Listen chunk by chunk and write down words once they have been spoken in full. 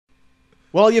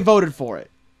Well, you voted for it.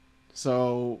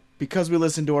 So, because we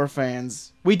listened to our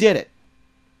fans, we did it.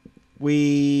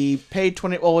 We paid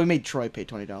 $20... Well, we made Troy pay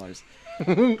 $20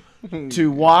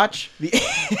 to watch the...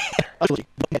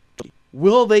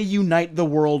 Will they unite the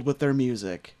world with their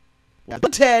music?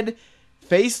 Ted,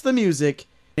 face the music.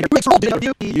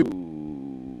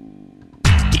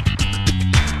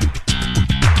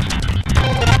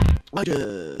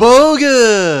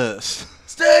 Bogus!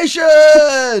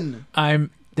 Station! I'm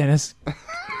Dennis.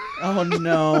 Oh,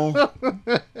 no.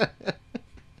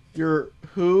 You're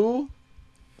who?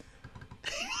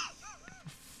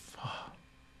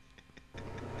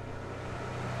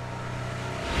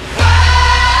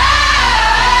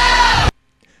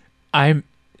 I'm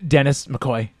Dennis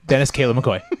McCoy. Dennis Caleb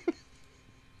McCoy.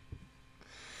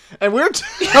 And we're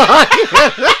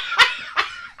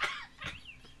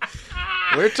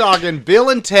talking Bill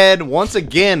and Ted once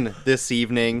again this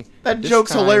evening. That This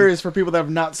joke's time- hilarious for people that have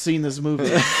not seen this movie.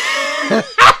 We're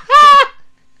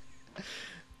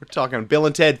talking Bill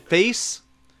and Ted Face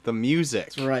the Music.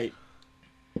 That's right.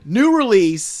 New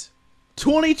release.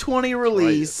 2020 Right.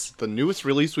 release. It's the newest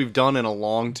release we've done in a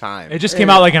long time. It just came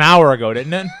out like an hour ago,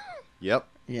 didn't it? Yep.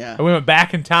 Yeah. And we went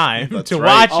back in time That's to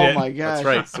right. watch it. Oh my gosh. That's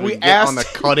right. So we we can get on the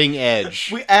asked cutting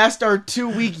edge. we asked our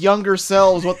 2-week younger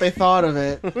selves what they thought of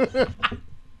it.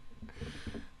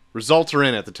 Results are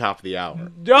in at the top of the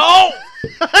hour. No!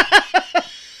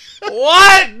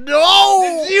 What?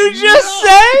 No! Did you just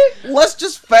say? Let's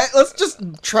just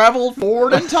travel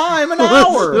forward in time an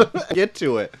hour Get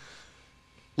to it.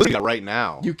 Listen to that right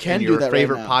now. You can in do your that right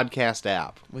favorite now. podcast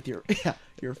app. with your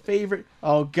favorite.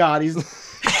 Oh God, he's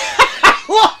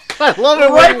I love it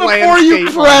right before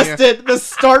you pressed it. The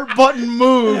start button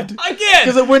moved because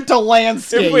Again, it went to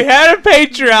landscape. if we had a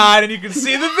Patreon and you could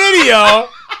see the video,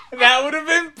 that would have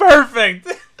been perfect.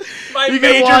 My You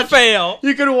can major watch- fail.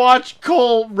 You can watch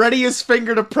Cole ready his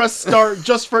finger to press start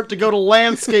just for it to go to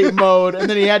landscape mode, and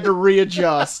then he had to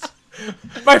readjust.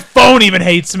 My phone even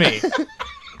hates me.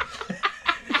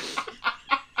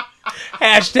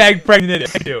 Hashtag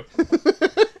pregnant.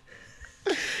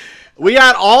 We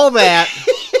got all that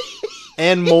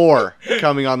and more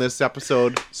coming on this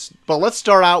episode. But let's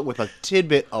start out with a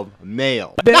tidbit of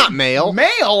mail. Not mail.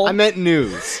 Mail? I meant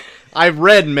news. I've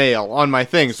read mail on my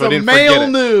thing, so I Some didn't mail forget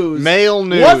it. news. Mail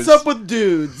news. What's up with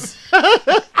dudes?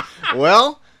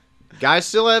 Well, guys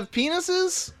still have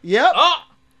penises? Yep. Oh,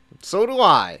 So do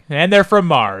I. and they're from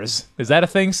Mars. Is that a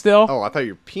thing still? Oh, I thought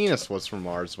your penis was from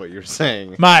Mars, what you're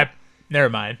saying. Never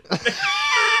mind.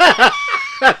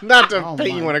 Not to Oh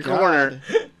paint you my in a corner.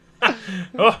 God.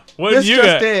 Oh, what This did you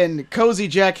just get? in: Cozy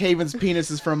Jack Haven's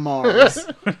penis is from Mars.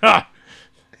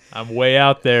 I'm way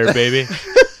out there, baby.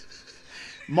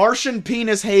 Martian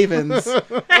penis Havens.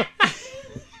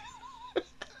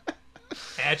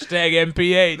 Hashtag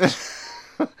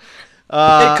MPH.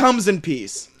 It comes in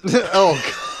peace. Oh,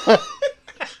 God.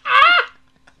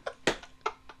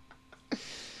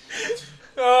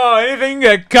 Oh, anything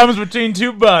that comes between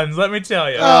two buns, let me tell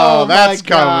you. Oh, Oh that's my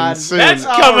coming God. soon. That's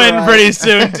all coming right. pretty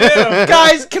soon, too.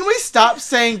 Guys, can we stop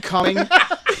saying coming?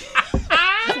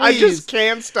 I just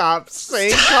can't stop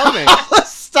saying coming.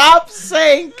 Stop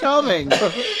saying coming.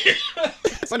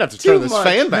 Might have to Too turn this much.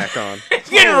 fan back on. It's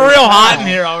getting real hot in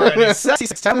here already. Sexy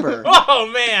September. Oh,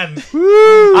 man.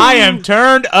 I am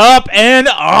turned up and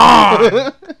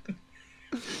on.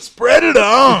 Spread it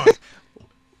on.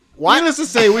 Needless to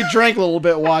say, we drank a little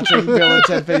bit watching Bill and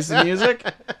Ted Face the Music.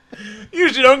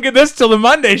 Usually don't get this till the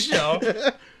Monday show.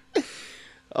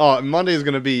 Oh, Monday is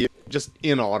going to be just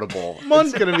inaudible.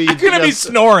 It's going to be I'm going to be just-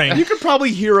 snoring. You could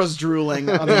probably hear us drooling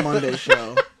on the Monday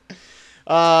show.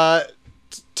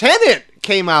 Tenet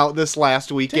came out this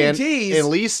last weekend, TNTs. at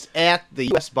least at the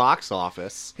U.S. box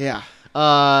office. Yeah.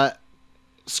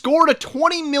 Scored a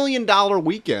 $20 million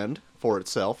weekend for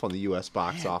itself on the U.S.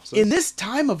 box office. In this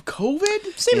time of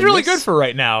COVID? Seems in really this- good for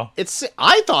right now.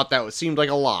 I thought that seemed like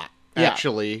a lot, Yeah.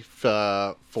 actually,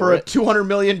 for For a it. $200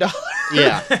 million.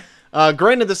 Yeah.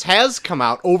 Granted, this has come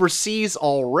out overseas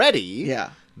already.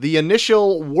 Yeah. The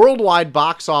initial worldwide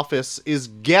box office is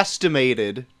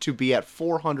guesstimated to be at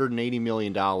 $480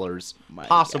 million, My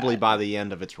possibly God. by the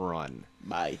end of its run.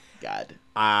 My God.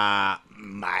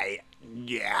 My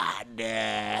God.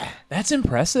 That's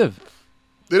impressive.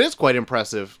 It is quite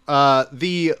impressive.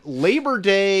 The Labor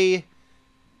Day,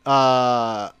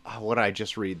 what did I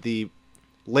just read? The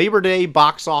Labor Day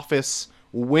box office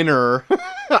winner,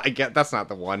 I get that's not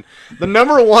the one. The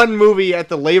number one movie at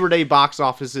the Labor Day box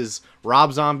office is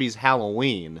Rob Zombie's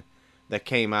Halloween that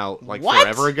came out like What?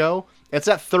 forever ago. It's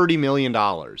at $30 million.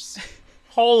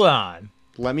 Hold on.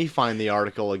 Let me find the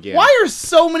article again. Why are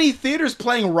so many theaters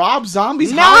playing Rob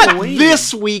Zombie's Not Halloween?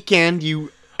 this weekend,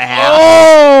 you ass.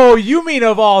 Oh, you mean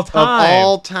of all Of time?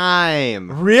 all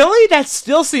time. Really? That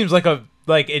still seems like it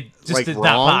just Like is wrong?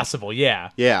 not possible. Yeah.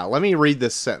 Yeah, let me read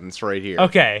this sentence right here.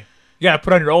 Okay. You gotta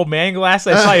put on your old man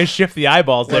glasses. I saw you shift the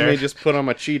eyeballs Let there. me just put on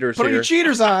my cheaters Put here. your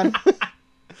cheaters on.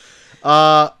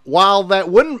 While that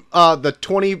wouldn't, the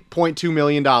 $20.2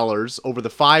 million over the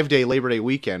 5-day Labor Day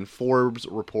weekend, Forbes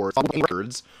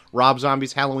reports, Rob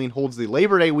Zombie's Halloween holds the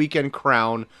Labor Day weekend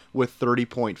crown with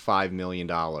 $30.5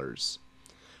 million.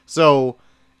 So,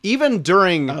 even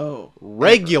during Oh,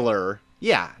 regular,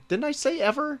 yeah, didn't I say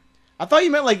ever? I thought you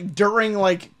meant like during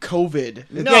like COVID.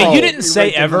 No. Yeah, you didn't You're say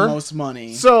making the ever. most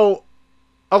money. So,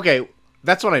 okay,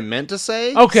 that's what I meant to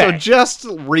say. Okay. So just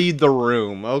read the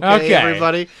room, okay.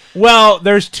 Everybody? Well,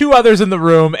 there's two others in the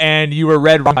room, and you were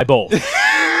read wrong by both.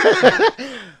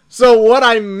 So what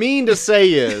I mean to say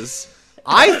is,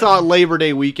 I thought Labor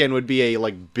Day weekend would be a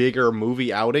like bigger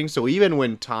movie outing. So even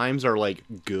when times are like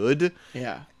good,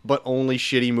 Yeah. but only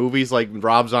shitty movies like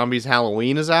Rob Zombie's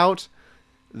Halloween is out,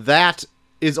 that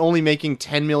is only making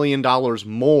 $10 million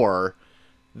more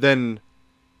than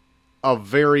a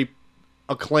very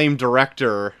acclaimed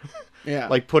director Yeah.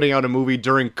 like putting out a movie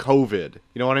during COVID.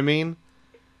 You know what I mean?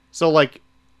 So like,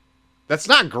 that's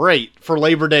not great for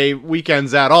Labor Day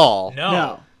weekends at all.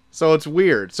 no. So it's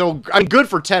weird. So I'm good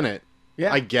for Tenet,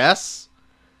 Yeah. I guess.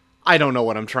 I don't know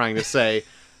what I'm trying to say.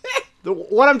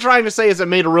 What I'm trying to say is it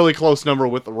made a really close number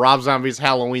with Rob Zombie's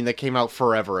Halloween that came out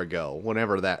forever ago.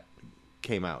 Whenever that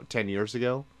came out. 10 years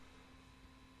ago?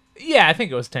 Yeah, I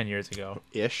think it was 10 years ago.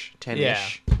 Ish.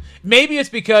 10-ish. Yeah. Maybe it's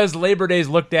because Labor Day is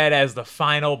looked at as the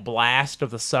final blast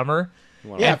of the summer.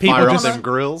 Yeah, people Fire up just- them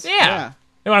grills? Yeah. Yeah.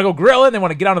 They want to go grilling. They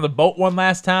want to get onto the boat one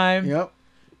last time. Yep.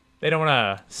 They don't want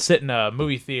to sit in a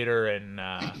movie theater and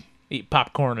eat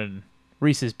popcorn and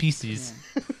Reese's Pieces.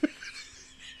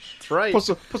 That's right. Put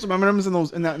some M&Ms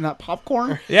in that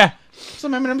popcorn. Yeah. Put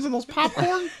some M&Ms in those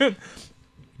popcorn.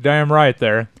 Damn right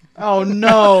there. Oh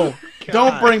no!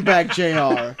 Don't bring back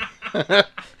JR.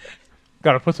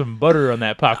 Got to put some butter on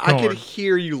that popcorn. I could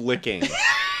hear you licking.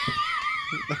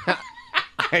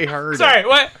 I heard Sorry,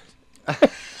 what?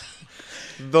 it.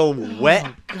 The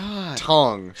wet God.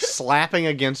 tongue slapping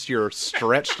against your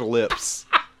stretched lips.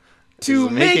 To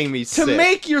is making me to sick.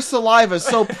 make your saliva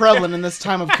so prevalent in this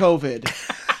time of COVID.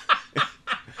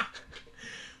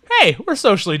 Hey, we're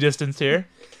socially distanced here.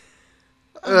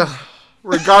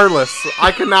 Regardless,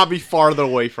 I could not be farther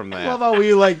away from that. Love how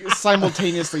we like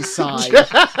simultaneously sigh.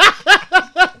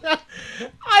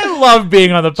 I love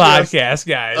being on the podcast,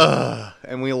 guys.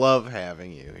 And we love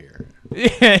having you here.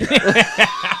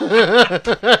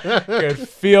 Could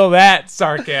feel that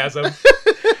sarcasm.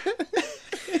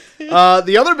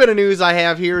 The other bit of news I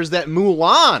have here is that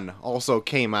Mulan also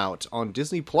came out on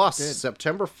Disney Plus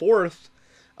September 4th.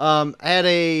 Had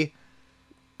a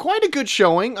quite a good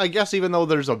showing, I guess, even though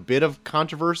there's a bit of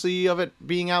controversy of it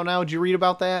being out now. Did you read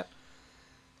about that?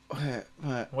 What?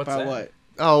 What's About that? what?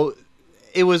 Oh,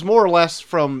 it was more or less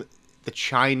from the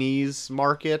Chinese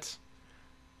market.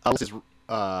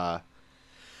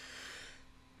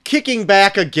 Kicking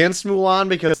back against Mulan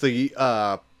because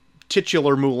the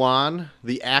titular Mulan,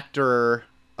 the actor,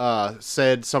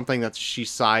 said something that she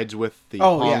sides with the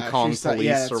Hong Kong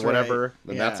police or whatever.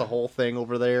 Right. And that's a whole thing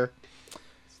over there.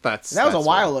 That was a that's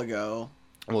while ago.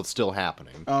 Well, it's still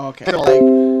happening. Oh, okay.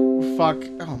 Like, fuck.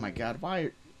 Oh my god. Why?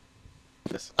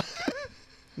 This.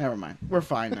 Never mind. We're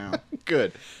fine now.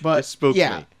 Good. But It spooked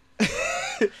yeah.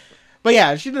 me. But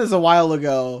yeah, she did this a while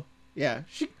ago. Yeah,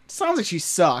 she sounds like she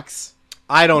sucks.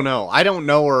 I don't know. I don't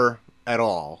know her at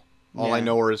all. All I Yeah.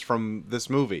 know her is from this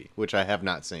movie, which I have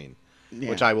not seen. Yeah.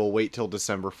 Which I will wait till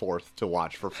December 4th to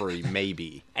watch for free,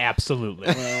 maybe. Absolutely.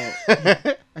 Well,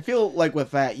 I feel like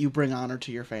with that, you bring honor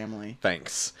to your family.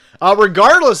 Thanks.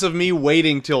 Regardless of me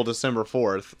waiting till December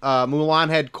 4th, Mulan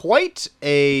had quite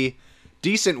a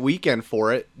decent weekend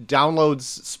for it. Downloads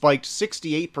spiked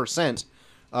 68%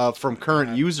 from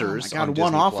current users. Oh my god, on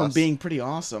one Disney off Plus. from being pretty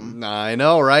awesome. I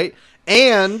know, right?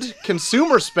 And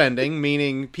consumer spending,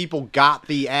 meaning people got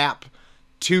the app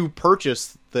to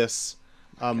purchase this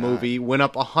movie, went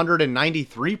up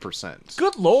 193%.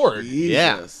 Good lord.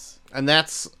 Jesus. And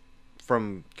that's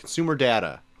from consumer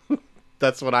data.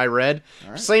 That's what I read.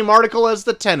 All right. Same article as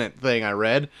the Tenet thing I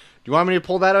read. Do you want me to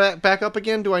pull that back up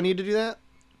again? Do I need to do that?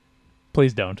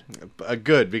 Please don't.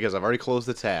 Good, because I've already closed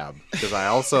the tab. Because I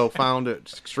also found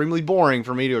it extremely boring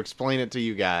for me to explain it to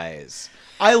you guys.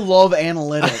 I love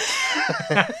analytics.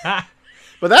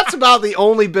 But that's about the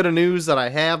only bit of news that I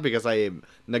have because I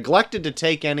neglected to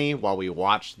take any while we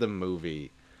watched the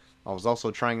movie. I was also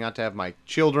trying not to have my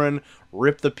children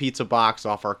rip the pizza box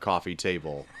off our coffee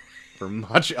table for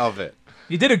much of it.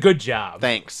 You did a good job.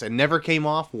 Thanks. It never came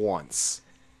off once.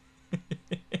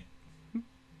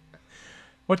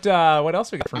 What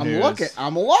else we got from news?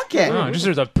 I'm looking. Oh, just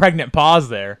there's a pregnant pause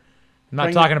there. I'm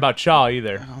not talking about Chaw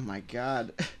either. Oh my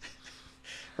god.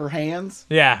 Her hands.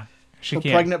 Yeah, she The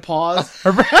can't. pregnant pause.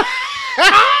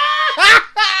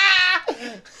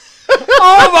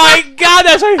 Oh my god,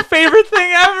 that's my favorite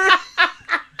thing ever.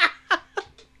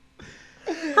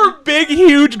 Her big,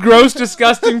 huge, gross,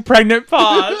 disgusting pregnant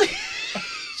pause.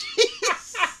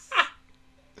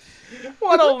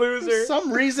 What a For loser.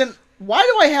 some reason, why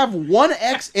do I have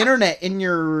 1x internet in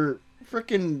your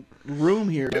freaking room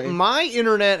here? My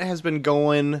internet has been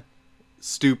going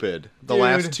stupid the Dude.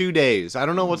 last 2 days. I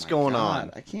don't know Oh what's my going God,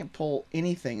 on. I can't pull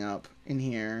anything up in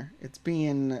here. It's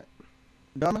being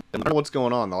dumb. I don't know what's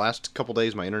going on. The last couple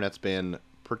days, my internet's been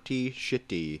pretty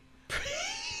shitty.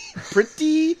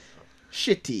 Pretty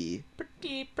shitty.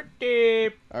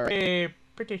 Pretty, All right.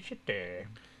 pretty shitty.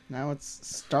 Now it's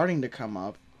starting to come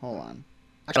up. Hold on.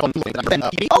 Oh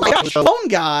Oh my gosh, phone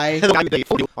guy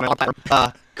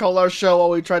Uh, called our show while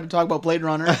we tried to talk about Blade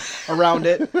Runner around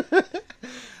it.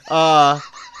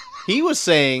 he was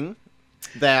saying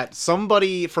that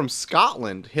somebody from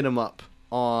Scotland hit him up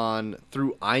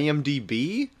through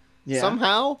IMDb Yeah.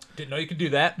 somehow. Didn't know you could do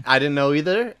that. I didn't know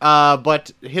either.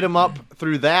 But hit him up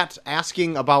through that,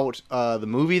 asking about the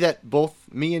movie that both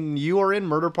me and you are in,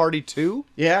 Murder Party 2.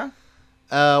 Yeah?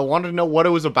 Wanted to know what it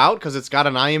was about because it's got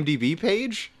an IMDb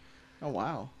page. Oh,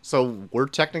 wow. So we're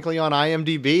technically on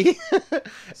IMDb, So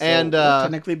and we're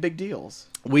technically big deals.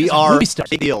 we It's a are movie star.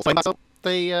 big deals. We're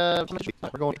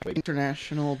going.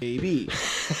 International baby.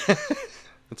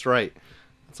 That's right.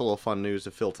 That's a little fun news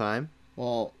to fill time.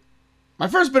 Well, my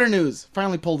first bit of news.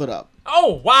 Finally pulled it up.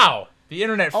 Oh, wow. The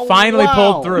internet Oh, finally wow.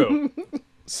 pulled through.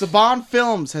 Saban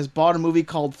Films has bought a movie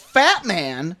called Fat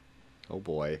Man, Oh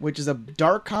boy. which is a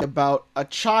dark comedy about a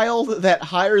child that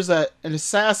hires an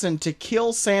assassin to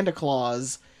kill Santa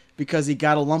Claus because he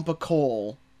got a lump of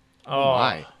coal. Oh,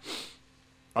 My.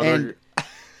 Are And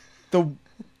there-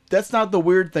 that's not the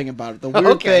weird thing about it. The weird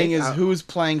Okay. thing is who's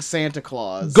playing Santa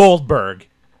Claus. Goldberg.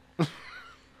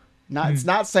 It's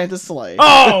not Santa Slay.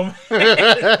 Oh,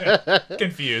 man.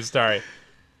 Confused. Sorry.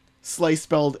 Slay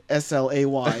spelled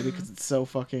S-L-A-Y because it's so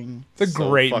fucking... It's a so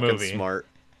great fucking movie. smart.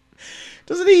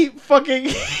 Doesn't he fucking...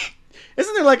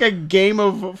 Isn't there like a game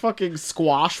of fucking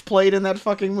squash played in that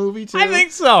fucking movie too? I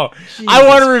think so. Jesus I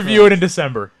want to review it in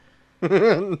December.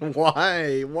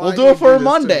 Why? We'll do it for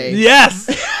Monday. Yes.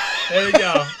 There we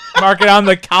go. Mark it on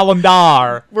the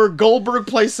calendar. Where Goldberg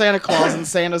plays Santa Claus in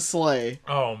Santa's sleigh.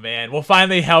 Oh, man. We'll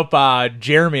finally help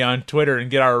Jeremy on Twitter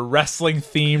and get our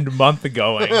wrestling-themed month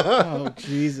going. Oh,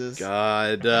 Jesus.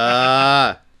 God.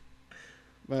 But,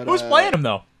 Who's playing him,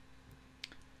 though?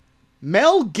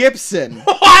 Mel Gibson.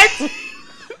 What?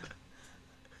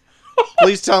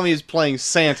 Please tell me he's playing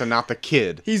Santa, not the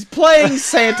kid. He's playing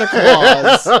Santa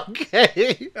Claus.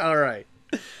 Okay. All right.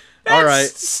 All right.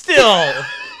 Still.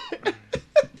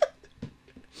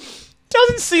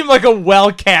 Doesn't seem like a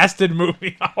well-casted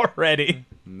movie already.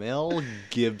 Mel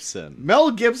Gibson.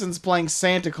 Mel Gibson's playing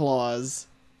Santa Claus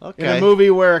Okay. in a movie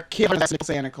where a kid is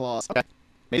Santa Claus.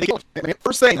 Maybe,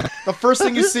 The first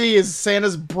thing you see is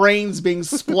Santa's brains being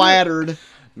splattered.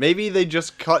 maybe they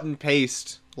just cut and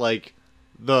paste like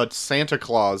the Santa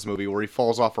Claus movie where he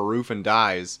falls off a roof and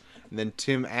dies, and then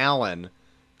Tim Allen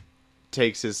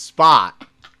takes his spot.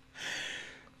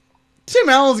 Tim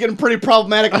Allen's getting pretty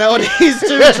problematic nowadays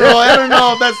too, Troy. I don't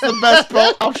know if that's the best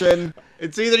option.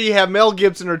 It's either you have Mel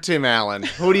Gibson or Tim Allen.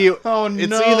 Who do you? Oh, It's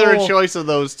no. either a choice of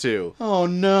those two. Oh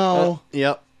no.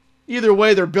 Yep. Either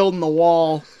way, they're building the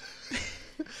wall.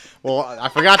 Well, I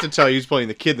forgot to tell you who's playing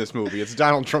the kid in this movie. It's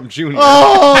Donald Trump Jr.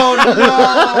 Oh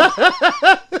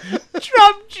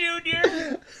Trump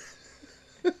Jr.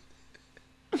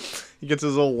 He gets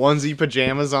his little onesie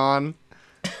pajamas on.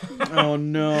 no. Oh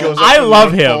no. Goes up I the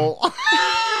love North him. Pole.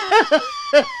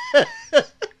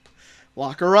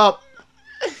 Lock her up.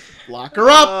 Lock her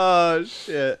up. Oh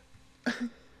shit.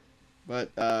 But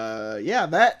yeah,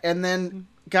 that and then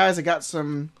guys, I got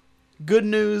some good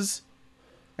news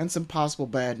and some possible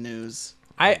bad news.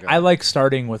 I like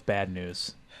starting with bad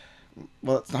news.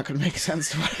 Well, it's not going to make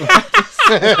sense to what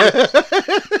I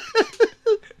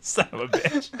Son of a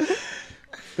bitch.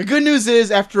 The good news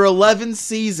is, after 11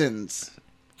 seasons,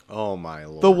 Oh my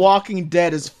lord. The Walking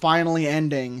Dead is finally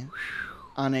ending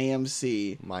on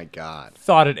AMC. My God.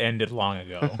 Thought it ended long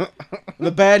ago.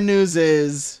 The bad news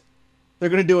is, they're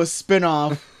going to do a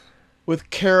spin-off with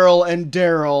Carol and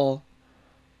Daryl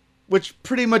which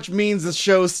pretty much means the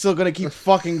show's still gonna keep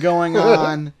fucking going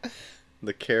on.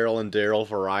 The Carol and Daryl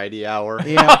Variety Hour.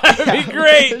 Yeah, That'd be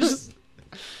great.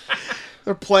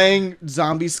 They're playing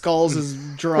zombie skulls as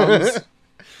drums.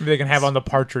 They can have on the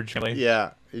Partridge Family.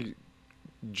 Yeah.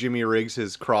 Jimmy rigs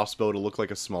his crossbow to look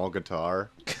like a small guitar.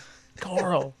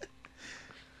 Carl.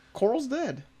 Coral's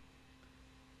dead.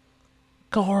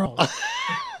 Carl.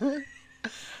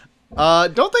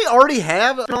 Don't they already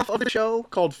have a spin-off of a show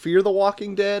called Fear the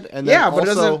Walking Dead? And then Yeah, but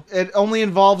also... it only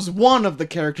involves one of the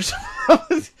characters.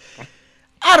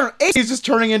 I don't know. He's just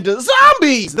turning into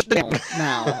zombies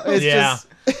now. It's Yeah. just...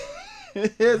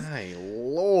 it's, My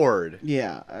lord.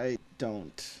 yeah, I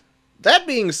don't... That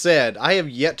being said, I have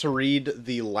yet to read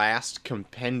the last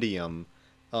compendium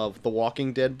of the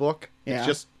Walking Dead book. Yeah. It's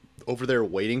just over there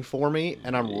waiting for me,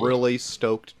 and I'm really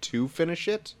stoked to finish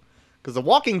it. Because the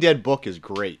Walking Dead book is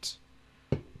great.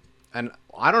 And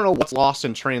I don't know what's lost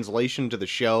in translation to the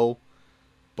show,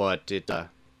 but it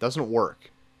doesn't work.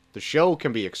 The show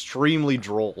can be extremely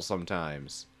droll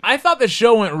sometimes. I thought the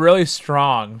show went really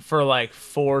strong for like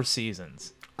 4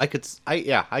 seasons. I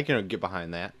can get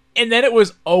behind that. And then it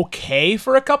was okay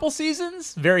for a couple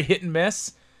seasons, very hit and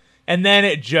miss. And then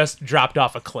it just dropped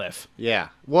off a cliff. Yeah.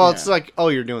 Well, Yeah. it's like, oh,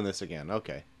 you're doing this again.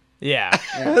 Okay. Yeah.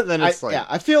 Then it's like,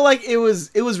 I feel like it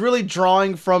was really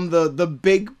drawing from the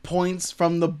big points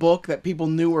from the book that people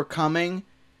knew were coming,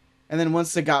 and then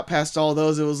once they got past all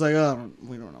those, it was like, oh,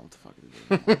 we don't know what the fuck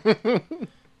to do.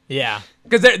 Yeah.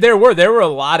 Because there were a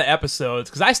lot of episodes,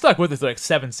 because I stuck with it for like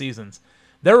 7 seasons.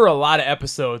 There were a lot of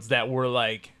episodes that were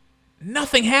like,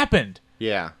 nothing happened.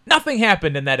 yeah. Nothing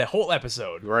happened in that whole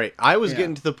episode. Right. I was Yeah.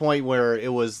 getting to the point where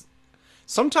it was...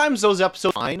 Sometimes those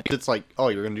episodes are fine. It's like, oh,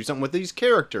 you're going to do something with these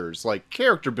characters, like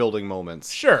character building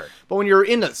moments. Sure. But when you're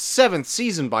in the 7th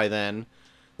season by then,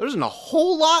 there isn't a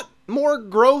whole lot more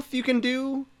growth you can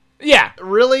do. Yeah.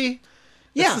 Really?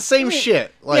 Yeah, It's the same I mean,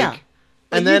 shit. Like, yeah.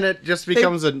 and Like then you- it just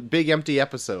becomes a big empty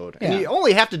episode. And Yeah. you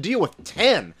only have to deal with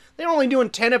 10. They're only doing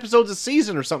 10 episodes a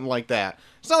season or something like that.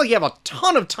 It's not like you have a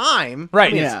ton of time. Right.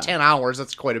 I mean, Yeah. it's 10 hours.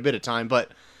 That's quite a bit of time.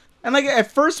 But And like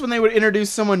at first when they would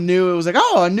introduce someone new, it was like,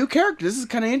 oh, a new character, this is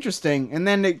kind of interesting. And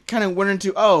then it kind of went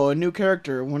into, oh, a new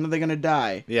character, when are they going to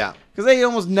die? yeah. Because they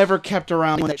almost never kept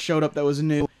around when that showed up that was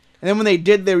new. And then when they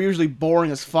did, they were usually boring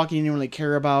as fuck, and you didn't really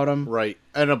care about them. Right.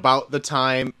 And about the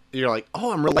time you're like,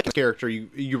 oh, I'm really liking this character,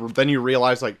 you then you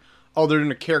realize like, oh, they're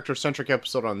doing a character-centric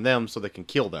episode on them so they can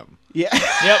kill them. Yeah,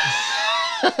 Yep.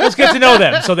 Let's get to know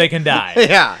them so they can die.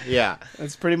 Yeah, yeah,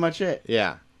 that's pretty much it.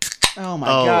 yeah. Oh my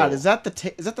Oh. god, is that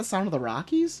the sound of the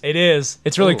Rockies? It is.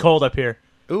 It's really Ooh. cold up here.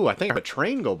 Ooh, I think I heard a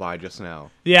train go by just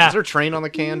now. Yeah. Is there a train on the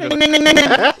can? Is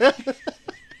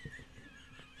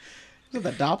it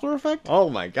the Doppler effect? Oh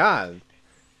my god.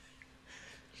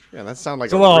 Yeah, that sounds like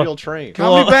It's a little- real train. Come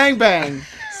on. Comedy Bang Bang.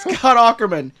 Scott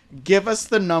Aukerman, give us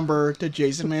the number to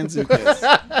Jason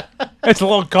Mantzoukas. It's a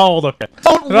little cold up here.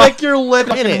 Don't lick your lip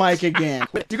in it. mic again.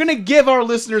 You're gonna give our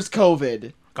listeners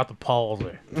COVID. Got the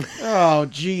palsy. Oh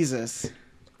Jesus!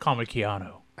 Call me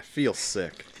Keanu. I feel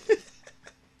sick.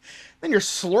 Then you're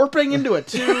slurping into it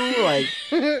too. Like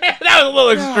That was a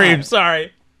little extreme. God.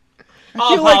 Sorry.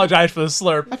 I'll feel like- apologize for the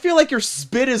slurp. I feel like your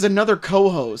spit is another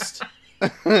co-host.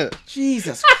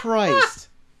 Jesus Christ.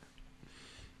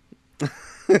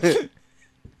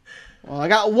 Well, I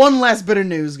got one last bit of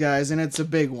news, guys, and it's a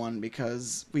big one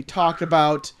because we talked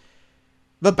about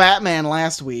the Batman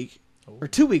last week, or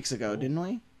 2 weeks ago, didn't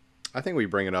we? I think we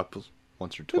bring it up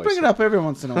once or twice. We bring it up every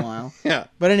once in a while. Yeah.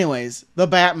 But anyways, the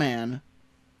Batman,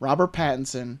 Robert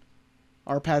Pattinson,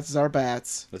 our Pats is our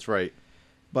bats, That's right.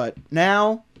 but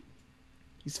now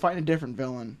he's fighting a different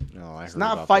villain. No, I heard He's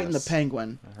not about fighting this. the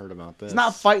Penguin. I heard about this. He's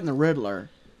not fighting the Riddler.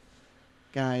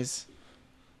 Guys,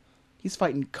 he's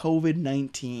fighting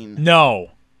COVID-19. No.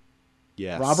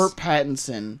 Yes. Robert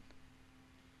Pattinson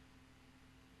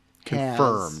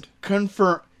Confirmed.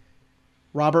 Confirmed.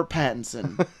 Robert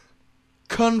Pattinson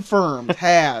confirmed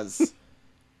has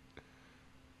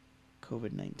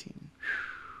COVID-19.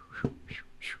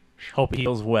 Hope he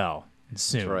heals well and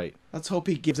soon. That's right. Let's hope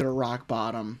he gives it a rock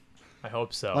bottom I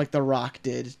hope so. like The Rock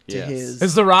did to Yes. his.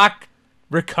 Is The Rock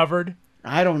recovered?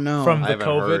 I don't know. From- I The haven't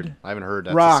COVID? heard. I haven't heard.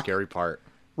 That's Rock. the scary part.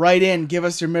 Write in. Give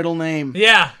us your middle name.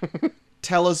 Yeah.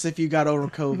 Tell us if you got over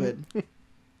COVID.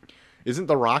 Isn't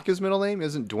The Rock his middle name?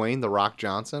 Isn't Dwayne The Rock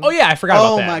Johnson? Oh, yeah, I forgot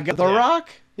about Oh that. my god. The Yeah. Rock?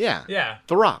 Yeah. Yeah.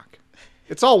 The Rock.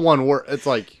 It's all one word. It's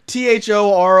like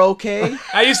THOROK?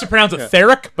 I used to pronounce it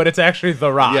Theric, but it's actually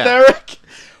The Rock. Yeah. Theric.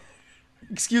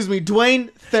 Excuse me,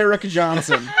 Dwayne Theric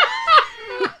Johnson.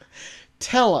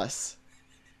 Tell us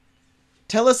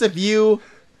if you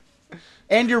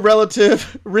and your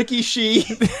relative Ricky Shee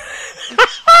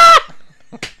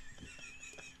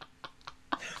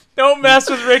Don't mess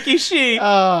with Ricky Shee.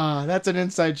 That's an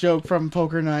inside joke from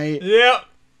Poker Night. Yep.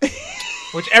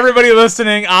 Which everybody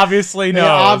listening obviously knows. They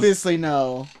obviously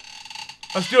know.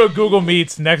 Let's do a Google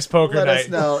Meets next Poker Let Night. us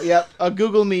know. Yep, a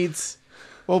Google Meets.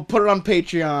 We'll put it on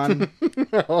Patreon.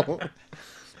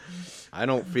 I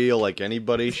don't feel like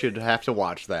anybody should have to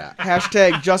watch that.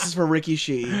 Hashtag justice for Ricky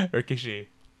Shee. Ricky Shee.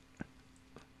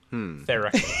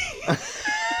 Therick.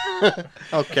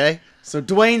 Okay. So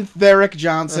Dwayne Therick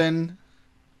Johnson,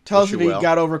 tell us Wish if you he well.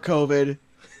 got over COVID.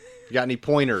 You got any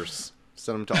pointers?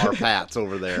 Send them to our Pats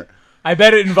over there. I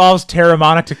bet it involves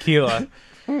Terramana tequila.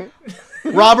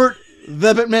 Robert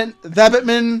Thebitman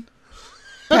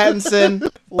Pattinson,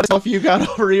 let us know if you got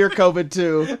over your COVID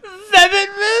too.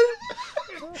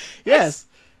 Yes,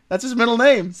 that's his middle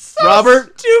name.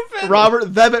 Robert Stupid.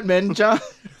 Thebitman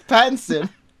Pattinson.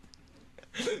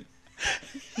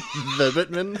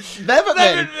 Thebitman?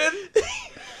 Thebitman.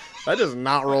 That does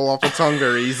not roll off the tongue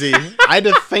very easy. I had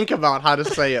to think about how to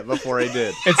say it before I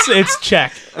did. It's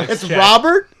check. It's check.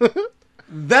 Robert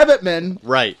Thebitman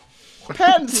Right.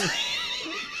 Pattinson.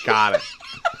 Got it.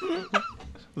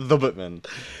 Thebitman.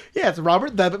 Yeah, it's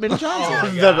Robert Thebitman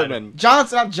Johnson. Thebitman.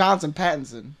 Johnson, not Johnson,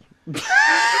 Pattinson.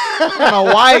 I don't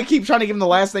know why I keep trying to give him the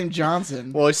last name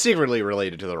Johnson. Well, he's secretly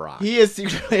related to The Rock. He is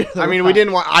secretly. I mean, we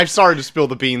didn't want... I'm sorry to spill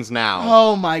the beans now.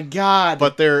 Oh my god!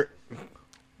 But they're...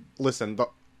 Listen,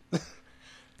 but...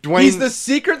 Dwayne... He's the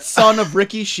secret son of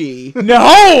Ricky Shee.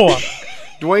 No.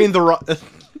 Dwayne the Rock...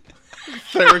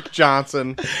 Therick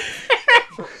Johnson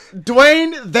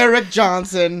Dwayne Therick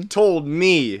Johnson told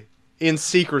me in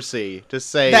secrecy to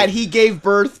say... that he gave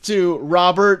birth to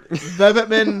Robert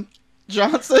Thebitman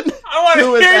Johnson. I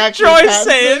who want is to hear actually Troy Pattinson.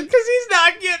 say it because he's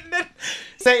not getting it.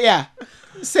 Say yeah.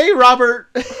 Say Robert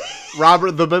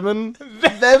Robert Thebitman?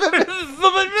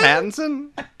 Thebitman.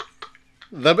 Pattinson?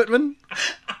 Thebitman?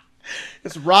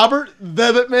 It's Robert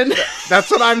Thebitman.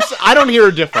 That's what I'm... I don't hear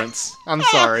a difference. I'm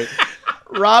sorry.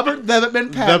 Robert Thebitman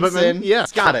Pattinson. Thebitman?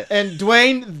 Yes, got it. And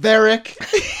Dwayne Therick.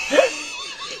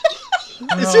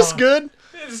 Is this good?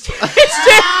 It's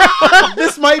terrible.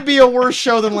 This might be a worse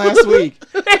show than last week.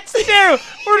 It's terrible.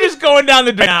 We're just going down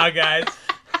the drain now, guys.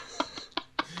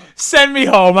 Send me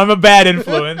home. I'm a bad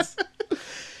influence.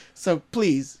 So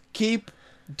please keep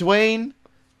Dwayne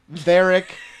Therick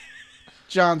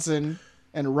Johnson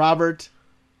and Robert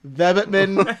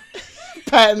Thebitman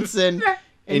Pattinson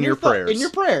In your prayers. In your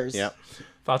prayers. Yep,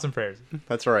 Thoughts and prayers.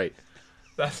 that's right.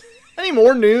 That's... Any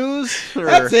more news? Or-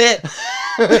 That's it.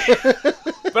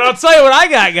 But I'll tell you what I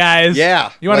got, guys.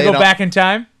 Yeah. You want to lay go it up. back in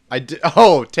time? I d-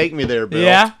 Oh, take me there, Bill.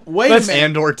 Yeah. Wait a Let's- minute.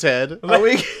 And or Ted.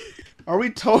 Are we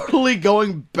totally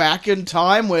going back in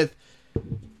time with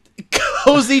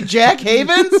Cozy Jack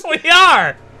Havens? We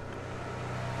are.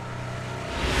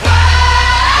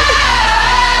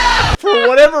 For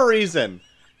whatever reason,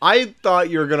 I thought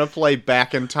you were going to play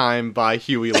Back in Time by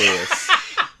Huey Lewis.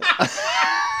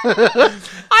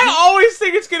 I always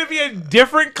think it's going to be a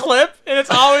different clip, and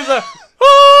it's always a...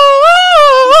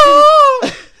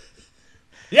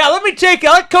 Yeah, let me take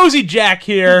out Cozy Jack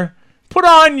here. Put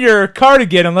on your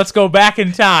cardigan and let's go back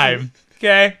in time.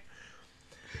 Okay?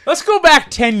 Let's go back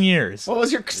 10 years. What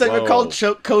was your segment Whoa.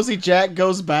 called? Cozy Jack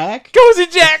Goes Back? Cozy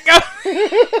Jack.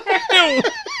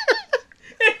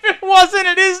 If it wasn't,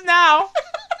 it is now.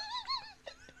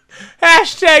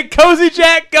 Hashtag Cozy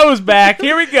Jack goes back.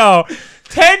 Here we go.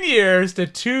 10 years to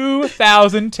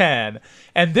 2010.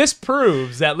 And this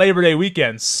proves that Labor Day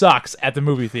weekend sucks at the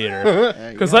movie theater.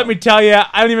 Because let me tell you,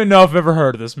 I don't even know if I've ever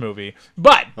heard of this movie.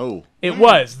 But Oh. it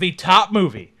was the top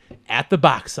movie at the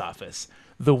box office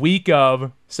the week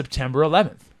of September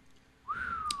 11th,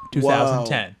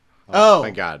 2010. Oh.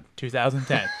 Thank God.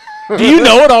 2010. Do you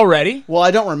know it already? Well, I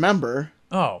don't remember.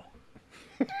 Oh.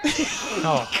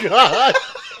 Oh. God.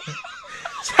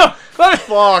 So, let me,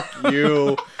 Fuck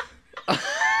you.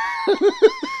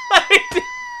 let me do-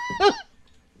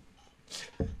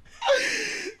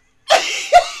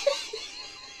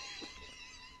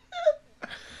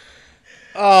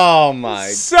 Oh my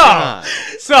So, God.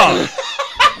 so, I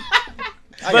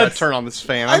gotta let's- turn on this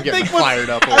fan. I'm getting think what's- fired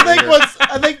up over here.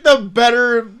 I think the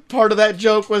better part of that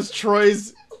joke was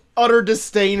Troy's utter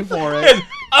disdain for it.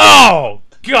 oh,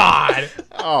 God.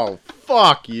 Oh,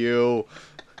 fuck you.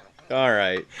 All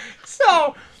right.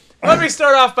 So, let me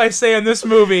start off by saying this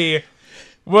movie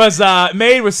was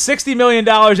made with $60 million.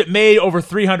 It made over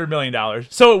 $300 million.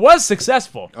 So it was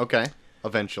successful. Okay.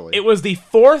 Eventually. It was the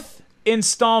fourth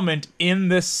installment in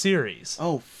this series.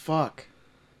 Oh fuck.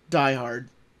 Die Hard.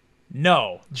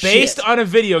 No. Based Shit. on a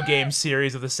video game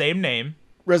series of the same name.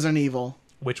 Resident Evil.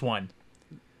 Which one?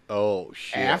 Oh,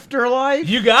 shit. Afterlife?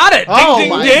 You got it. Ding, Oh ding,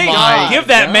 my ding. God. Give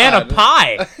that man a God.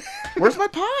 pie. Where's my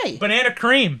pie? Banana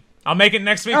cream. I'll make it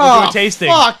next week. We'll do a tasting.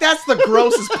 Fuck, that's the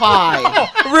grossest pie.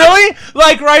 Really?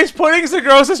 Like rice pudding's the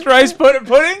grossest rice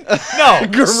pudding? No.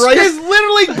 Is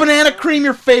literally banana cream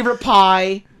your favorite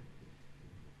pie?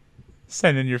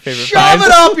 Send in your favorite Shove pies.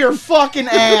 it up your fucking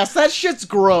ass. That shit's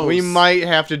gross. We might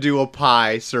have to do a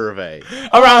pie survey.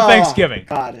 Around Thanksgiving.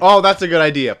 God. Oh, that's a good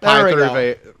idea. Pie There we go.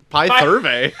 survey. Pie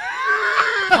survey.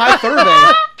 Pie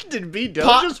survey. Did B Dub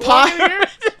Pie, just walk in pie, here?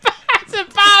 It's a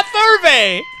pie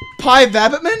survey. pie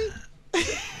Babbittman?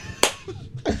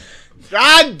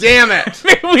 God damn it!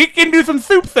 Maybe we can do some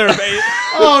soup surveys.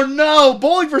 Oh no,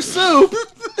 bowling for soup.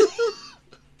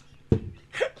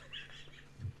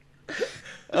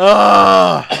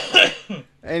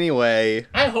 Anyway,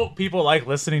 I hope people like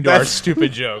listening to our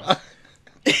stupid jokes.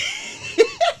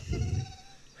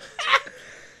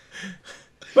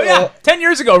 But yeah, 10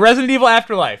 years ago, Resident Evil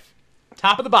Afterlife.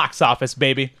 Top of the box office,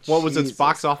 baby. what was its Jesus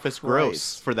box office gross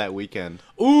Christ. for that weekend?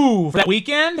 Ooh, for that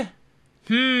weekend?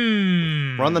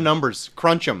 Run the numbers.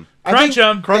 Crunch them. Crunch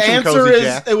 'em. Crunch The 'em, answer Cozy is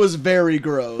Jack. it was very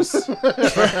gross. Cozy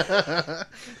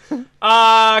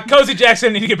Jack's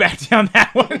gonna need to get back to you on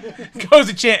that one.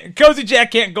 Cozy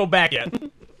Jack can't go back yet.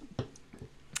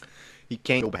 He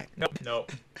can't go back.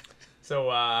 Nope. So,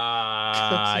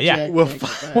 yeah. Jack We'll can't go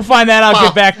back. We'll find that out.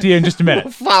 Get back to you in just a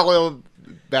minute. Follow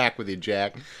back with you,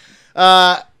 Jack.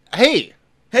 Hey.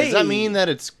 Does that mean that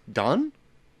it's done?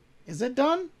 Is it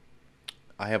done?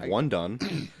 I have one done.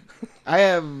 I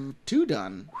have 2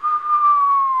 done.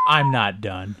 I'm not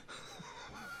done.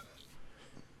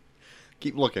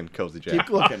 Keep looking, Cozy Jack. Keep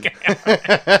looking.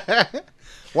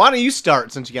 Why don't you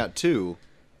start since you got 2?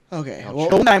 Okay,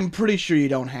 well, what I'm pretty sure you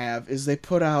don't have is they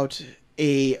put out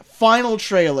a final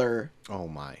trailer Oh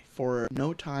my. for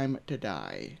No Time to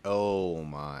Die. Oh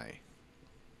my.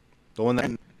 The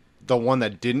one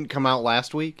that didn't come out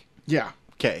last week? Yeah.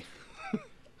 Okay.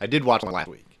 I did watch one last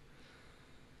week.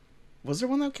 Was there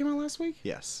one that came out last week?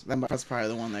 Yes. That's probably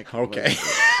the one that came Okay.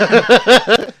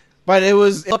 But it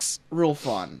looks real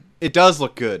fun. It does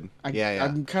look good.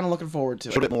 I'm kind of looking forward to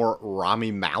Put it. it more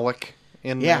Rami Malek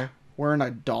in Yeah. there. Wearing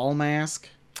a doll mask.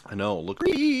 I know. Look.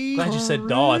 Glad you said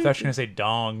doll. I thought you were gonna say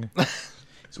dong.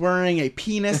 He's wearing a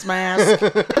penis mask.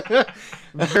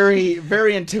 Very,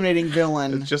 very intimidating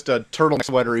villain. It's just a turtleneck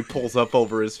sweater he pulls up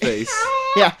over his face.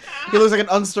 Yeah, he looks like an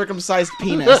uncircumcised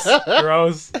penis.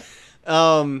 Gross.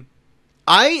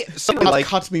 I something like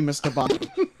Cut me, Mr. Bond.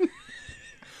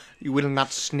 you will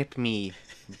not snip me.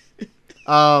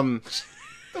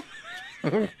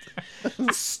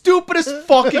 Stupidest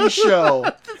fucking show.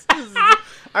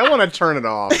 I want to turn it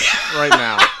off right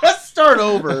now. Let's start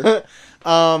over.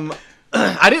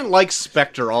 I didn't like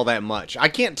Spectre all that much. I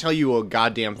can't tell you a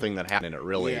goddamn thing that happened in it,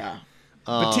 really. Yeah.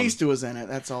 Batista was in it.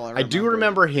 That's all I remember. I do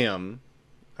remember him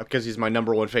because he's my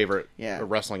number one favorite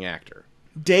wrestling actor.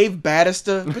 Dave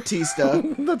Batista.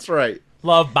 That's right.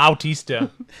 Love Bautista.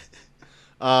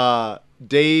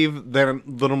 Dave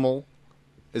Vanimal.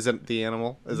 Is it the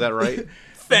animal? Is that right?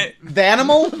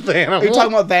 Vanimal? The animal. Are you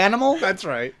talking about Vanimal? That's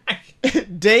right.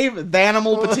 Dave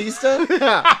Vanimal Batista?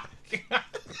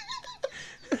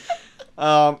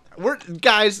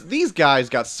 These guys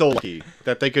got so lucky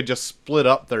that they could just split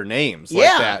up their names like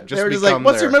Yeah. that. They were just like,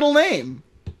 what's your middle name?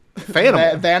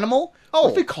 Vanimal? Vanimal? Oh.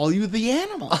 What if we call you the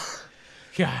animal?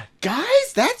 God.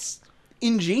 Guys, that's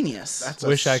ingenious. That's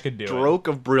Wish I could do it. Stroke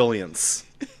of brilliance.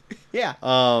 Yeah.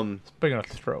 Speaking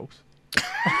of strokes.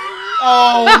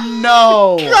 Oh,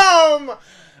 no. Come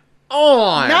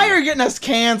on. Now you're getting us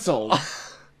canceled.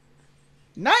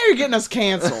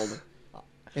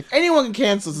 If anyone can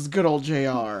cancel, it's good old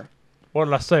JR. What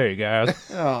did I say, guys?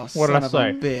 Oh, What son did I of say?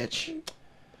 a bitch.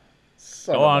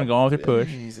 Go on with your push.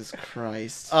 Jesus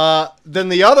Christ. Then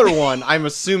the other one, I'm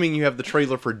assuming you have the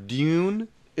trailer for Dune.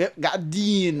 Yep, got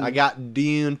Dean. I got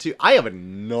Dune too. I have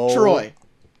no... Troy.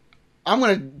 I'm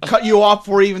gonna cut you off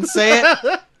before you even say it.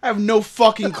 I have no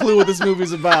fucking clue what this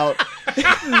movie's about.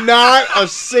 Not a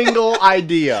single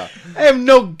idea. I have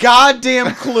no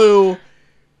goddamn clue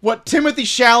what Timothy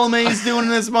Chalamet's doing in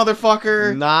this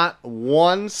motherfucker. Not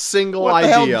one single What the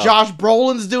idea. hell Josh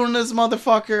Brolin's doing in this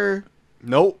motherfucker.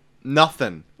 Nope.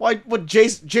 Nothing. What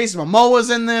Jason Momoa's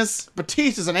in this.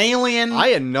 Batista's an alien. I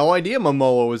had no idea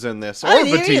Momoa was in this. I Or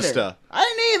didn't Batista. either.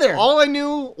 I didn't either. All I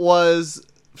knew was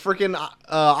freaking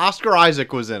Oscar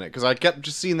Isaac was in it. Because I kept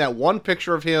just seeing that one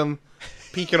picture of him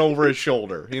peeking over his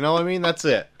shoulder. You know what I mean? That's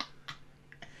it.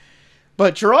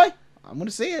 But Troy, I'm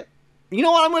gonna see it. You know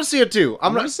what? I'm going to see it too.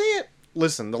 I'm gonna see it.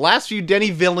 Listen, the last few Denis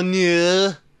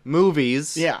Villeneuve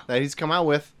movies that he's come out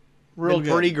with Real been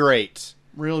good. pretty great.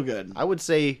 Real good. I would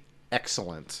say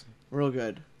excellent. Real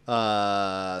good.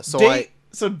 So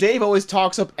So Dave always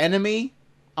talks up Enemy.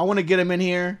 I want to get him in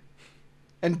here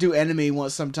and do Enemy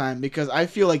once sometime because I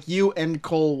feel like you and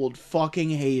Cole would fucking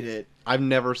hate it. I've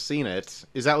never seen it.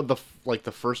 Is that the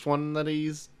first one that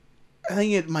he's? I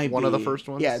think it might be One of the first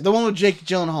ones? Yeah, the one with Jake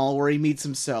Gyllenhaal where he meets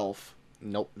himself.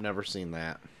 Nope, never seen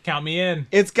that. Count me in.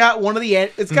 It's got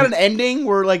it's got an ending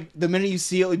where like the minute you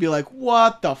see it, you'd be like,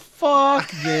 "What the fuck,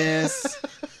 this?"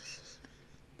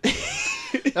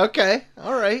 Okay,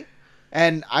 all right.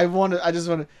 And I want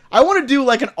to do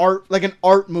like an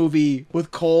art movie with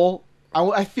Cole.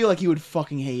 I feel like he would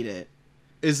fucking hate it.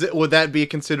 Would that be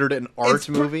considered an art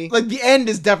movie? Like the end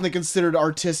is definitely considered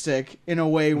artistic in a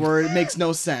way where it makes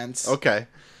no sense. Okay,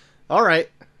 all right.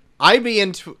 I'd be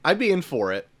in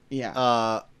for it. Yeah.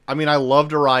 I mean, I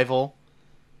loved Arrival.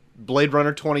 Blade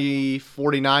Runner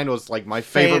 2049 was like my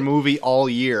favorite movie all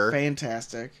year.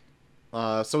 Fantastic.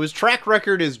 So his track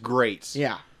record is great.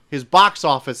 Yeah. His box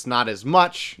office not as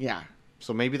much. Yeah.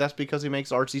 So maybe that's because he makes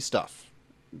artsy stuff.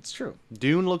 It's true.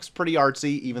 Dune looks pretty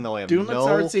artsy, even though I have Dune no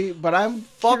looks artsy, but I'm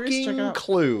curious to check it fucking out.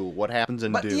 clue what happens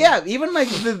in But Dune. yeah, even like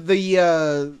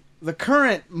the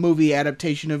current movie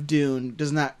adaptation of Dune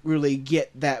does not really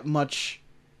get that much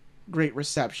great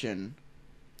reception.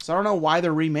 So I don't know why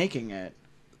they're remaking it.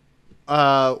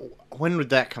 When would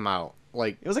that come out?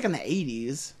 Like, It was like in the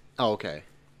 80s. oh, okay.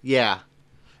 Yeah.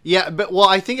 Yeah, but, well,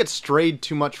 I think it strayed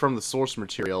too much from the source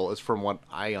material, is from what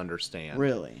I understand.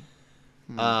 Really?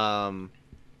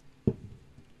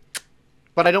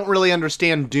 But I don't really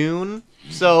understand Dune,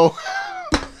 so...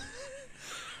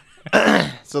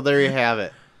 So there you have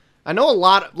it. I know a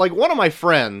lot... Like, one of my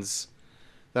friends,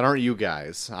 that aren't you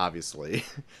guys, obviously,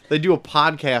 they do a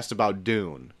podcast about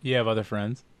Dune. You have other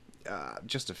friends?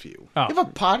 Just a few. Oh.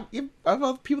 You have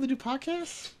other people that do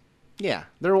podcasts? Yeah,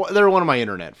 they're one of my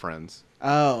internet friends.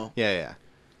 Oh. Yeah.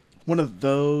 One of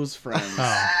those friends.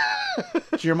 Oh.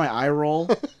 Did you hear my eye roll?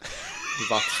 He's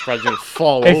about to spread and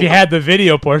fall If over. you had the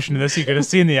video portion of this, you could have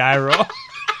seen the eye roll.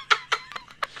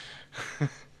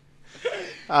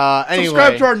 Anyway.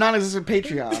 Subscribe to our non-existent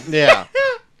Patreon. Yeah.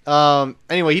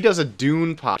 Anyway, he does a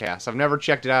Dune podcast. I've never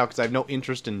checked it out because I have no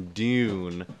interest in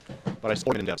Dune, but I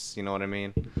support it. You know what I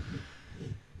mean?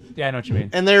 Yeah, I know what you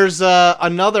mean. And there's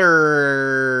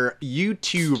another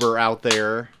YouTuber out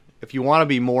there. If you want to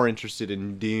be more interested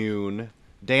in Dune,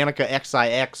 Danica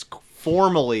XIX,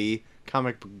 formerly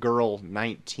Comic Book Girl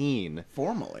 19.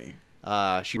 Formally.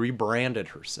 She rebranded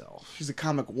herself. She's a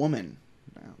comic woman.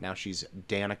 Now she's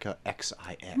Danica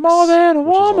XIX. More than a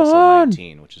which is also woman.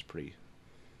 19, which is pretty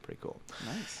cool.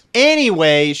 Nice.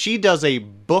 Anyway, she does a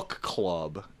book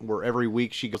club where every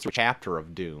week she goes through a chapter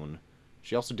of Dune.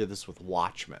 She also did this with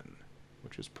Watchmen,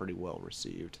 which was pretty well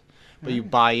received. But you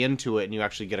buy into it and you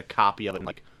actually get a copy of it, and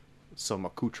like some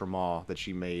accoutrement that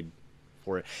she made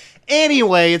for it.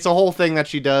 Anyway, it's a whole thing that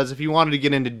she does. If you wanted to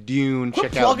get into Dune,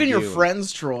 Quit check out plugging Dune. your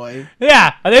friends, Troy.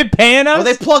 Yeah, are they paying us? Are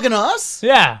they plugging us?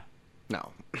 Yeah.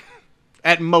 No.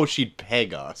 At most, she'd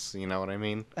peg us. You know what I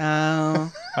mean?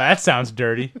 Well, that sounds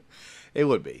dirty. It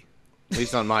would be. At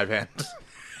least on my end.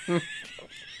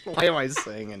 Why am I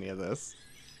saying any of this?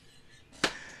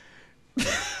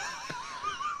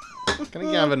 Can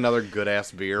I have another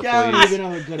good-ass beer, Yeah, please? you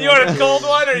want You want a cold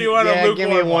one or you want a Yeah, lukewarm give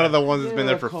me one of one? the ones that's been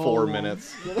there for 4 cold one.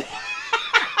 minutes.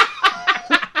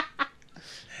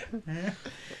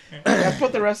 I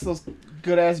put the rest of those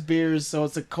good ass beers, so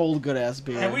it's a cold good ass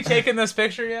beer. Have we taken this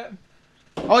picture yet?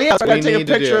 Oh yeah, so I gotta We take a need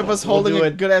to picture do. of us We'll holding do a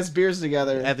it good ass beers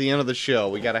together. At the end of the show,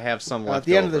 we got to have some left At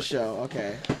the end of over. the show,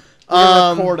 okay. We're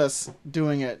gonna record us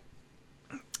doing it.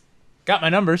 Got my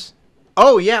numbers.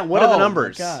 Oh, yeah, what are the Oh,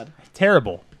 numbers? My God.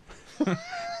 Terrible. All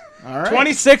right.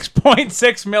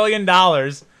 $26.6 million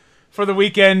for the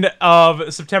weekend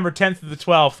of September 10th to the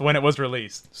 12th when it was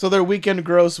released. So their weekend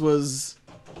gross was,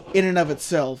 in and of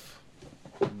itself,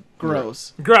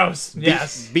 gross. Gross.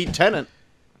 Yes. Beat Tenant.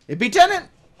 It beat Tenet.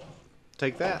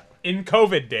 Take that. In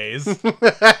COVID days.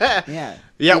 Yeah.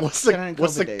 Yeah, what's the Tenet in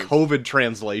what's the COVID days. COVID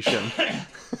translation?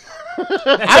 That's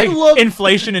I like love-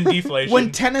 inflation and deflation.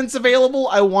 When Tenant's available,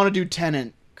 I want to do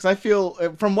Tenant because I feel,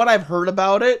 from what I've heard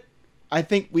about it, I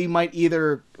think we might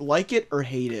either like it or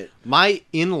hate it. My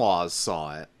in-laws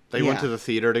saw it. They went Yeah. to the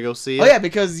theater to go see it. Oh yeah,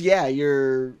 because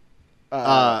you're.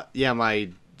 Yeah, my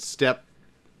step,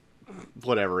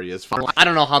 whatever he is. I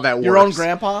don't know how that works. Your own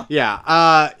grandpa?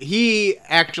 Yeah. He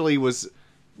actually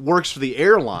works for the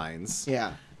airlines.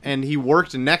 Yeah. And he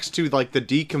worked next to like the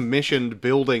decommissioned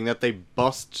building that they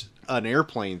bust an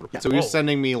airplane through. So he was Whoa.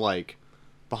 sending me like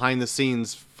behind the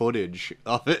scenes footage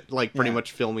of it, like pretty Yeah.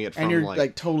 much filming it from And you're like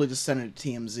like totally just sending it to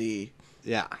TMZ.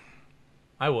 yeah.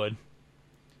 I would.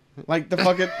 Like the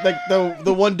fucking like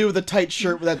the one dude with the tight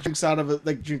shirt that drinks out of it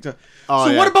like drinks. Oh,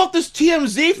 So yeah. what about this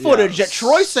TMZ footage that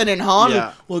Troy sent in, huh?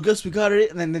 Yeah. Well, I guess we got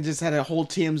it. And then they just had a whole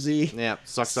TMZ Yeah,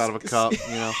 sucks out of a cup,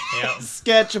 you know. Yeah.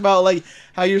 sketch about like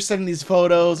how you're sending these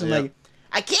photos and Yeah. like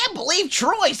I can't believe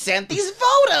Troy sent these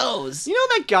photos. You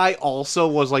know that guy also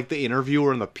was like the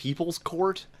interviewer in the People's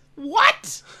Court?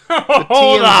 What?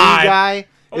 Hold TMZ on. guy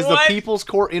is What? the People's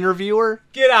Court interviewer?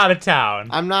 Get out of town.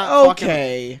 I'm not fucking...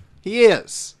 Okay. He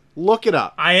is. Look it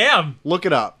up. I am. Look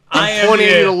it up. I I'm am pointing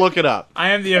the- you to look it up. I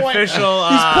am the official.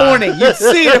 He's pointing. You'd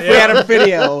see it if we had a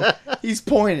video. He's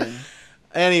pointing.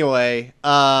 Anyway,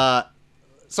 so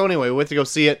anyway, we went to go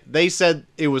see it. They said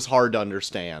it was hard to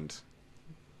understand.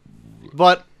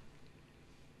 But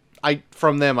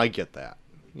from them I get that.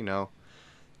 You know.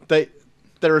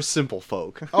 They're simple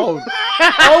folk. Oh,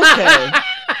 okay.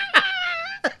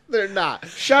 They're not.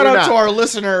 Shout They're out to not. our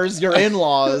listeners, your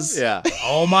in-laws. Yeah.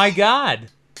 Oh my God.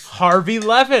 Harvey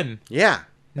Levin, Yeah.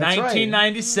 That's right.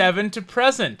 1997 to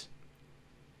present.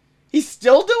 He's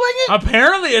still doing it?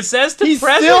 Apparently, it says to He's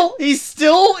present.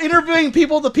 still interviewing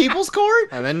people at the People's Court?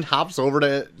 And then hops over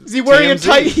to Is he wearing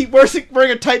TMZ.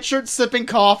 wearing a tight shirt sipping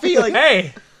coffee? Like,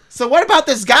 Hey, so what about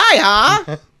this guy,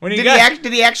 huh? when you Did got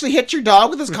did he actually hit your dog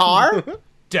with his car?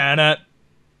 Damn it.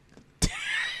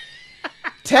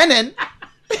 Tenant.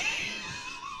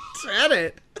 At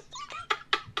it.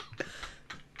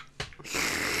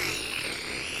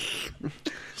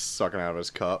 Sucking out of his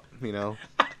cup, you know.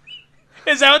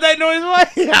 Is that what that noise was?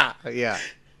 Yeah, yeah.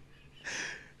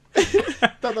 I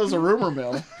thought that was a rumor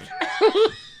mill.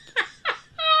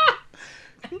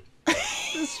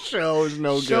 This show is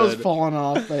no Show's good. falling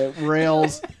off the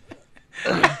rails.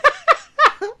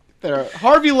 There,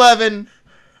 Harvey Levin.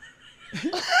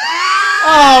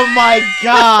 Oh my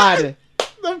God!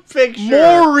 The picture.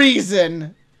 More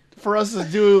reason for us to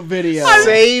do a video.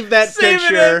 Save that Saving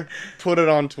picture. Put it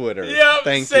on Twitter. Yep,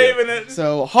 Thank saving you. it.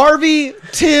 So Harvey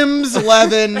Timms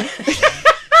Levin.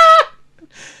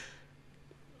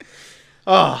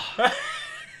 Oh,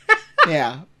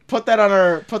 Yeah, put that on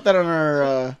our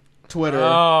Twitter.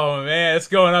 Oh man, it's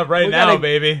going up right We now, gotta-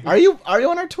 baby. Are you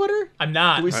on our Twitter? I'm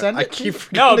not. Do we send I it? keep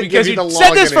No, forgetting to because give you you the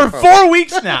said this login for info. 4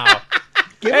 weeks now.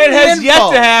 Give It me the has yet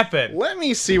info. to happen. Let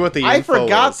me see what the I info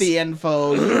forgot is. the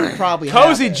info. You probably have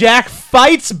Cozy it. Jack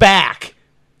fights back.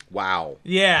 Wow.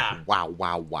 Yeah.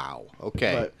 Wow.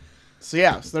 Okay. But, so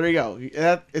yeah, so there you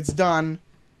go. It's done.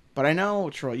 But I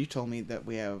know, Troy, you told me that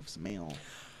we have some mail.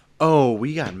 Oh,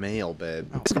 we got mail, babe.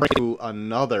 Let's bring to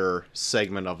another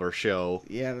segment of our show.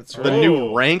 Yeah, that's The right.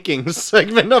 new ranking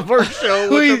segment of our show.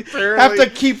 We Which apparently... have to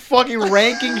keep fucking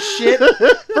ranking shit.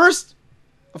 First,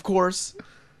 of course,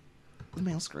 the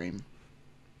mail scream.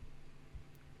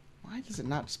 Why does it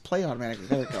not just play automatically?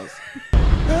 There it goes.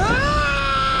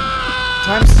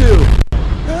 Times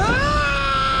 2.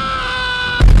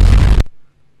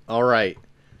 All right.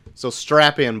 So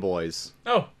strap in, boys.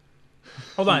 Oh,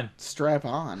 hold on. Strap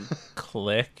on.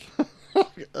 Click.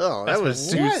 Oh, that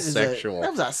was too What is it? sexual.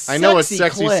 That was a I know it's sexy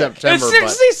sexy click. September,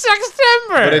 It's 60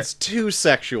 September. but it's too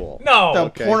sexual. no. The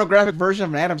Okay. pornographic version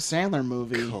of an Adam Sandler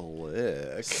movie.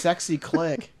 Click. Sexy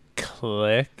click.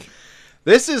 Click.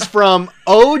 This is from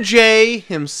OJ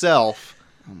himself.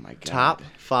 Oh my god. Top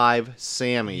 5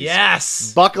 Sammys.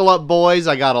 Yes. Buckle up, boys.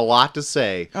 I got a lot to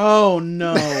say. Oh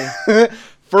no.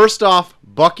 First off,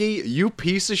 Bucky, you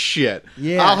piece of shit.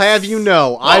 Yes. I'll have you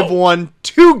know, I've won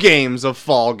 2 games of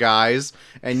Fall Guys,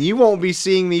 and you won't be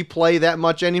seeing me play that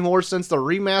much anymore since the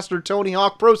remastered Tony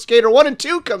Hawk Pro Skater 1 and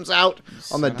 2 comes out on the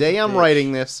son of day a I'm bitch.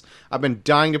 writing this. I've been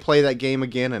dying to play that game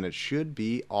again, and it should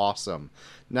be awesome.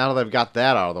 Now that I've got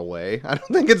that out of the way, I don't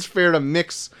think it's fair to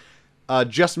mix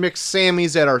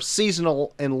Sammys that are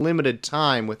seasonal and limited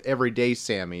time with everyday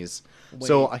Sammys.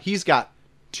 So he's got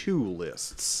 2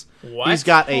 lists. What? He's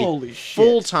got a Holy shit.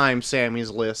 full-time Sammy's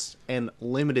list and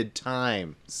limited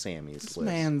time Sammy's This list.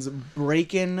 man's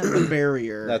breaking the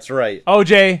barrier. That's right.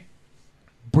 OJ,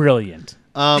 brilliant.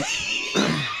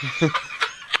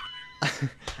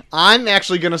 I'm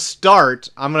actually going to start.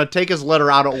 I'm going to take his letter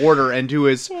out of order and do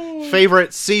his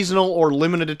favorite seasonal or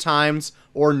limited times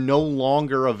or no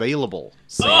longer available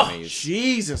Sammys.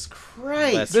 Jesus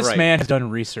Christ. That's This right. man has done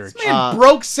research. Man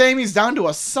broke Sammy's down to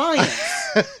a science.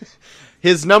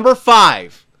 His number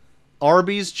 5,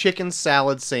 Arby's Chicken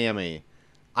Salad Sammy.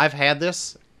 I've had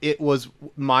this. It was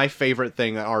my favorite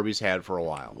thing that Arby's had for a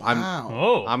while. Wow.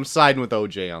 Oh. I'm siding with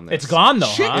OJ on this. It's gone though,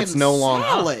 Chicken huh? It's no longer-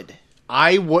 salad.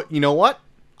 You know what?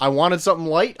 I wanted something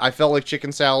light. I felt like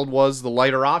chicken salad was the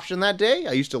lighter option that day.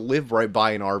 I used to live right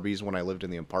by an Arby's when I lived in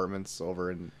the apartments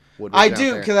over in Woodward's I out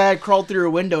do, there. because I had crawled through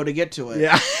a window to get to it.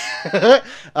 Yeah.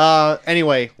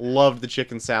 Anyway, loved the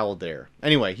chicken salad there.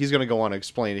 Anyway, he's going to go on to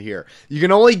explain it here. You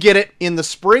can only get it in the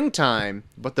springtime,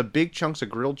 but the big chunks of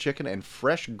grilled chicken and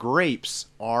fresh grapes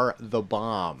are the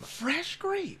bomb. Fresh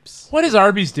grapes. What is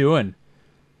Arby's doing?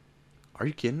 Are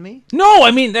you kidding me? No,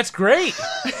 I mean that's great.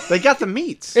 They got the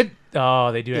meats. They do They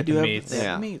have do the have, meats. they have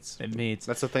Yeah. meats. It meats.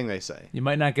 That's the thing they say. You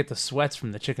might not get the sweats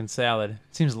from the chicken salad. It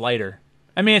seems lighter.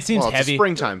 I mean, it seems Well, it's heavy. a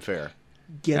springtime fare.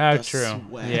 Get Oh, the true.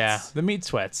 sweats. Yeah, the meat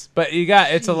sweats. But you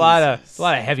got it's a lot of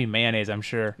heavy mayonnaise. I'm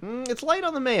sure. It's light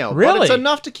on the mayo, but Really? it's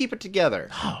enough to keep it together.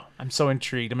 Oh, I'm so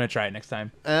intrigued. I'm gonna try it next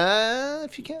time.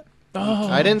 If you can. Oh,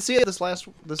 I didn't see it this last.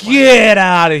 get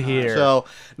out of here. So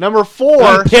number 4.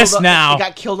 I'm pissed Killed- now. It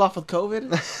got killed off with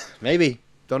COVID. Maybe.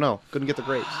 Don't know. Couldn't get the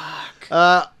grapes.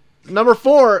 Number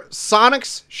 4,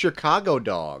 Sonic's Chicago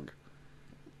Dog.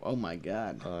 Oh my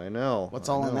god. I know. What's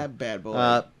I all in know. that bad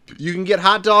boy? You can get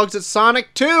hot dogs at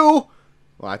Sonic too.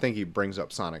 Well, I think he brings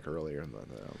up Sonic earlier.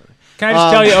 Can I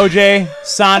just tell you, OJ,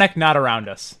 Sonic not around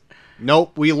us.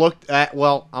 Nope. We looked at.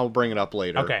 Well, I'll bring it up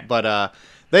later. Okay. But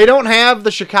they don't have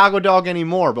the Chicago Dog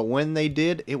anymore. But when they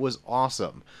did, it was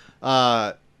awesome.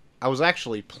 I was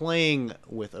actually playing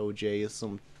with OJ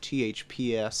some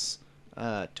THPS,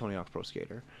 Tony Hawk's Pro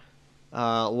Skater,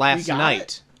 last got night.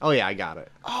 it? Oh yeah, I got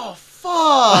it. Oh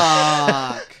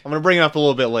fuck! I'm gonna bring it up a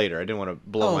little bit later. I didn't want to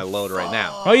blow Oh, my load right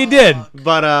now. Oh, you did.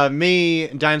 But me,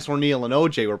 Dinosaur Neil, and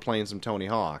OJ were playing some Tony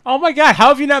Hawk. Oh my God, how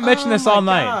have you not mentioned this Oh all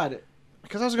my night? God.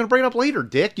 Because I was gonna bring it up later,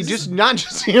 Dick. You just not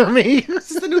just hear me. Is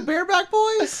this the new Bareback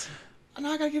Boys? Oh,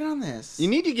 now I gotta get on this. You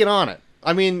need to get on it.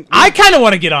 I mean, I kind of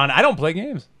want to get on. I don't play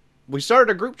games. we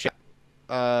started a group chat.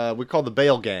 We called the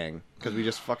Bail Gang because we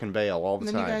just fucking bail all the And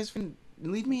then time. you guys can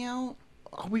leave me out.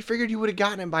 Oh, we figured you would have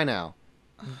gotten it by now.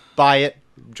 Buy it.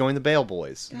 Join the Bail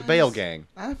Boys, the Guys. Bail Gang.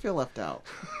 I feel left out.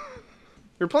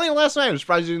 We were playing last night. I'm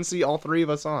surprised you didn't see all 3 of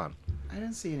us on. I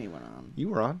didn't see anyone on. You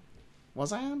were on.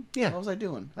 Was I on? Yeah. What was I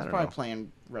doing? I was don't probably know.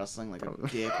 playing wrestling like a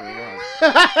dick or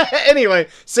what. Anyway,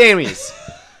 Sammy's.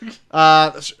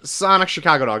 Sonic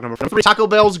Chicago Dog number 3. Taco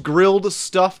Bell's grilled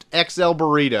stuffed XL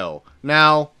burrito.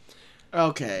 Now,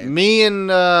 Okay. me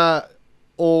and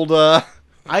old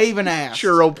I even asked.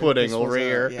 churro if pudding this over was a-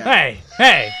 here. Yeah.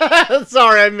 Hey,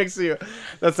 Sorry, I mixed you.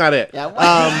 That's not it. Yeah,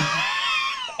 what?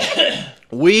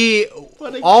 We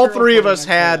Putting all churro 3 of pudding us on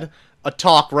had top. a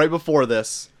talk right before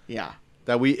this Yeah.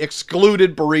 that we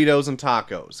excluded burritos and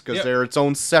tacos because Yep. they're its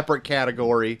own separate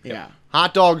category. Yeah.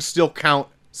 Hot dogs still count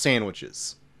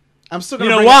sandwiches. I'm still you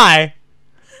gonna know bring why?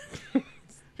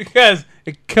 Because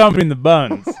it comes in the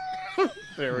buns.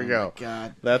 There we go.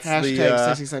 God. That's Hashtag the,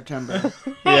 60 September.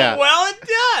 Yeah. Well, it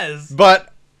does.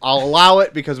 But I'll allow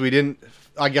it because we didn't,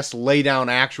 I guess, lay down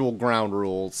actual ground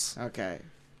rules. Okay.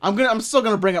 I'm still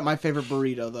gonna bring up my favorite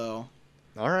burrito though.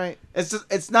 All right.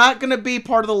 It's not gonna be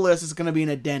part of the list. It's gonna be an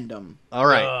addendum. All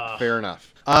right. Ugh. Fair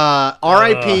enough.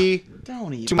 R.I.P.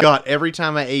 Don't to even. my gut every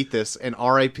time I ate this, and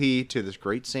R.I.P. to this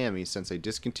great Sammy since they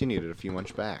discontinued it a few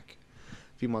months back.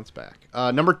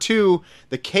 Number 2,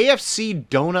 the KFC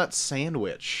donut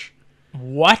sandwich.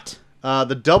 What?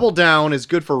 The double down is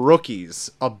good for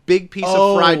rookies. A big piece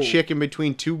Oh. of fried chicken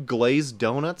between 2 glazed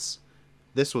donuts.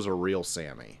 This was a real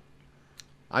Sammy.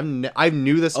 I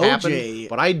knew this happened, OJ.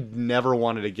 but I never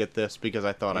wanted to get this because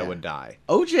I thought I Yeah. would die.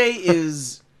 OJ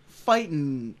is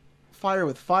fighting fire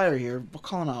with fire here. We're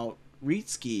calling out Reed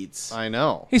Skeets. I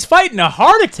know. He's fighting a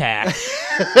heart attack.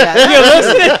 Yeah, You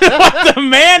listening to what the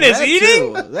man is that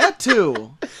eating? Too. That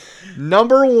too.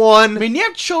 Number 1. I mean, you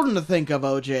have children to think of,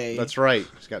 OJ. That's right.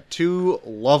 He's got 2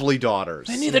 lovely daughters.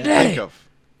 They need a daddy.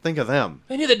 Think of them.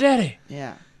 They need the daddy.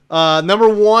 Yeah. Number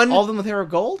 1. All of them with hair of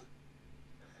gold?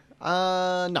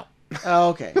 No. Oh,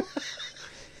 okay.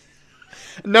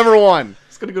 Number 1.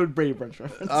 It's gonna go to Brady Bunch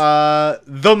reference.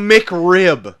 The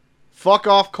McRib. Fuck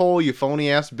off, Cole, you phony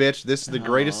ass bitch. This is the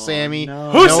greatest Oh, Sammy no.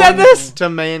 Who said this?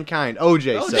 to mankind.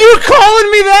 OJ said. You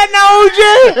calling me that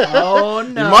now, OJ? Oh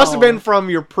no! You must have been from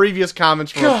your previous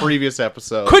comments from a previous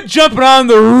episode. Quit jumping on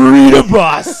the Rita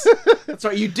bus. That's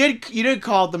right. You did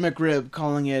call it the McRib,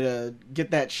 calling it a get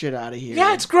that shit out of here.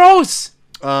 Yeah, it's gross.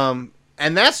 And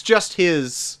that's just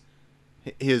his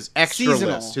extra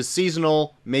Seasonal. list. His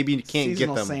seasonal. Maybe you can't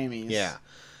Seasonal get them. Sammies. Yeah.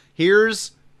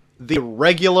 Here's the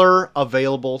regular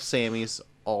available Sammys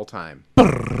all time.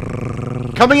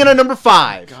 Coming in at number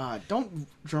 5. God, don't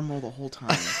drum roll the whole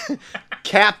time.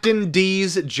 Captain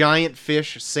D's Giant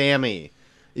Fish Sammy.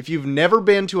 If you've never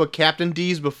been to a Captain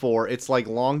D's before, it's like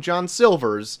Long John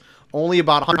Silver's, only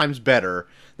about 100 times better.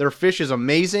 Their fish is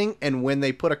amazing, and when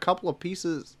they put a couple of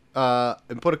pieces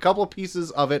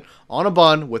of it on a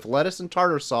bun with lettuce and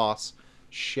tartar sauce,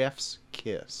 chef's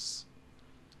kiss.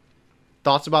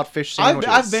 Thoughts about fish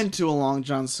sandwiches? I've been to a Long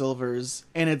John Silver's,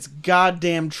 and it's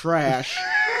goddamn trash.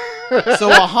 So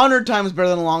 100 times better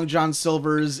than Long John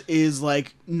Silver's is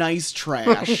like nice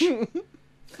trash.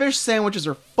 Fish sandwiches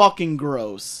are fucking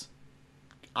gross.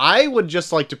 I would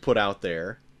just like to put out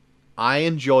there, I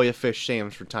enjoy a fish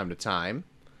sandwich from time to time,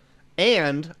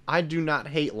 and I do not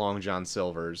hate Long John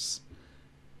Silver's.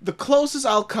 The closest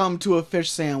I'll come to a fish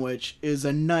sandwich is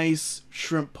a nice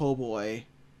shrimp po' boy.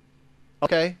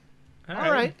 Okay. All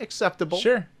Alright, acceptable.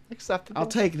 Sure. Acceptable. I'll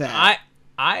take that.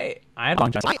 I had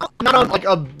Long John. Not on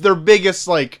like their biggest,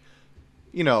 like,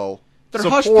 you know, Their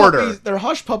supporter.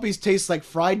 hush puppies taste like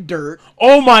fried dirt.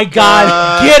 Oh my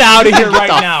God! Get out of here Get right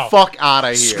the now! fuck out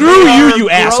of here. Screw you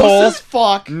Gross asshole! as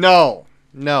fuck. No.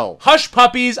 Hush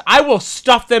puppies! I will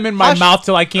stuff them in my Hush- mouth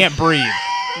till I can't breathe.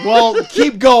 Well,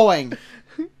 keep going.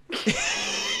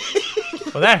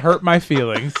 Well, that hurt my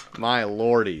feelings. My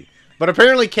lordy. But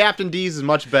apparently Captain D's is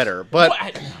much better. But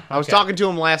What? I was Okay. talking to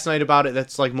him last night about it.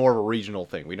 That's like more of a regional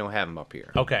thing. We don't have them up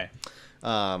here. Okay.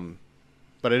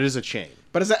 But it is a chain.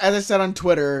 But as I said on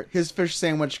Twitter, his fish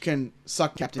sandwich can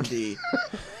suck Captain D.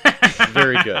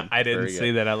 Very good. I didn't Very see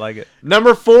good. that. I like it.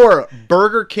 Number 4,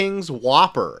 Burger King's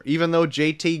Whopper. Even though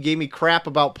JT gave me crap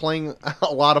about playing a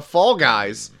lot of Fall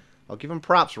Guys, I'll give him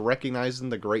props for recognizing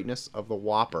the greatness of the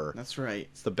Whopper. That's right.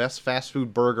 It's the best fast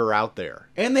food burger out there.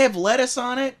 And they have lettuce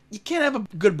on it. You can't have a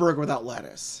good burger without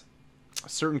lettuce. A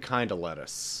certain kind of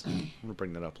lettuce. I'm going to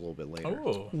bring that up a little bit later.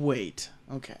 Oh. Wait.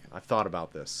 Okay. I've thought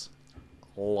about this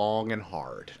long and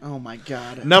hard. Oh my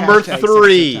god. Number Hashtag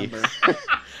 3. September.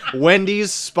 Wendy's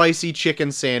Spicy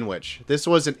Chicken Sandwich. This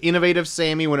was an innovative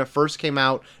Sammy when it first came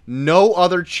out. No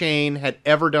other chain had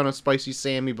ever done a spicy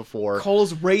Sammy before.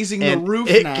 Cole's raising the And roof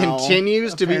it now.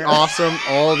 continues to be apparently. awesome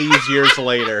all these years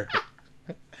later.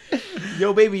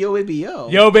 Yo baby, yo baby, yo.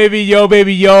 Yo, baby, yo,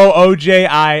 baby, yo, OJ,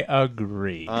 I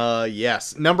agree.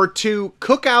 Yes. Number 2,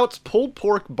 Cookouts Pulled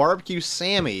Pork Barbecue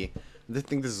Sammy. I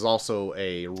think this is also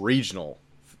a regional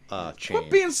chain. Quit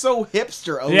being so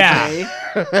hipster, OJ.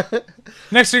 Yeah.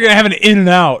 Next, you're going to have an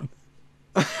In-N-Out.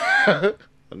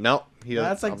 No, he doesn't.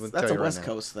 That's I'm like gonna that's tell a you right West now.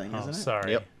 Coast thing, Oh, isn't it?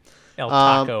 sorry. Yep. El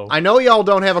Taco. I know y'all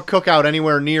don't have a cookout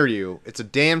anywhere near you. It's a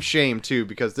damn shame, too,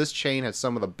 because this chain has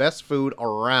some of the best food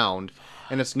around,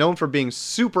 and it's known for being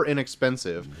super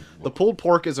inexpensive. The pulled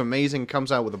pork is amazing,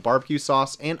 comes out with a barbecue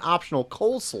sauce and optional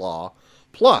coleslaw.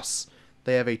 Plus,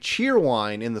 they have a cheer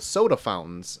wine in the soda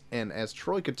fountains, and as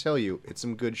Troy could tell you, it's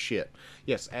some good shit.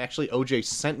 Yes, actually, OJ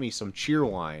sent me some cheer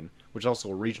wine, which is also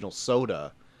a regional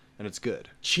soda, and it's good.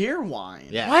 Cheer wine.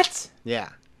 Yeah. What? Yeah.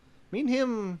 Me and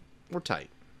him, we're tight.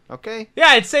 Okay? Yeah,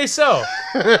 I'd say so.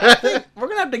 We're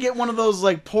gonna have to get one of those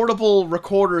like portable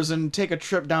recorders and take a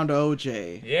trip down to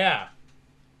OJ. Yeah.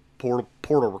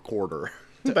 Portal recorder.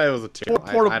 That was a terrible.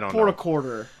 I don't know.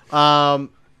 Portacorder.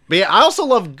 But yeah, I also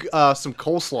love some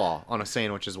coleslaw on a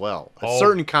sandwich as well. A Oh.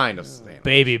 certain kind of sandwich.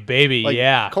 Baby, Like,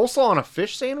 yeah. Coleslaw on a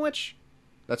fish sandwich?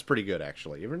 That's pretty good,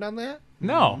 actually. You ever done that?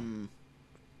 No.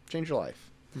 Change your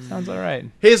life. Sounds all right.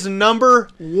 His number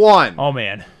 1. Oh,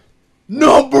 man.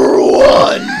 Number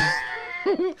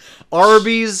 1.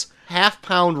 Arby's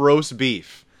half-pound roast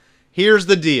beef. Here's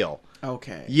the deal.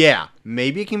 Okay. Yeah,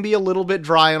 maybe it can be a little bit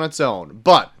dry on its own,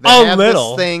 but they A have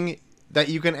little. this thing that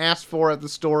you can ask for at the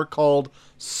store called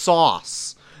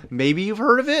sauce. Maybe you've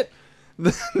heard of it?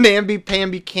 The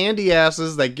namby-pamby candy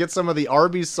asses that get some of the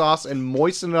Arby's sauce and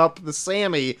moisten up the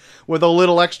Sammy with a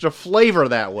little extra flavor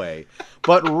that way.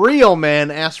 But real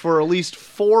men ask for at least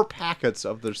 4 packets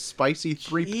of the spicy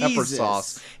 3-pepper Jesus.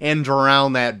 sauce and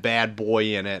drown that bad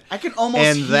boy in it. I can almost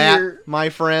And hear. that, my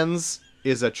friends,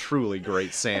 is a truly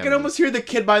great Sammy. I can almost hear the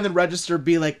kid behind the register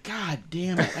be like, "God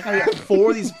damn it! I gotta get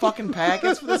 4 of these fucking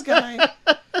packets for this guy."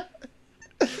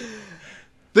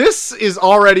 This is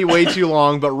already way too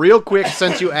long, but real quick,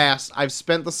 since you asked, I've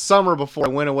spent the summer before I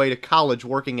went away to college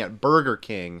working at Burger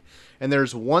King, and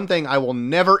there's one thing I will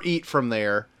never eat from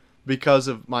there because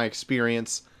of my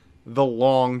experience: the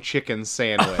long chicken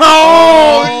sandwich.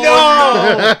 Oh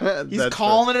no! He's That's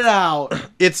calling it out.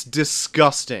 It's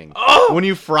disgusting. When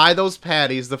you fry those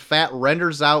patties, the fat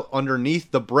renders out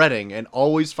underneath the breading and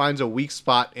always finds a weak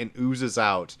spot and oozes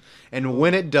out. And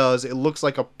when it does, it looks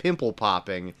like a pimple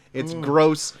popping. It's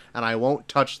gross, and I won't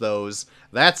touch those.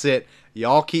 That's it.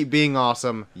 Y'all keep being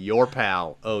awesome. Your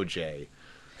pal, OJ.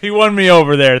 He won me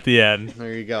over there at the end.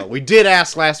 There you go. We did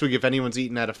ask last week if anyone's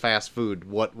eaten at a fast food,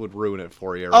 what would ruin it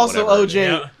for you. Or Also, whatever. OJ,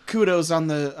 Yeah. kudos on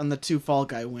the 2 Fall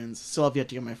Guy wins. Still have yet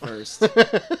to get my first.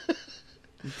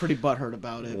 I'm pretty butthurt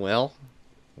about it. Well,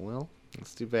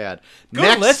 that's too bad.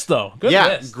 Good list, though. Good yeah,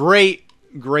 list. great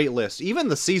list. Even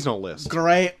the seasonal list.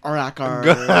 Great record.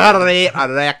 Great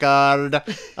record.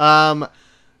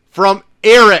 From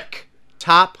Eric,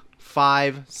 top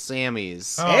 5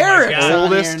 Sammys. Oh my Eric's God. on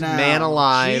Oldest here now. man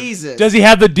alive. Jesus. Does he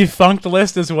have the defunct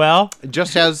list as well?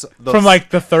 Just has the From like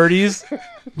the 30s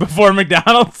before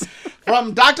McDonald's?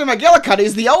 From Dr.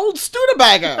 McGillicuddy's The Old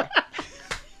Studebaker.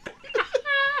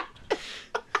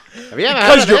 Have you ever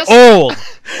heard Because of you're this? old.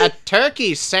 A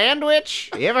turkey sandwich?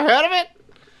 You ever heard of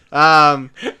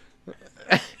it?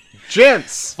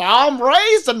 Gents. Farm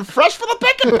raised and fresh for the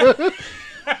picking.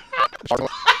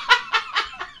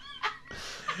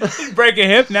 Break a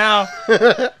hip now.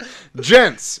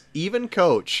 Gents, even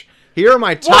coach. Here are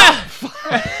my top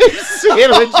 5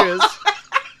 sandwiches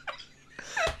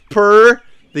per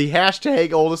the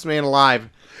hashtag oldest man alive.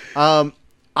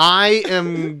 I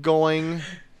am going.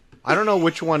 I don't know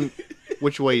which way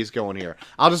he's going here.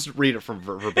 I'll just read it from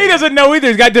verbatim. He doesn't know either.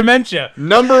 He's got dementia.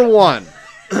 Number 1,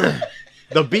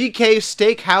 the BK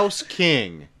Steakhouse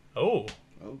King. Oh.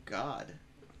 Oh, God.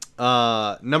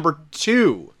 Number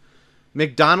 2,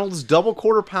 McDonald's double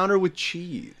quarter pounder with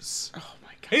cheese. Oh,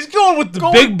 my God. He's going with the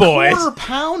big boys. Quarter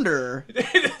pounder.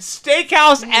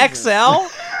 Steakhouse XL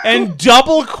and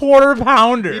double quarter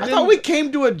pounder. I thought we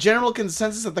came to a general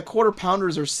consensus that the quarter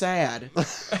pounders are sad.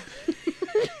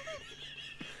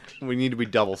 We need to be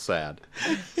double sad.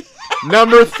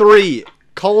 Number 3,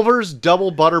 Culver's Double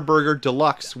Butter Burger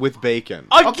Deluxe with bacon.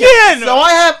 Again! So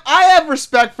I have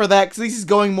respect for that because he's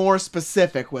going more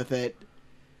specific with it.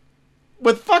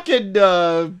 With fucking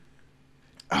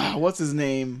what's his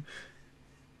name?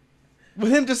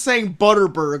 With him just saying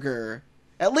Butterburger.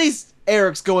 At least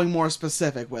Eric's going more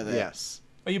specific with it. Yes.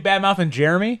 Are you bad-mouthing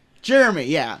Jeremy? Jeremy,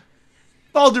 yeah.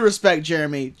 With all due respect,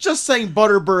 Jeremy, just saying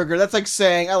Butterburger, that's like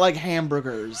saying I like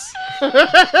hamburgers.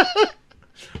 Got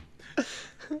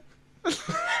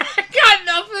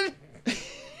nothing.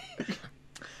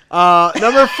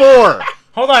 Number 4.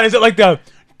 Hold on, is it like the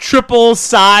triple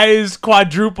size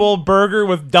quadruple burger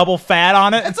with double fat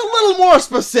on it? It's a little more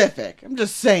specific. I'm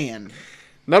just saying.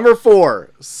 Number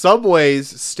 4,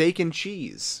 Subway's Steak and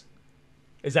Cheese.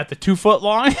 Is that the 2 foot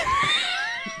long?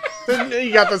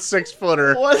 You got the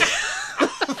 6-footer. What?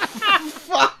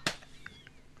 Fuck.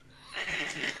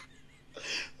 The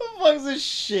fuck's this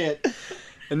shit?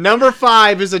 And number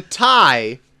 5 is a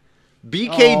tie.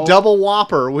 BK Oh. Double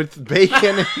Whopper with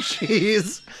bacon and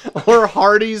cheese, or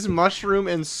Hardee's Mushroom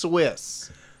and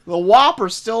Swiss. The Whopper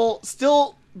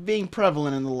still being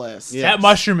prevalent in the list. Yeah. That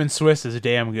mushroom and Swiss is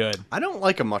damn good. I don't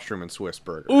like a mushroom and Swiss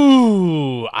burger.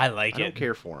 Ooh, I like I it. don't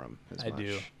care for them as I much.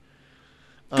 do.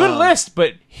 Good list,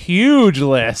 but huge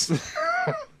list.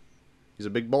 He's a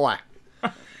big boy.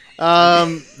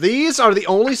 These are the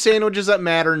only sandwiches that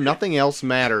matter. Nothing else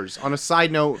matters. On a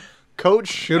side note, Coach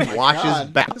should watch his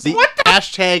God. back. The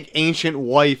hashtag ancient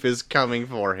wife is coming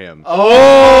for him.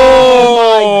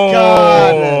 Oh my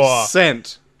God.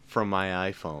 Sent from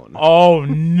my iPhone. Oh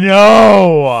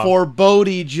no! For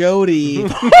Bodie Jody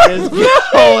is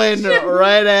going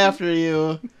right after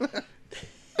you.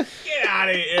 Get out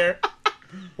of here!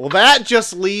 Well, that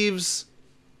just leaves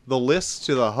the list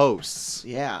to the hosts.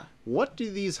 Yeah. What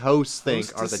do these hosts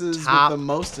think are Hostesses the with top the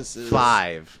mostesses.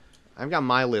 5? I've got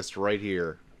my list right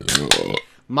here.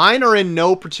 Mine are in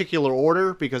no particular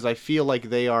order because I feel like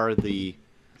they are the...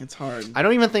 It's hard. I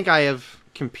don't even think I have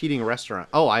competing restaurant.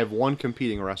 Oh, I have one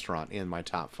competing restaurant in my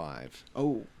top 5.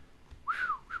 Oh.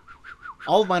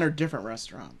 All of mine are different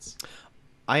restaurants.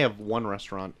 I have one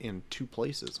restaurant in 2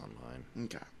 places on mine.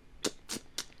 Okay.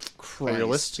 Got your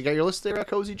list? You got your list there,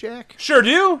 Cozy Jack? Sure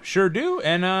do,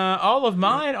 and all of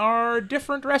mine are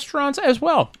different restaurants as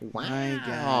well. My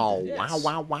God. Yes.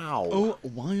 Wow. Oh,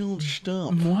 wild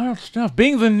stuff. Wild stuff.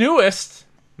 Being the newest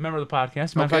member of the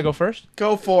podcast, mind if Okay. I go first?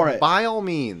 Go for it. By all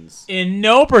means. In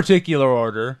no particular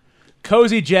order,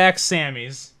 Cozy Jack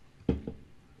Sammy's,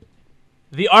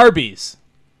 the Arby's,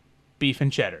 beef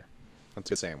and cheddar. That's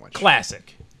a good sandwich.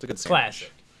 Classic. It's a good sandwich.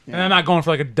 Classic. And Yeah. I'm not going for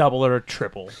like a double or a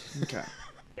triple. Okay.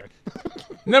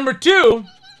 Number 2,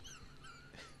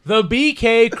 the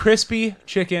BK Crispy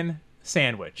Chicken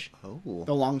Sandwich. Oh.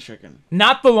 The long chicken.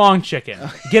 Not the long chicken.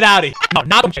 Get out of here. No,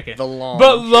 not the chicken. The long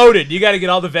But loaded. You got to get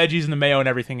all the veggies and the mayo and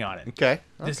everything on it. Okay.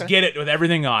 Just get it with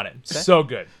everything on it. So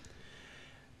good.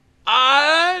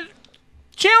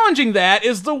 Challenging that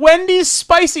is the Wendy's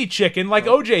spicy chicken, like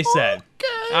OJ said.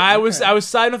 I was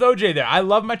siding with OJ there. I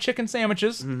love my chicken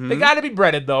sandwiches. They got to be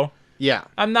breaded though. Yeah.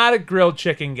 I'm not a grilled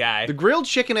chicken guy. The grilled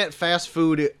chicken at fast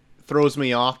food throws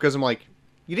me off because I'm like,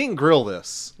 you didn't grill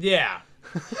this. Yeah.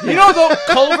 You know though,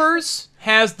 Culver's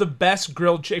has the best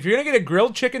grilled chicken. If you're gonna get a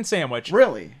grilled chicken sandwich,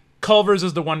 Really? Culver's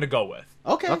is the one to go with.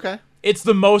 Okay. Okay. It's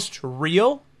the most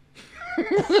real. You're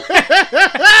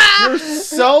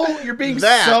being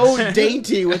That. so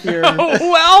dainty with your.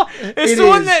 Well, it's It the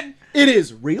one is. that It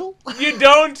is real. You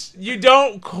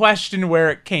don't question where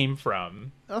it came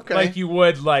from. Okay. Like you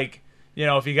would, like, you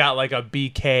know, if you got like a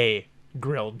BK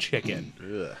grilled chicken.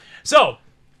 Ugh. So,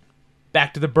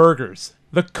 back to the burgers.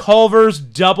 The Culver's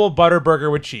double butter burger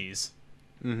with cheese.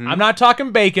 I'm not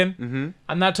talking bacon.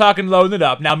 I'm not talking loading it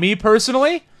up. Now, me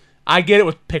personally, I get it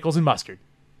with pickles and mustard.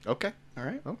 Okay. All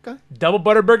right. Okay. Double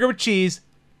butter burger with cheese,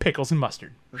 pickles and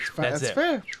mustard. That's it.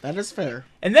 fair. That is fair.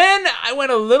 And then I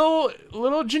went a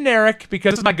little generic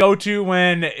because it's my go-to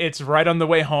when it's right on the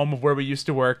way home of where we used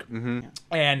to work.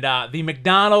 And the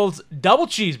McDonald's double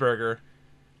cheeseburger,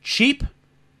 cheap,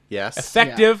 Yes.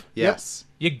 effective. Yes.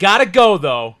 You gotta go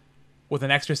though with an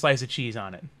extra slice of cheese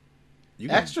on it. You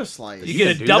Extra slice. You can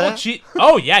get a do double that? cheese.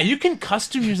 Oh yeah, you can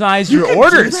customize your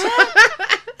orders,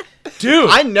 dude.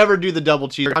 I never do the double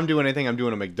cheese. If I'm doing anything, I'm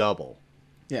doing a McDouble.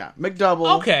 Yeah.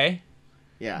 McDouble. Okay,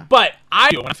 Yeah. but I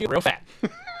do it when I feel real fat,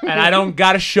 and I don't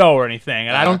got a show or anything,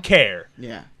 and I don't care.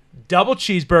 Yeah. Double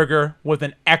cheeseburger with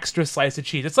an extra slice of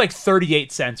cheese. It's like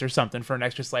 38 cents or something for an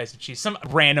extra slice of cheese. Some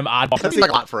random oddball. That's like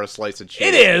a lot for a slice of cheese.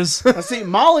 It is. Now, see,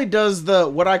 Molly does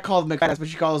what I call the McFast, but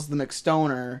she calls the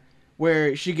McStoner,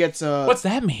 where she gets a What's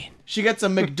that mean? she gets a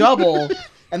McDouble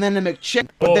and then a McChicken,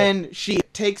 but Oh. then she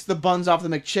takes the buns off the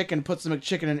McChicken, puts the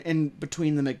McChicken in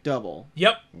between the McDouble.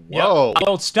 Yep. Whoa. Yep.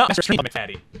 Old stuff.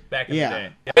 McFatty back in the Yeah.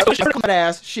 day. So she calls it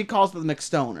ass. She calls it the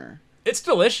McStoner. It's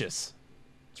delicious.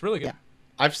 It's really good. Yeah.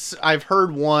 I've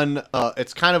heard one.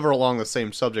 It's kind of along the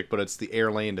same subject, but it's the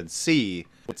Air, Land, and Sea.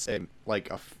 It's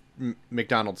like a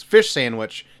McDonald's fish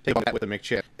sandwich. Take that with the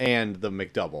McChicken and the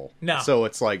McDouble. No. So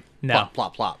it's like No. plop,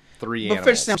 plop, plop. Three But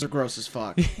animals. fish sandwiches are gross as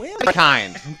fuck.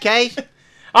 Kind. Okay.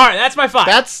 All right, that's my 5.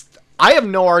 I have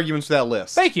no arguments with that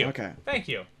list. Thank you. Okay. Thank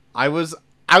you. I was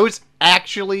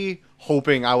actually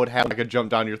hoping I would have like a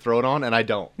jump down your throat on, and I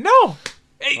don't. No.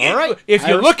 All right. If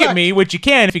you I look at respect. me, which you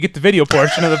can if you get the video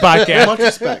portion of the Much podcast.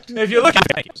 respect. If you look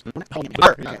at me.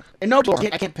 Okay. And no,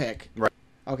 I can't pick. Right.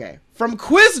 Okay. From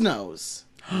Quiznos,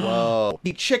 Whoa.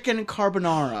 the chicken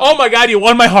carbonara. Oh my god, you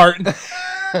won my heart.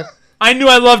 I knew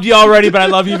I loved you already, but I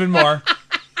love you even more.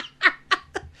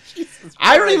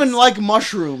 I don't even like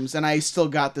mushrooms, and I still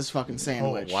got this fucking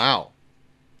sandwich. Wow.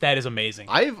 That is amazing.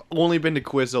 I've only been to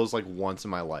Quiznos like once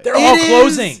in my life. They're all It is-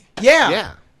 closing. Yeah.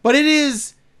 Yeah. But it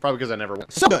is Probably because I never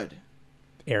went. so good.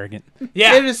 Arrogant. It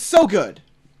Yeah, is so good.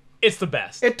 it's the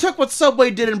best. It took what Subway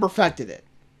did and perfected it.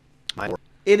 My word.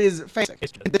 It is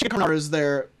fantastic. The chicken carbonara is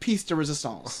their piece de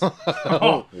resistance.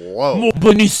 Oh, Whoa. muy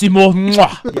buenissimo.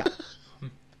 Mwah. Yeah.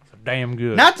 Damn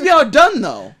good. Not to be outdone,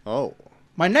 though, Oh.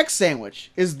 my next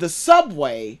sandwich is the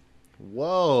Subway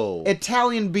Whoa.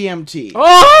 Italian BMT.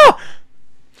 Oh!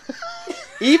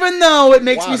 Even though it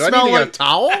makes Wow, me do I smell need to get a like,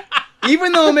 towel?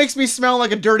 even though it makes me smell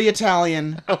like a dirty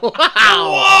Italian, Whoa!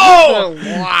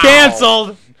 Wow.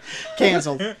 Canceled.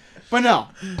 canceled. But no,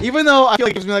 even though I feel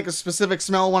like it gives me like a specific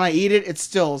smell when I eat it, it's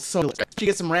still so delicious. Did you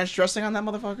get some ranch dressing on that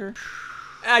motherfucker?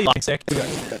 Ah, you sick.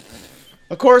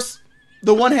 Of course,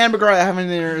 the one hamburger I have in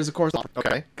there is, of course,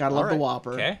 Okay. gotta love All the right.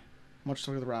 Whopper. Okay. Much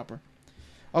look at the Whopper.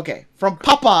 Okay, from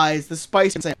Popeyes, the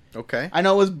spicy sandwich. Okay. I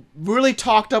know it was really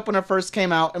talked up when it first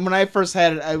came out, and when I first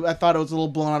had it, I thought it was a little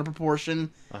blown out of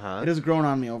proportion. Uh-huh. It has grown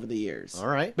on me over the years. All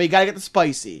right. But you gotta get the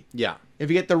spicy. Yeah. If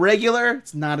you get the regular,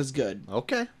 it's not as good.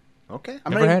 Okay. Okay.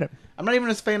 I'm Never not had even, it. I'm not even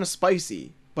a fan of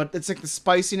spicy, but it's like the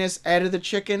spiciness added to the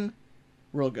chicken,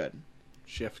 real good.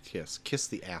 Chef kiss. Kiss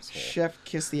the asshole. Chef,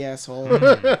 kiss the asshole.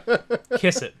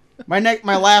 Kiss it.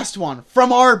 my last one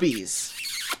from Arby's,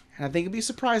 and I think you'll be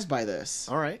surprised by this.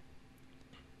 All right.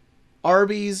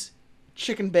 Arby's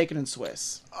chicken, bacon, and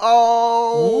Swiss.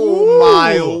 Oh Ooh.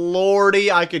 my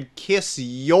lordy! I could kiss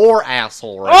your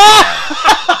asshole right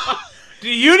now. Do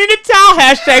you need a towel?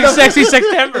 Hashtag sexy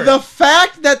September. The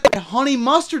fact that they honey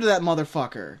mustard to that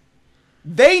motherfucker,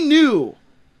 they knew.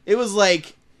 It was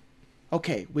like,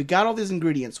 okay, we got all these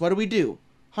ingredients. What do we do?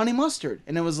 Honey mustard.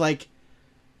 And it was like,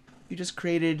 you just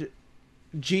created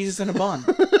Jesus in a bun.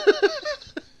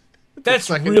 That's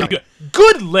second really time. good.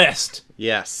 Good list.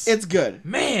 Yes. It's good.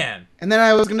 Man. And then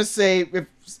I was gonna say, if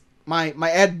my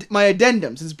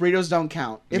addendum, since burritos don't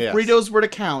count, if Yes. burritos were to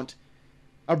count,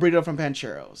 a burrito from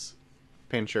Pancheros.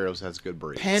 Pancheros has good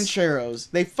burritos.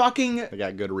 Pancheros, they fucking They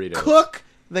got good burritos. cook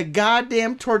the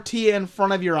goddamn tortilla in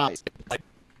front of your eyes.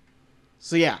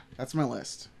 So yeah, that's my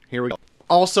list. Here we go.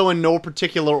 Also, in no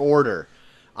particular order,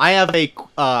 I have a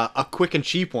quick and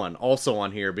cheap one also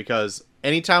on here because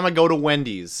anytime I go to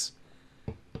Wendy's,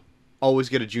 always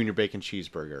get a junior bacon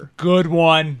cheeseburger. Good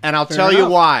one. And I'll Fair tell you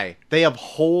enough. why. They have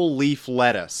whole leaf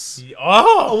lettuce.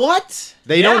 Oh. What?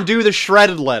 They Yeah. don't do the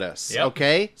shredded lettuce, Yep.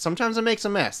 okay? Sometimes it makes a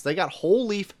mess. They got whole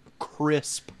leaf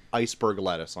crisp iceberg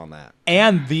lettuce on that.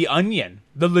 And the onion,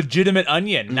 the legitimate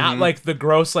onion, not like the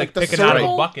gross like the picking out of a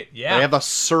circle? bucket. Yeah. They have a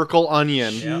circle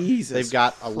onion. Jesus. They've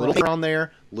got a little Christ. on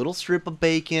there, little strip of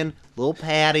bacon, little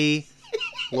patty,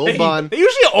 little bun. They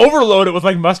usually overload it with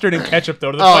like mustard and ketchup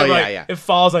though. To the Oh, point where, yeah, like, yeah. it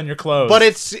falls on your clothes. But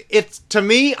it's to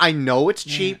me, I know it's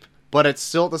cheap, but it's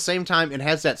still at the same time, it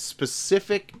has that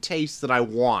specific taste that I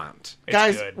want. It's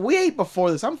Guys, good. we ate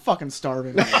before this. I'm fucking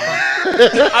starving. Right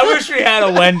now. I wish we had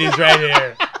a Wendy's right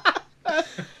here.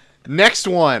 Next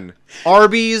one,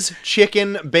 Arby's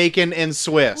chicken, bacon, and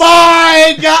Swiss.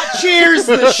 My God, cheers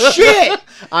the shit.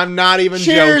 I'm not even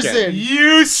Cheers joking. it.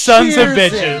 You sons of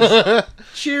Cheers bitches.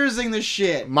 Cheersing the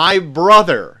shit. My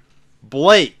brother,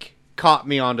 Blake, caught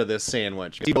me onto this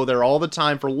sandwich. We go there all the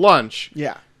time for lunch.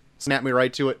 Yeah. Snapped me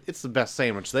right to it. It's the best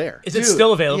sandwich there. Is it Dude,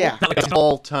 still available? yeah. Not like It's a- an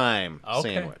all-time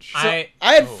Okay. sandwich. I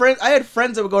I had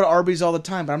friends that would go to Arby's all the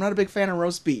time, but I'm not a big fan of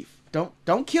roast beef.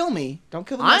 Don't kill me. Don't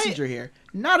kill the messenger here.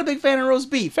 Not a big fan of roast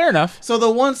beef. fair enough. So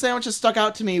the one sandwich that stuck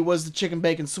out to me was the chicken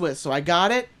bacon Swiss. So I got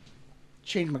it.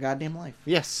 Changed my goddamn life.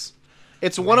 Yes.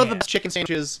 It's one of the Man. best chicken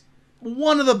sandwiches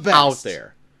One of the best out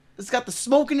there. It's got the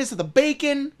smokiness of the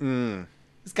bacon. Mm.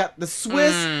 It's got the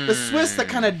Swiss that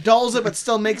kind of dulls it but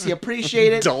still makes you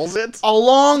appreciate it. Dulls it?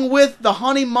 Along with the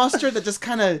honey mustard that just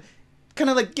kind of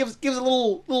like gives a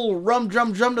little rum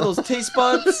drum to those taste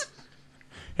buds.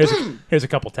 Here's a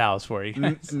couple towels for you.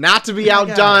 guys. Not to be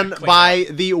God. outdone by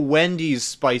the Wendy's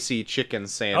spicy chicken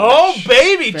sandwich. Oh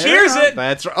baby, Fair cheers enough. it.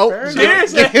 That's right. Oh, Fair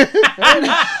Cheers it.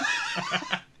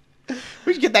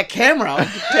 We should get that camera out.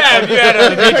 Yeah, if you had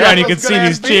a Patreon, you could Let's go see have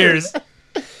these beers.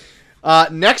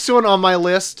 cheers. Next one on my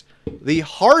list, the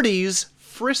Hardee's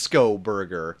Frisco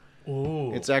Burger.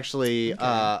 Ooh. It's actually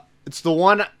it's the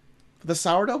one. The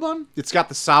sourdough bun? It's got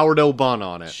the sourdough bun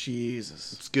on it.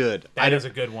 Jesus. It's good. That is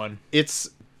a good one. It's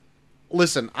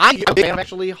listen. I am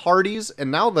actually Hardee's,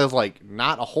 and now there's like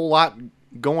not a whole lot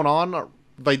going on.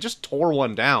 They just tore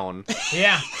one down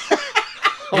Yeah.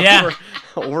 Yeah.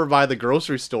 over by the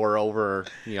grocery store over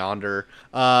yonder.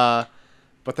 But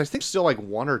there's I think still like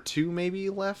one or two maybe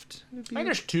left. I think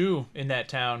there's two in that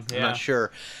town. Yeah. I'm not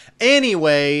sure.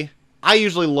 Anyway, I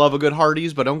usually love a good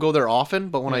Hardee's, but don't go there often.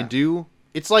 But when I Yeah. do,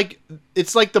 it's like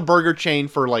the burger chain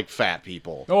for like fat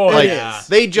people. Oh, like, yeah.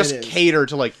 They just It is. cater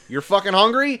to like, you're fucking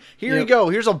hungry? Here you Yep. go.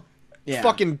 Here's a Yeah.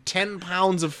 fucking 10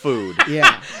 pounds of food.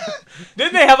 Yeah.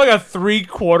 Didn't they have like a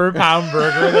 3/4 pound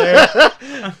burger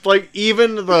there? Like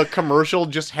even the commercial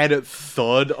just had it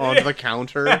thud onto the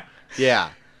counter. Yeah.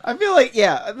 I feel like,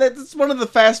 yeah, that's one of the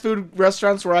fast food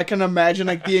restaurants where I can imagine,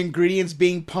 like, the ingredients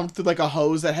being pumped through, like, a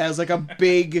hose that has, like, a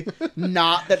big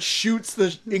knot that shoots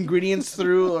the ingredients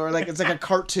through, or, like, it's like a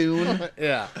cartoon.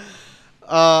 Yeah.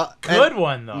 Good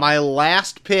one though. My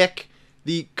last pick,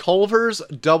 the Culver's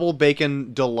Double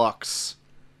Bacon Deluxe.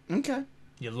 Okay.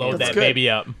 You load That's that good. baby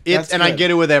up. That's And I good.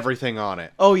 get it with everything on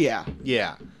it. Oh, yeah.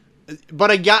 Yeah.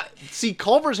 But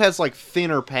Culver's has like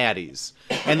thinner patties,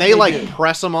 and they like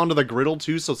press them onto the griddle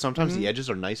too, so sometimes the edges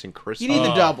are nice and crispy. You need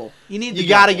the Oh. double. You need the You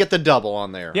gotta double. get the double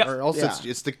on there, Yep. or else Yeah.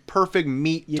 it's the perfect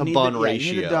meat You to need bun the, ratio.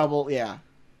 You need the double, yeah.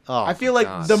 Oh, I feel my like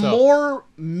God. the So- more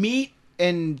meat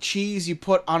and cheese you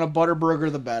put on a butter burger,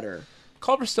 the better.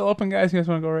 Culver's still open, guys. You guys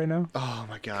want to go right now? Oh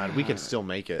my God, we can still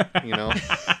make it. You know.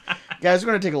 Guys,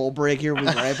 we're going to take a little break here. We'll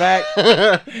be right back.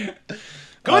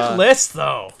 Good list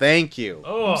though. Thank you.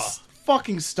 Oh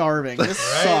Fucking starving. This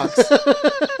Right?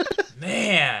 sucks.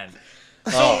 man.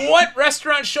 So what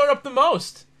restaurant showed up the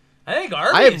most? I think I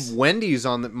Arby's. have Wendy's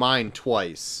on mine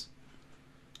twice.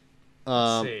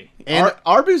 Let's see. And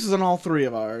Arby's is on all three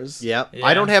of ours. yep, Yeah.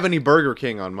 I don't have any Burger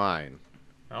King on mine.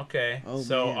 Okay. Oh,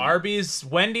 so man. Arby's,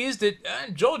 Wendy's. Did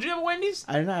Joel? Did you have a Wendy's?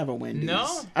 I do not have a Wendy's.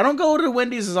 No? I don't go to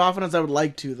Wendy's as often as I would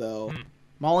like to, though.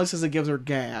 Molly says it gives her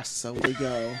gas, so we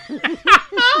go.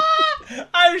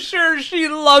 I'm sure she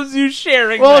loves you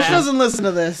sharing Well, that. she doesn't listen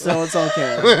to this, so it's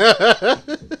okay.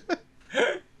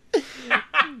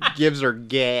 Gives her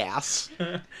gas.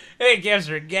 It gives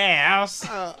her gas.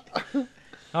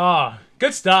 Oh,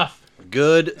 good stuff.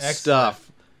 Good Excellent. stuff.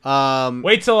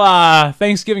 Wait till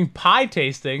Thanksgiving pie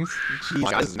tastings.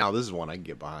 Now this is one I can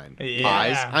get behind. Yeah.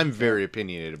 Pies. I'm very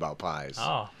opinionated about pies.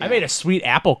 Oh, I made a sweet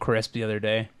apple crisp the other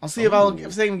day. I'll see if I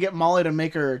can get Molly to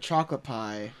make her chocolate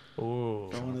pie. Ooh.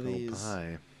 For one of these.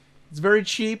 Pie. It's very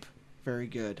cheap, very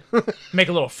good. Make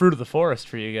a little fruit of the forest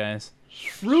for you guys.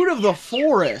 Fruit of the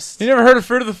forest. You never heard of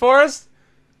fruit of the forest?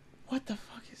 What the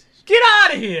fuck is it? Get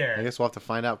out of I here. guess we'll have to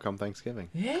find out come Thanksgiving.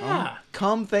 Yeah.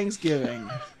 Come Thanksgiving.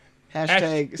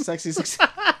 Hashtag sexy success.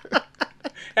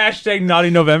 Hashtag naughty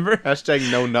November. Hashtag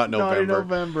no nut Naughty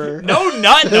November. November. No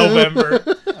nut November.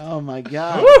 Oh my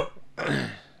god. Woo.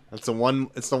 It's the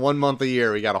one month a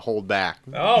year we got to hold back.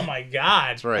 Oh my God.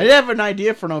 That's I right. did have an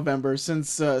idea for November since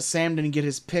Sam didn't get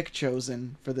his pick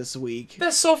chosen for this week.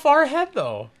 That's so far ahead,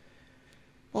 though.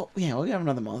 Well, yeah, we have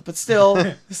another month, but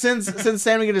still, since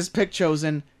Sam didn't get his pick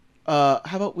chosen, how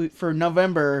about for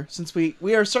November? Since we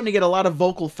are starting to get a lot of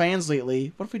vocal fans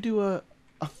lately, what if we do a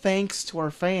thanks to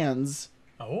our fans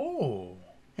Oh.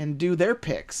 and do their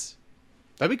picks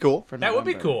That'd be cool. for That would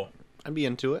be November? cool. I'd be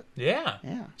into it. Yeah.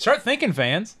 Yeah. Start thinking,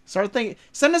 fans. Start thinking.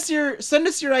 Send us your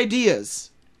ideas.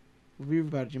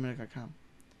 Review@gmail.com.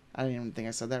 I didn't even think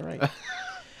I said that right. What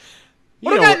You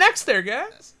do we know got next there,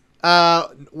 guys?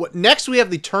 Next we have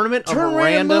the tournament of Turn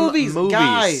random movies, movies.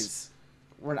 guys.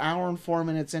 We're an hour and 4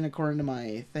 minutes in according to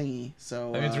my thingy.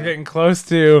 So That means we're getting close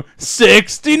to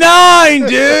 69,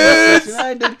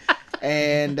 dude.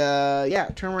 and yeah,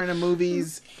 Turn Random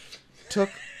Movies took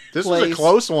This place. was a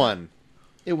close one.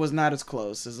 It was not as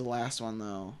close as the last one,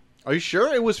 though. Are you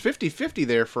sure? It was 50-50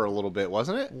 there for a little bit,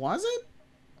 wasn't it? Was it?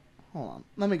 Hold on.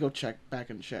 Let me go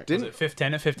back and check. Was it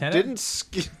 510 at 510?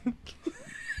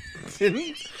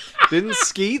 Didn't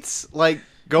Skeets like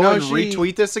go No, and she-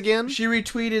 retweet this again? She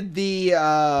retweeted the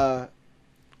God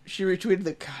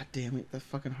damn it, the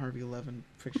fucking Harvey Levin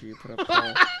picture you put up.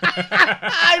 Paul.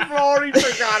 I've already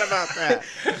forgot about that.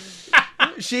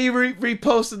 She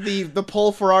reposted the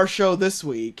poll for our show this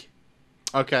week.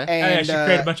 Okay. Oh, yeah, And she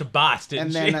created a bunch of bots, didn't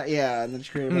and she? then and then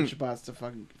she created a bunch of bots to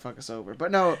fuck us over.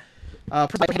 But no,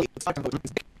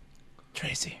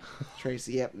 Tracy.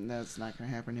 Tracy, yep, that's not gonna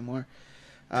happen anymore.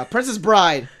 Princess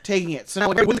Bride taking it. So now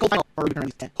we're going to go final for Return of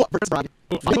the 10. Hook, Princess Bride.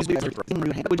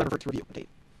 Review.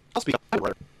 I'll speak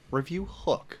up. Review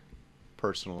Hook,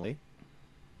 personally.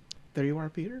 There you are,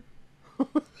 Peter.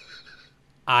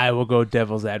 I will go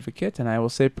devil's advocate, and I will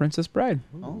say Princess Bride.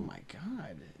 Oh my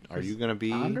God. Are you gonna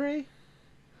be? Andre?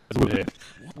 Are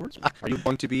you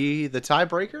going to be the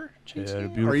tiebreaker? Yeah,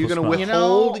 JT? Are you going to beautiful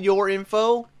withhold smile. your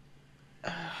info?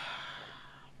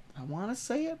 I want to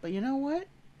say it, but you know what?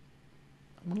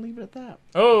 I'm gonna leave it at that.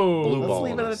 Oh, Blue Let's ball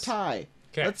leave it at us. a tie.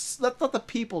 'Kay. Let's let the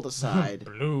people decide.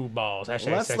 blue balls.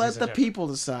 Hashtag Let's sexy let the sexy. people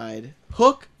decide.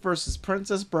 Hook versus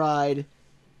Princess Bride.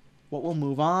 What will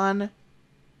move on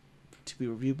to be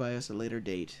reviewed by us at a later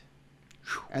date.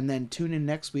 And then tune in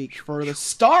next week for the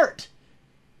start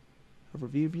of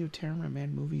Review Terror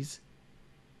Man Movies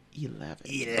 11.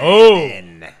 Oh,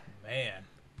 man.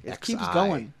 It keeps XI.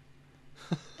 going.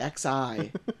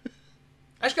 XI.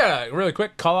 I just gotta really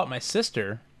quick call out my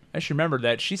sister. I just remembered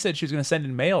that she said she was gonna send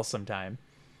in mail sometime.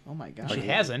 Oh my god. She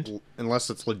hasn't. Unless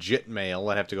it's legit mail,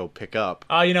 I have to go pick up.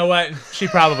 Oh, you know what? She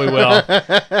probably will.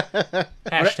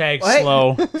 Hashtag Hey,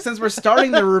 slow. Since we're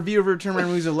starting the review of Return Man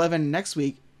Movies 11 next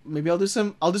week, maybe I'll do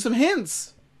some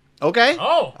hints. Okay.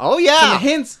 Oh, Oh Some yeah.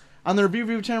 hints on the review of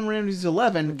Return Man Movies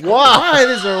 11. Wow. Why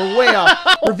these are way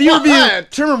off. Review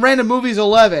Return Random Movies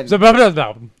 11.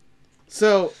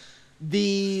 So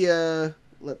the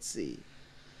let's see.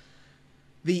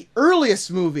 The earliest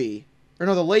movie, or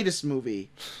no, the latest movie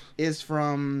is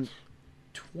from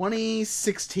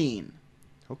 2016.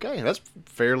 Okay, that's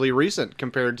fairly recent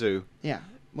compared to Yeah,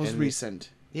 most And- recent.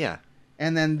 yeah.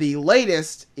 And then the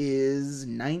latest is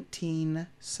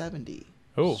 1970.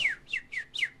 oh,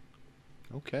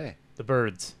 Okay. the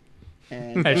birds.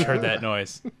 And I just heard that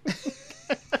noise.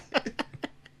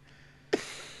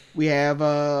 we have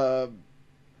a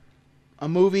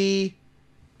movie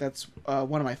that's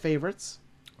one of my favorites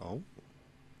Oh.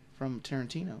 from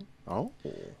Tarantino. Oh.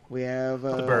 We have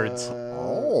The birds.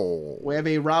 Oh. We have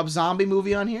a Rob Zombie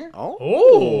movie on here. Oh.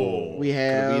 Oh, We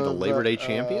have be the Labor Day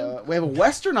champion? We have a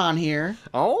Western on here.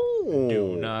 Oh.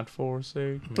 do not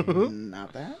forsake me.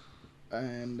 Not that.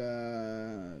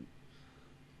 And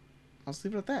I'll just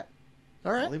leave it at that.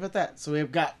 All I'll right. leave it at that. So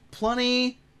we've got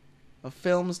plenty of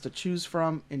films to choose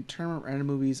from in Tournament Random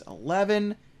Movies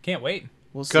 11. Can't wait.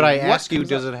 We'll see Could I what ask you, comes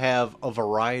does up. it have a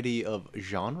variety of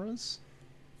genres?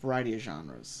 Variety of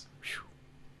genres.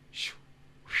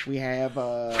 We have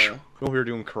Oh, we were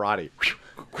doing karate.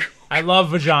 I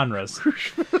love genres.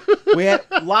 we had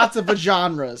lots of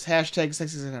genres. Hashtag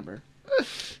sexy September.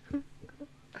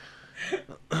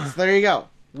 So there you go.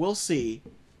 We'll see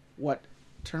what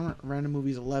Tournament Random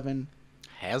Movies 11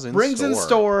 Has in brings store. in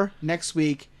store next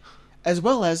week, as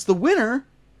well as the winner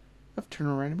of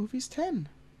Tournament Random Movies 10.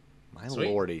 My Sweet.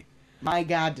 lordy. My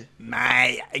God.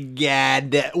 My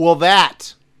God. Well,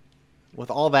 that, with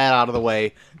all that out of the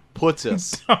way, puts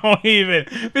us Don't even.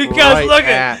 Because right look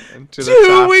at to the 2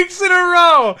 top. weeks in a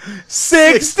row.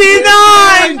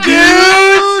 69,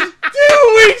 dude.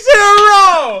 2 weeks in a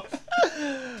row.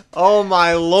 Oh,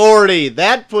 my lordy.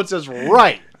 That puts us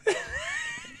right.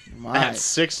 my. At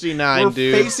 69, We're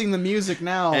dude. facing the music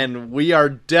now. And we are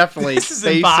definitely This is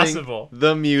facing impossible.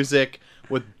 the music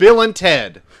with Bill and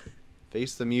Ted.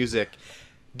 Face the Music.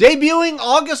 Debuting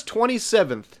August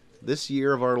 27th, this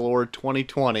year of our Lord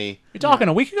 2020. You're talking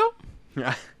a week ago?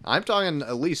 I'm talking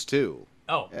at least 2.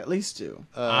 Oh, At least 2.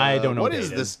 I don't know What what is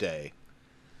date it this is. day?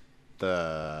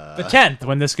 The 10th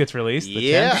when this gets released. The 10th.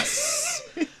 Yes.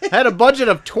 Had a budget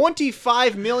of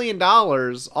 $25 million.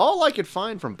 All I could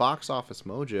find from Box Office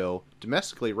Mojo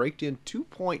domestically raked in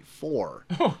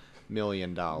 $2.4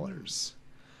 million.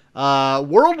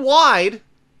 Worldwide,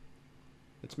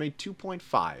 it's made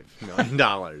 $2.5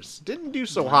 million. Didn't do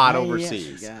so hot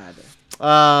overseas.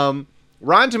 God.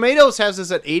 Rotten Tomatoes has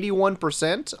this at 81%,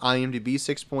 IMDb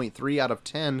 6.3 out of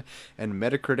 10, and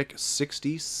Metacritic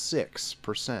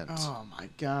 66%. Oh my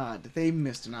God. They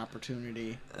missed an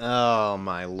opportunity. Oh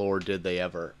my lord, did they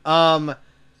ever. Now,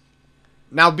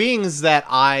 being as that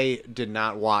I did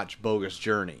not watch Bogus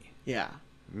Journey, Yeah.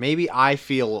 maybe I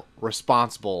feel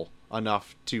responsible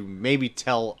enough to maybe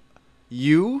tell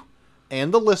you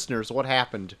and the listeners what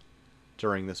happened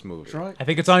during this movie. Troy, I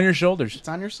think it's on your shoulders. it's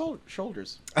on your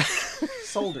shoulders.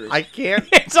 Shoulders. I can't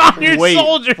It's on your wait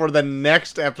shoulders. for the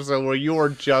next episode where you are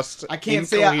just I can't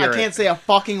incoherent. say a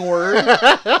fucking word.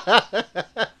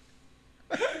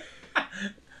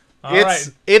 All right.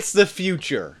 It's the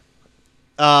future.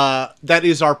 That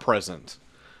is our present.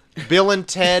 Bill and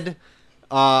Ted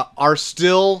are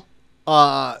still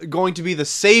going to be the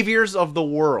saviors of the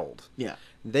world. Yeah.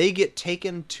 They get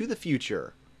taken to the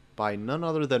future by none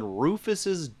other than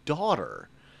Rufus's daughter.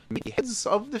 The heads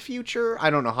of the future. I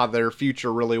don't know how their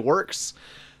future really works.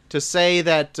 To say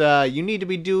that you need to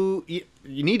be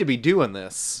doing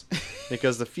this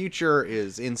because the future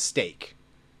is in stake.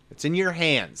 It's in your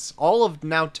hands. All of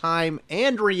now time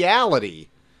and reality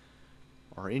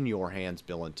are in your hands,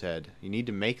 Bill and Ted. You need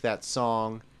to make that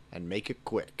song and make it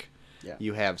quick. Yeah.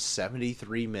 You have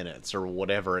 73 minutes or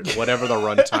whatever the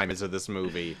runtime is of this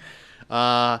movie.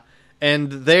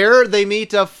 And there they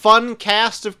meet a fun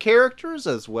cast of characters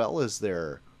as well as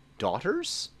their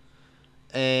daughters.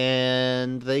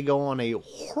 And they go on a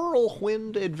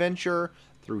whirlwind adventure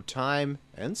through time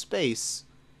and space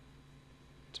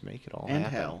to make it all And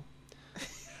happen. hell.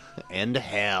 And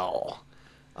hell.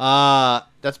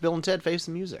 That's Bill and Ted Face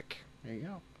the Music. There you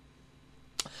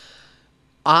go.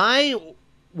 I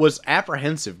was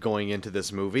apprehensive going into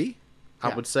this movie, I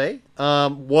Yeah. would say.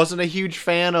 Wasn't a huge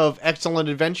fan of Excellent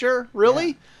Adventure, really.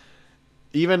 Yeah.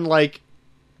 Even like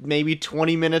maybe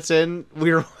 20 minutes in,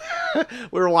 we were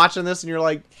we were watching this, and you're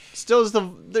like, still is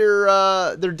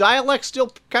their dialect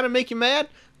still kind of make you mad?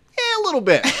 Yeah, a little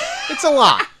bit. It's a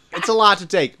lot. It's a lot to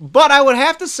take. But I would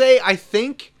have to say, I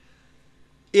think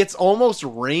it's almost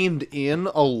reined in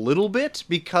a little bit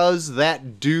because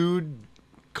that dude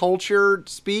culture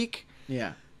speak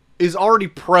Yeah. is already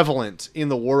prevalent in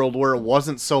the world where it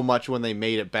wasn't so much when they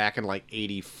made it back in like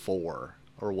 84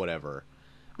 or whatever.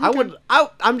 Okay.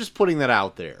 I'm just putting that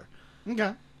out there.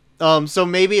 Okay. So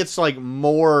maybe it's like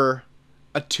more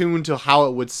attuned to how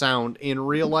it would sound in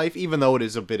real life, even though it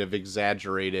is a bit of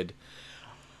exaggerated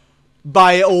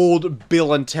by old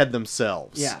Bill and Ted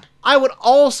themselves. Yeah. I would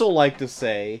also like to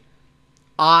say,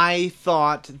 I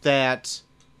thought that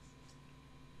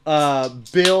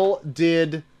Bill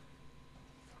did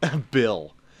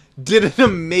an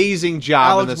amazing job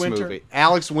in Alex this Winter. movie.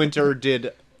 Alex Winter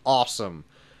did awesome.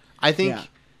 I think, Yeah.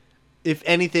 if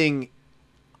anything,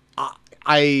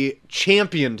 I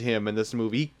championed him in this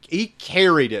movie. He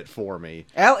carried it for me.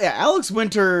 Alex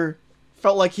Winter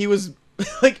felt like he was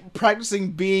like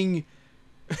practicing being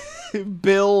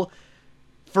Bill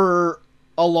for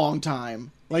a long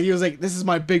time. Like he was like, "This is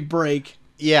my big break."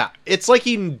 Yeah, it's like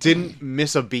he didn't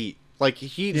miss a beat. Like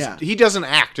he doesn't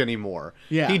act anymore.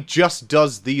 Yeah. He just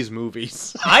does these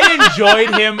movies. I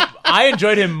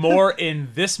enjoyed him more in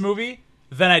this movie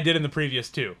than I did in the previous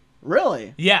two.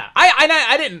 Really? Yeah,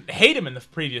 I didn't hate him in the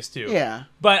previous two. Yeah.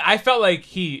 But I felt like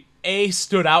he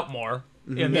stood out more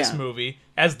in this Yeah. movie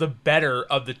as the better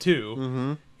of the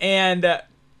two, and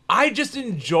I just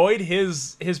enjoyed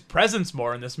his presence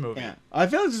more in this movie. Yeah. I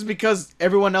feel it's just because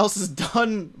everyone else has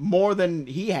done more than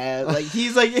he has. Like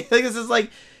he's like this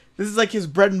is like his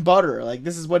bread and butter. Like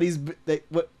this is what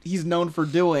he's known for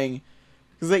doing.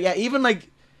 Because like even like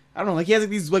I don't know, like he has like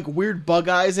these like weird bug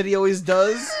eyes that he always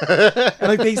does, and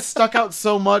like they stuck out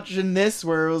so much in this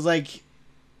where it was like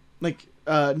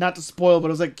not to spoil, but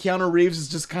it was like Keanu Reeves is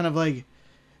just kind of like,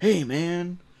 hey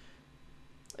man.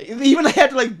 Even they had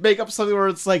to like make up something where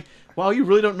it's like, wow, you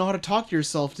really don't know how to talk to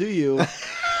yourself, do you?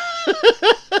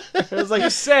 It was like,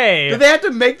 Just say, did they have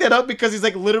to make that up because he's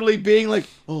like literally being like,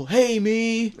 oh hey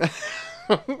me?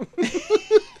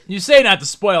 You say not to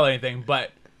spoil anything,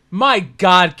 but my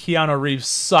God, Keanu Reeves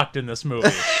sucked in this movie.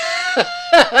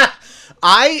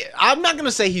 I'm not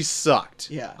gonna say he sucked.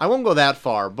 Yeah. I won't go that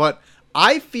far, but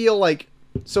I feel like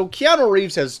Keanu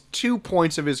Reeves has 2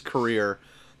 points of his career.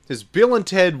 His Bill and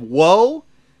Ted Whoa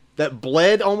that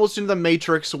bled almost into the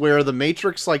Matrix, where the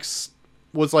Matrix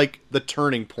was like the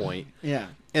turning point. Yeah.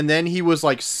 And then he was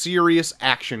like serious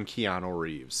action Keanu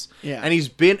Reeves. Yeah. And he's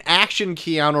been action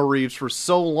Keanu Reeves for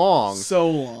so long. So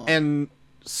long. And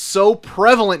so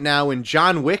prevalent now in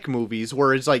John Wick movies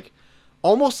where it's like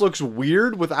almost looks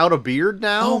weird without a beard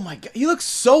now. Oh my God. He looks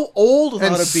so old without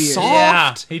And a beard.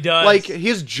 soft. Yeah, he does. Like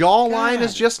his jawline God.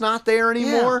 is just not there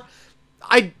anymore.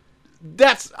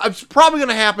 It's probably going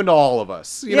to happen to all of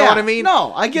us. You know what I mean?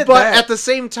 No, I get but that. at the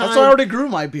same time, That's why I already grew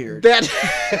my beard.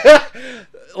 that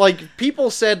like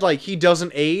people said like he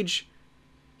doesn't age.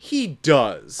 He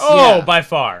does. oh, yeah. by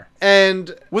far.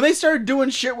 And When they started doing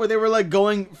shit where they were like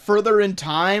going further in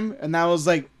time, and that was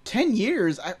like 10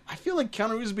 years, I feel like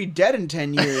Keanu Reeves would be dead in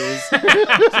 10 years. So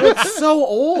it's so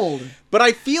old. but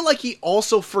I feel like he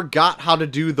also forgot how to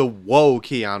do the whoa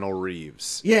Keanu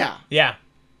Reeves. Yeah. Yeah.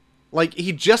 Like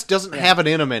he just doesn't have it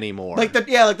in him anymore. Like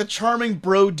the charming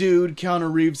bro dude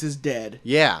Keanu Reeves is dead.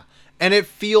 Yeah. And it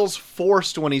feels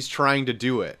forced when he's trying to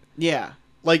do it. Yeah.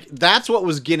 Like, that's what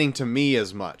was getting to me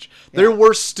as much. There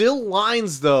were still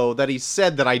lines, though, that he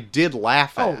said that I did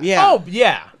laugh at. Oh, yeah. Oh,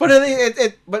 yeah. But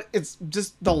but it's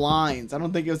just the lines. I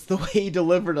don't think it's the way he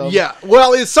delivered them. Yeah,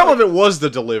 well, some of it was the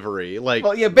delivery. Like,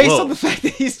 Well, yeah, based whoa. on the fact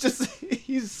that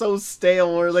he's so stale,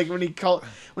 or like when he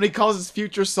calls his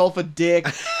future self a dick.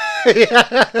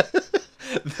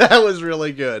 That was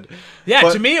really good. Yeah,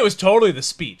 But- to me it was totally the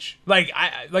speech. Like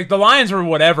like the lines were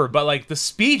whatever, but like the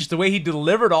speech, the way he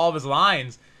delivered all of his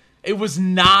lines, it was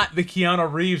not the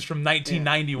Keanu Reeves from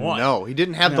 1991. No, he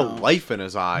didn't have the No. life in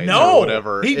his eyes No, or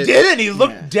whatever. he didn't. He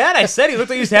looked Yeah. dead. I said he looked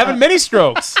like he was having mini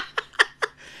strokes.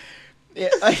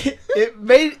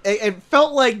 It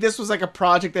felt like this was like a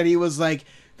project that he was like,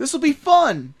 this will be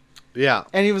fun, Yeah.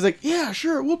 and he was like, yeah,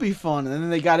 sure, it will be fun, and then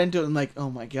they got into it and like, oh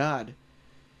my God,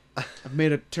 I've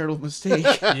made a terrible mistake.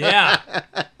 Yeah.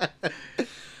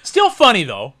 Still funny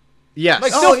though. Yes.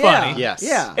 Like, still yeah. funny. Yes.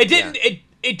 Yeah. It didn't.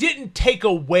 It didn't take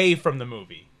away from the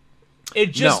movie.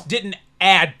 It just No. didn't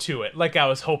add to it like I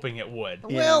was hoping it would.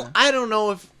 Well, Yeah. I don't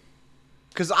know if...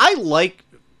 Because I like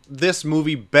this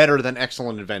movie better than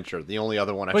Excellent Adventure, the only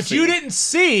other one I've But seen. you didn't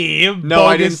see No,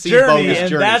 I didn't Bogus see Journey, Bogus and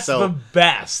Journey, that's so- the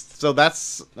best. So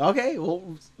that's... Okay, well,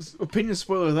 opinion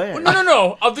spoiler there.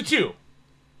 No. Of the two.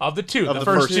 Of the two. Of the the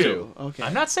first first two. two. Okay.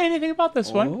 I'm not saying anything about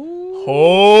this one. Oh,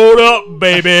 Hold up,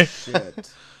 baby.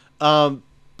 shit.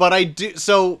 But I do...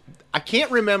 So, I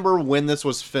can't remember when this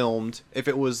was filmed, if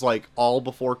it was, like, all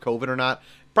before COVID or not.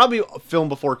 Probably filmed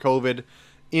before COVID,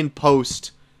 in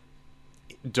post,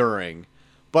 during.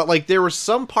 But, like, there were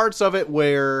some parts of it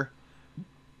where...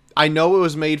 I know it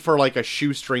was made for, like, a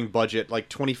shoestring budget, like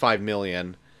 $25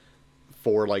 million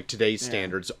for, like, today's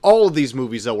standards. All of these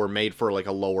movies, though, were made for, like,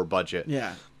 a lower budget.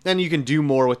 Yeah. And you can do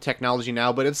more with technology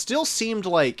now, but it still seemed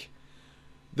like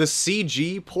the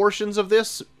CG portions of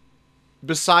this,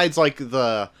 besides like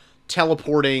the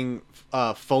teleporting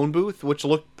phone booth, which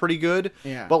looked pretty good,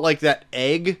 Yeah. but like that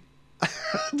egg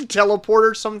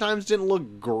teleporter sometimes didn't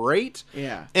look great.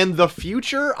 Yeah. And the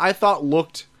future, I thought,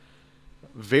 looked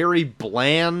very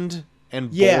bland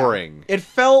and Yeah. boring. It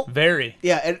felt Very.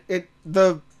 yeah,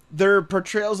 their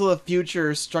portrayals of the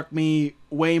future struck me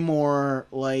way more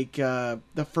like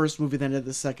the first movie than did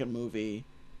the second movie.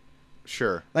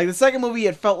 Sure. Like the second movie,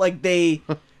 it felt like they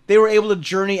were able to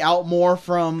journey out more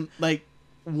from like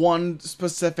one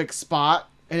specific spot,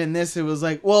 and in this, it was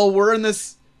like, well, we're in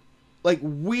this like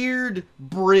weird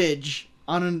bridge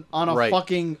on a Right.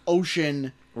 fucking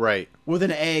ocean Right. with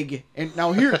an egg, and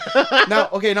now here, With now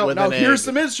an here's egg.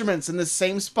 some instruments in the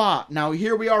same spot. Now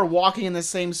here we are walking in the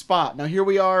same spot. Now here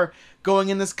we are going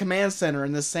in this command center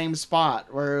in the same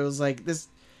spot. Where it was like, this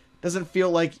doesn't feel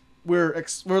like we're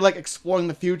like exploring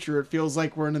the future. It feels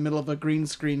like we're in the middle of a green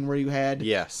screen where you had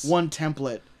Yes. one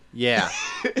template. Yeah.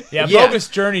 Yeah, Yeah. Bogus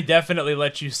Journey definitely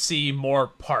lets you see more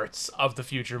parts of the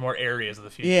future, more areas of the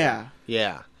future. Yeah,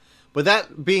 Yeah. But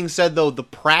that being said, though, the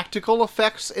practical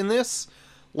effects in this,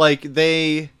 like,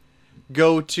 they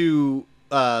go to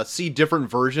see different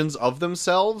versions of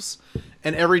themselves,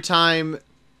 and every time...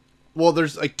 Well,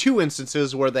 there's, like, two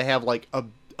instances where they have, like,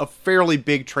 a fairly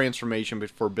big transformation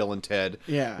for Bill and Ted.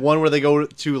 Yeah. One where they go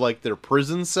to, like, their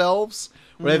prison selves,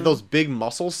 where they have those big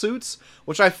muscle suits,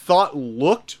 which I thought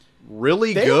looked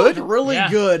really they good. looked really Yeah.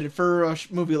 good for a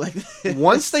movie like this.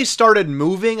 Once they started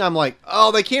moving, I'm like,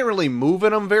 oh, they can't really move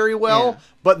in them very well. Yeah.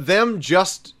 But them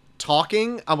just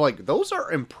talking, I'm like, those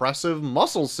are impressive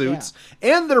muscle suits,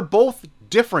 and they're both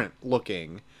different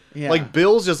looking. Yeah. Like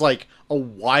Bill's just like a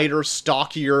wider,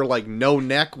 stockier, like no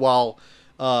neck, while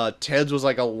Ted's was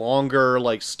like a longer,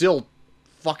 like still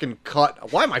fucking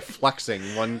cut. Why am I flexing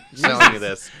when telling you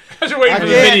this? Because you're waiting for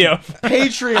the Again, video.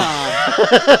 Patreon.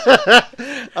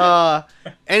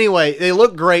 Anyway, they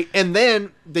look great, and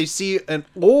then they see an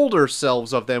older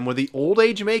selves of them with the old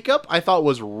age makeup. I thought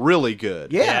was really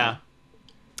good. Yeah.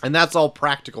 And that's all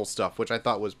practical stuff, which I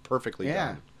thought was perfectly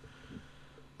done.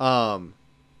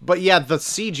 But yeah, the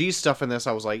CG stuff in this,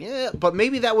 I was like, but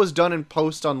maybe that was done in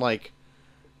post on like,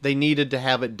 they needed to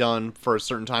have it done for a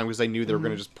certain time because they knew they were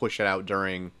going to just push it out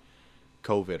during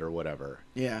COVID or whatever.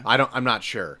 Yeah. I'm not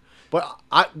sure. But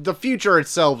the future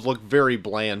itself looked very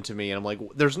bland to me, and I'm like,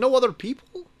 there's no other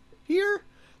people here?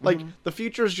 Like, the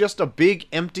future is just a big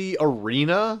empty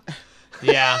arena?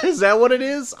 Yeah. Is that what it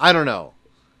is? I don't know.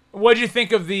 What'd you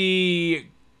think of the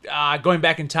going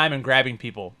back in time and grabbing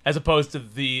people, as opposed to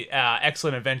the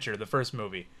Excellent Adventure, the first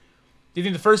movie? Do you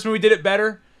think the first movie did it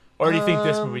better, or do you think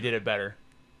this movie did it better?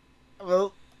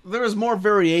 Well, there was more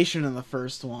variation in the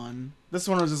first one. This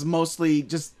one was just mostly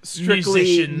just strictly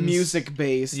Musicians. music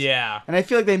based. Yeah. And I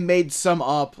feel like they made some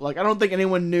up. Like, I don't think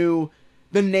anyone knew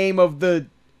the name of the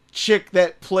chick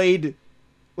that played,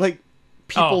 like,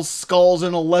 people's skulls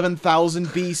in 11,000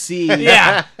 BC.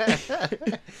 Yeah.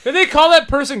 Did they call that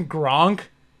person Gronk?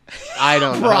 I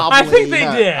don't know. Probably. I think they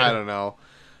did. I don't know.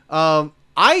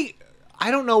 I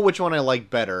don't know which one I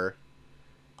like better.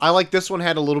 I like this one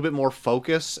had a little bit more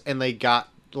focus, and they got,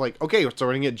 like, okay, so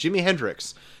we're going to get Jimi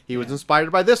Hendrix. He was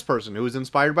inspired by this person, who was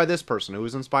inspired by this person, who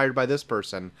was inspired by this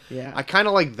person. Yeah. I kind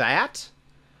of like that,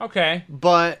 Okay.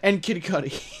 but... And Kid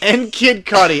Cudi. And Kid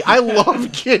Cudi. I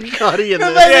love Kid Cudi in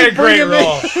And this. He had a bring great him in.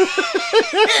 role.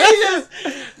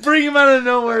 Bring him out of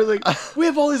nowhere. Like, we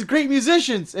have all these great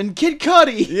musicians, and Kid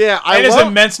Cudi. Yeah, And his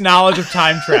immense knowledge of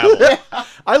time travel.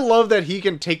 I love that he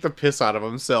can take the piss out of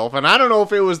himself, and I don't know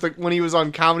if it was when he was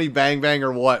on Comedy Bang Bang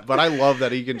or what, but I love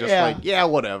that he can just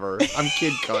whatever. I'm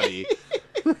Kid Cudi.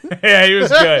 Yeah, he was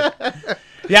good.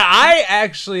 Yeah,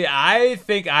 I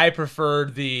think I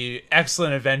preferred the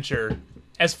Excellent Adventure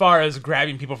as far as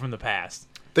grabbing people from the past.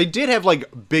 They did have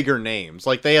like bigger names,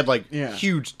 like they had like Yeah.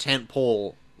 huge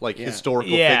tentpole like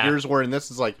historical Yeah. figures. Where in this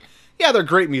is like, yeah, they're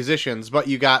great musicians, but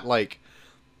you got like,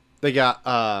 they got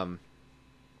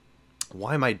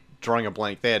why am I drawing a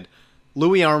blank? They had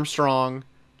Louis Armstrong,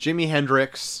 Jimi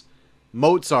Hendrix,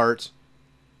 Mozart,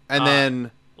 and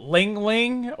then Ling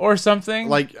Ling or something?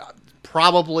 like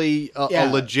probably a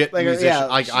legit like musician.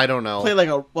 I don't know. Play like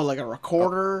a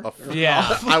recorder.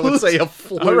 Yeah. I would say a a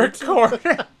flute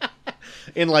recorder.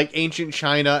 in like ancient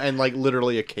China and like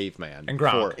literally a caveman. And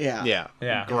Gronk. Yeah. Yeah.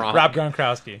 Yeah. Gronk. Rob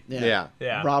Gronkowski. Yeah.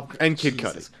 Yeah. Rob And Kid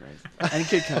Jesus Cudi. Christ. And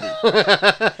Kid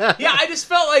Cudi. Yeah, I just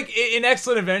felt like in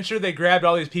Excellent Adventure, they grabbed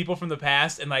all these people from the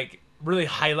past and like really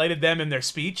highlighted them in their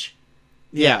speech.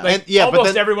 Yeah. Like and, almost but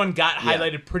then, everyone got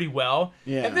highlighted pretty well.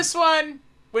 Yeah. And this one,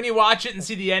 when you watch it and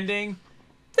see the ending,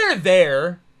 they're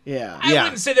there. Yeah. I Yeah.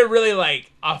 wouldn't say they're really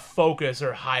like a focus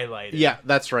or highlighted. yeah,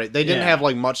 that's right. They didn't Yeah. have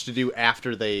like much to do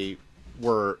after they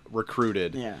were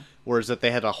recruited. Yeah. Whereas that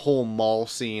they had a whole mall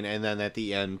scene and then at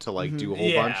the end to like do a whole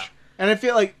Yeah. bunch. And I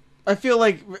feel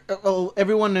like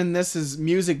everyone in this is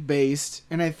music based,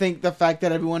 and I think the fact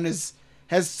that everyone has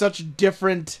such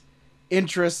different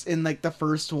interests in like the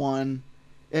first one,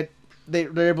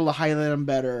 they're able to highlight them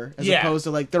better as opposed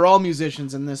to like they're all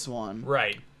musicians in this one.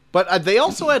 Right. But they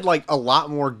also had like a lot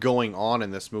more going on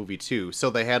in this movie too. So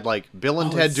they had like Bill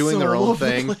and Ted it's doing so their all own over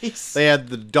the thing. place. They had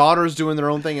the daughters doing their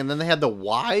own thing, and then they had the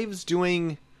wives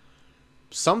doing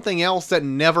something else that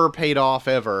never paid off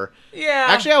ever. Yeah.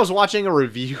 Actually, I was watching a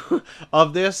review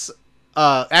of this,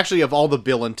 actually of all the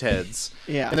Bill and Teds.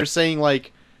 Yeah. And they're saying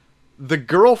like the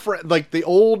girlfriend, like the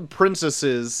old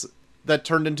princesses that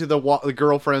turned into the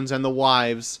girlfriends and the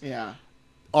wives Yeah.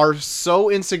 are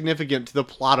so insignificant to the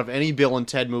plot of any Bill and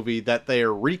Ted movie that they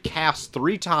are recast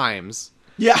 3 times.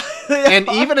 Yeah. And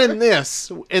even in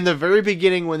this, in the very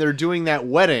beginning when they're doing that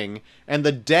wedding, and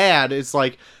the dad is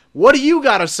like, what do you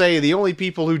gotta say? The only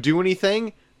people who do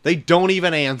anything, they don't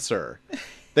even answer.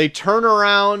 They turn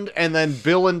around, and then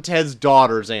Bill and Ted's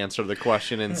daughters answer the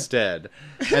question instead.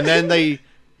 And then they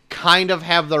kind of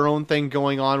have their own thing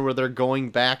going on where they're going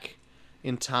back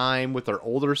in time with their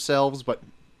older selves, but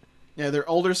Yeah, their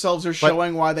older selves are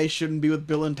showing why they shouldn't be with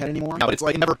Bill and Ted anymore. but it's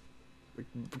like it never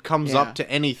comes Yeah. up to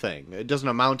anything. It doesn't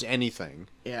amount to anything.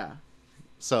 Yeah.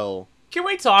 So, Can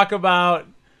we talk about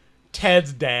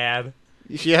Ted's dad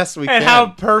yes, we and can. how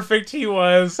perfect he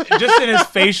was just in his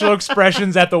facial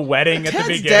expressions at the wedding at the Ted's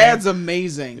beginning? dad's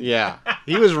amazing. Yeah.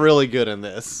 He was really good in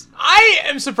this. I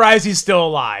am surprised he's still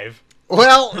alive.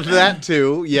 Well, that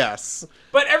too, yes.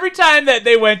 But every time that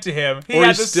they went to him, he Or he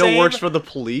had the still same... works for the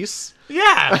police.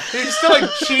 Yeah, he's still like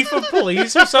chief of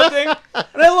police or something.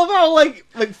 And I love how like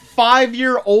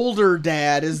 5-year older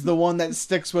dad is the one that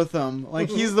sticks with him. Like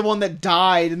he's the one that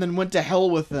died and then went to hell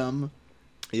with them.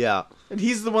 Yeah. And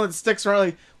he's the one that sticks around.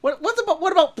 Like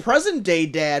what about present day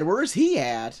dad? Where is he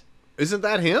at? Isn't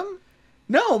that him?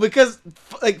 No, because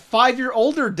like 5-year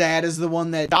older dad is the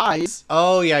one that dies.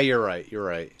 Oh, yeah, you're right. You're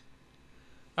right.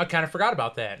 I kind of forgot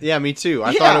about that. Yeah, me too.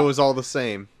 I Yeah. thought it was all the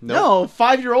same. Nope. No,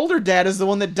 5-year older dad is the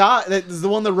one that died. That is the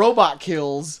one the robot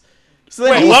kills. So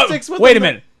then Wait, he what? sticks with Wait a him.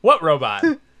 minute. What robot?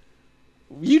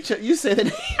 You say the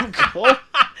name, Cole.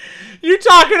 You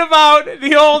talking about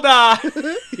the old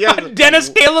Yeah, Dennis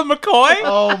Caleb McCoy?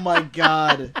 Oh my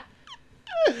god.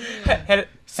 Hello,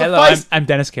 Suffice- I'm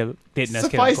Dennis Caleb.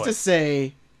 Suffice McCoy. to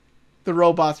say, the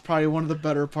robot's probably one of the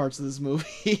better parts of this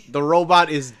movie. The robot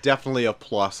is definitely a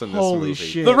plus in this Holy movie.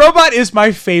 shit. The robot is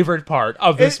my favorite part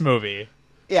of this movie.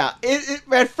 Yeah,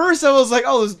 at first I was like,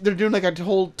 oh, they're doing like a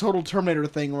whole total Terminator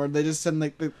thing where they just send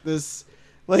like this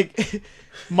like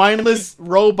mindless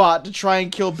robot to try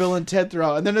and kill Bill and Ted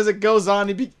throughout, and then as it goes on,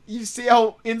 you see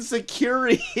how insecure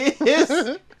he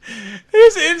is.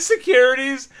 His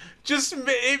insecurities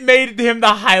it made him the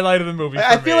highlight of the movie.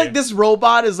 I for feel me. like this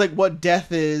robot is like what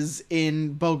Death is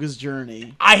in Boga's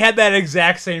Journey. I had that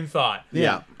exact same thought.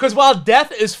 Yeah. Because while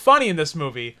Death is funny in this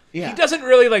movie, Yeah. he doesn't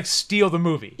really like steal the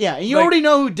movie. Yeah, and you Like, already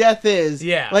know who Death is.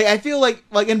 Yeah. Like I feel like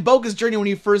in Boga's Journey when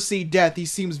you first see Death, he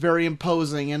seems very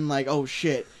imposing and like, oh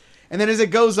shit. And then as it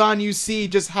goes on, you see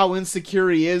just how insecure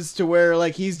he is to where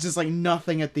like he's just like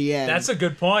nothing at the end. That's a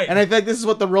good point. And I think this is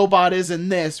what the robot is in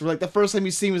this. Where like the first time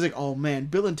you see him, he's like, oh man,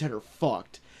 Bill and Ted are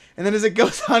fucked. And then as it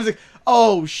goes on, he's like,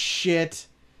 oh shit.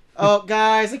 Oh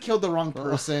guys, I killed the wrong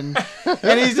person.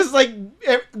 And he's just like,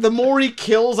 the more he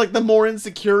kills, like the more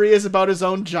insecure he is about his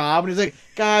own job. And he's like,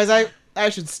 guys, I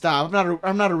should stop.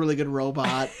 I'm not a really good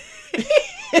robot.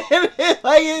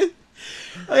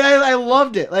 I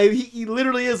loved it. Like he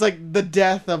literally is like the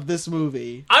death of this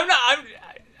movie.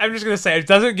 I'm just gonna say it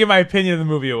doesn't give my opinion of the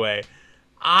movie away.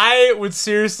 I would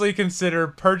seriously consider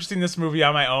purchasing this movie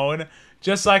on my own,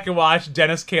 just so I could watch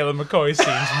Dennis Caleb McCoy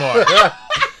scenes more.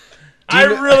 I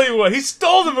really would. He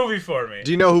stole the movie for me.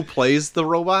 Do you know who plays the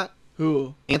robot?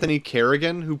 Who? Anthony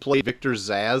Kerrigan, who played Victor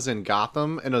Zsasz in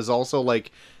Gotham, and is also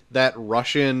like that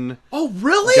Russian Oh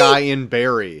really? guy in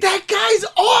Barry. That guy's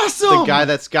awesome. The guy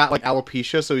that's got like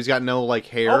alopecia, so he's got no like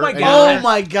hair. Oh my anymore. God. Oh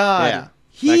my god. Yeah,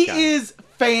 he that guy. is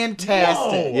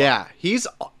fantastic. Whoa. Yeah,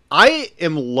 I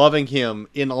am loving him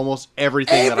in almost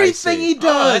everything that I see. Everything he Oh,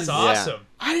 does. that's awesome.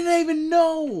 I didn't even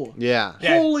know. Yeah.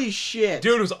 Yeah. Holy shit.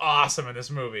 Dude was awesome in this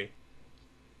movie.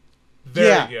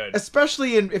 Very good.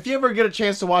 Especially if you ever get a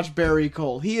chance to watch Barry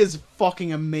Cole, he is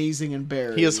fucking amazing in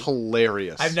Barry. He is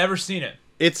hilarious. I've never seen it.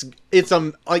 It's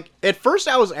like at first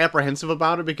I was apprehensive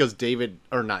about it because Bill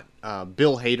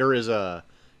Hader is a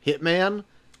hitman.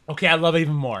 Okay, I love it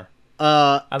even more.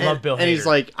 I love Bill And he's Hader.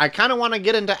 like, I kind of want to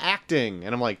get into acting,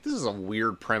 and I'm like, this is a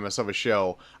weird premise of a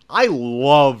show. I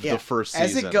love the first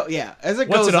season. As it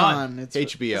What's goes it on? on, it's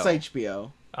HBO. It's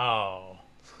HBO. Oh.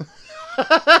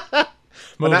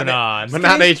 Moving on. but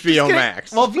not HBO Just get it-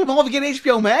 Max. Well, if you get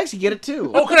HBO Max, you get it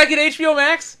too. Oh, could I get HBO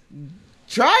Max?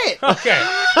 Try it.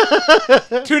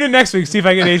 Okay. Tune in next week, see if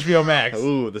I get HBO Max.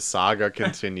 Ooh, the saga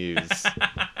continues.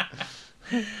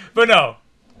 But no,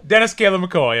 Dennis Caleb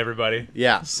McCoy, everybody.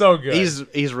 Yeah, So good.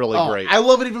 He's really Oh, great. I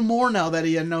love it even more now that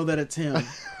I know that it's him.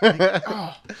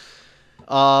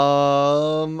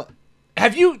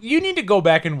 Have you need to go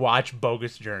back and watch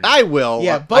Bogus Journey. I will.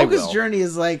 Yeah, I Bogus will. Journey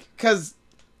is like, because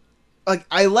like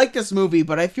I like this movie,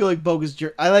 but I feel like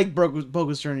I like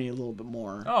Bogus Journey a little bit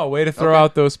more. Oh, way to throw Okay.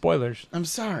 out those spoilers. I'm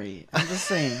sorry. I'm just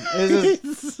saying.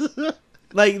 It's just,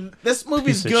 like this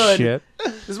movie's Piece of good. shit.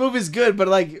 This movie's good, but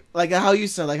like how you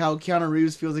said, like how Keanu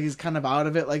Reeves feels like he's kind of out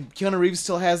of it. Like Keanu Reeves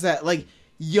still has that like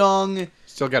young,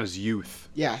 Still got his youth.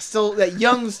 yeah, still that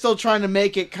young, still trying to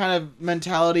make it kind of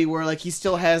mentality where like he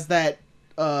still has that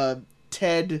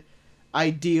Ted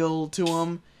ideal to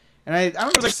him. And I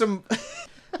don't know, like some.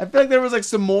 I feel like there was like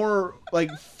some more like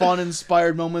fun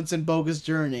inspired moments in Bogus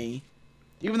Journey,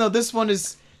 even though this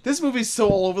movie's so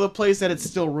all over the place that it's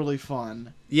still really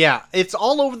fun. Yeah, it's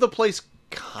all over the place,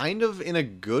 kind of in a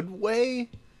good way.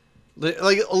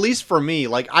 Like at least for me,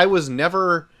 like I was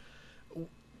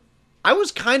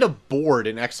kind of bored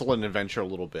in Excellent Adventure a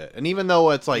little bit, and even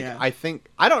though it's like Yeah.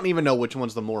 I don't even know which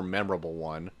one's the more memorable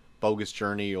one, Bogus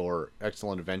Journey or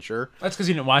Excellent Adventure. That's because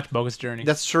you didn't watch Bogus Journey.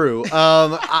 That's true.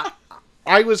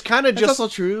 I was kind of That's just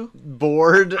also true.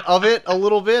 bored of it a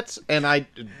little bit, and I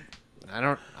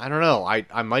don't know.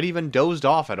 I might even dozed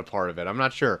off at a part of it. I'm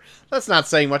not sure. That's not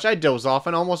saying much. I doze off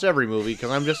in almost every movie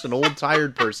because I'm just an old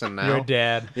tired person now. You're a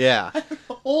dad. Yeah.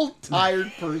 Old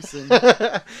tired person.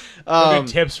 Good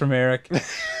tips from Eric.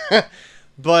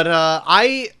 But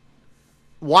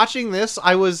watching this,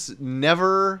 I was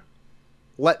never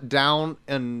let down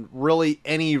in really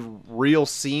any real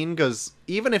scene, because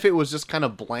even if it was just kind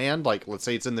of bland, like let's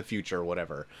say it's in the future or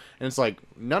whatever, and it's like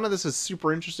none of this is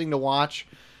super interesting to watch,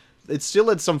 it still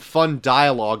had some fun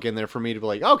dialogue in there for me to be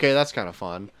like, okay, that's kind of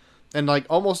fun. And like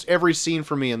almost every scene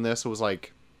for me in this was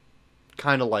like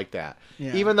kind of like that.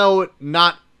 Yeah. Even though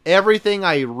not everything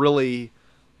I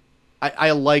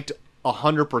liked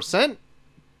 100%,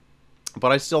 but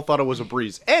I still thought it was a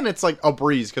breeze. And it's like a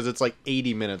breeze because it's like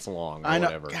 80 minutes long or I know.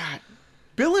 whatever. God,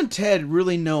 Bill and Ted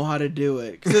really know how to do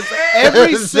it, because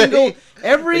every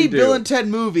They do. Bill and Ted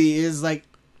movie is like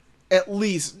at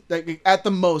least like at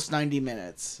the most 90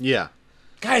 minutes. Yeah.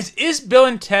 Guys, is Bill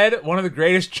and Ted one of the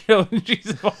greatest trilogies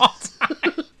of all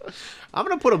time? I'm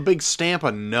going to put a big stamp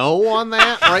of no on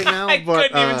that right now. I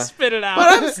but couldn't even spit it out.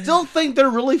 But I still think they're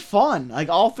really fun. Like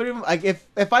all three of them. Like if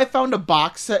I found a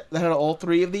box set that had all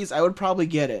three of these, I would probably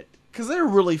get it, because they're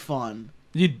really fun.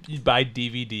 You'd buy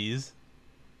DVDs?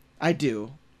 I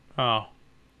do. Oh.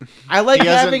 I like he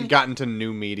hasn't having gotten to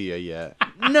new media yet.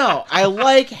 no. I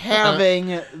like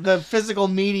having the physical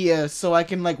media so I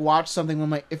can like watch something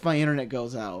when if my internet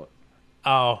goes out.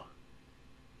 Oh.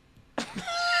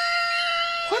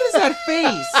 What is that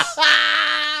face?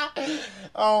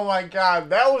 Oh my god,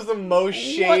 that was the most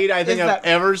shade What I think is I've that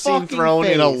ever seen fucking thrown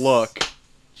in a face? look.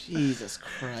 Jesus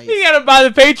Christ. You gotta buy the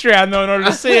Patreon, though, in order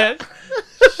to see it.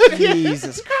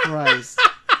 Jesus Christ.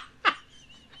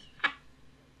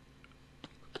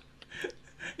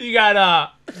 You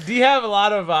got, do you have a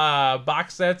lot of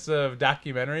box sets of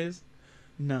documentaries?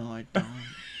 No, I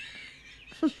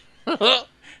don't.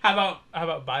 How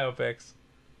about biopics?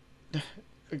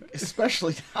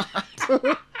 Especially not.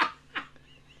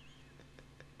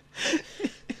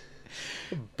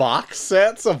 Box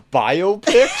sets of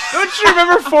biopics? Don't you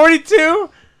remember 42?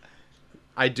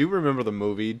 I do remember the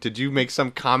movie. Did you make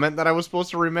some comment that I was supposed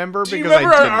to remember? Do you remember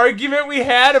I our didn't. argument we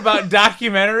had about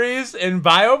documentaries and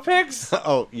biopics?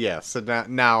 Oh, yes. So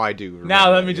now I do remember.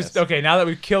 Now let me yes. just... Okay, now that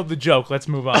we've killed the joke, let's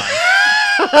move on.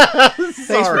 Thanks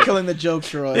for Sorry. killing the joke,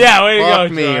 Troy. Yeah, way to go,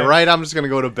 Fuck me, Troy. right? I'm just going to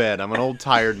go to bed. I'm an old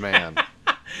tired man.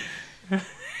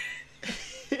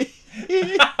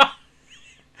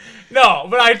 No,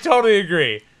 but I totally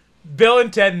agree. Bill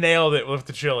and Ted nailed it with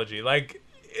the trilogy. Like,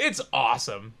 it's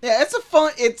awesome. Yeah, it's a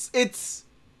fun. It's.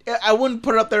 I wouldn't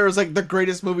put it up there as like the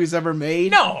greatest movies ever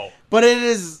made. No. But it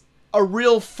is a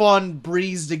real fun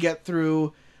breeze to get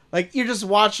through. Like you're just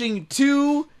watching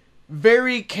two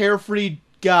very carefree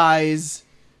guys,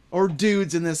 or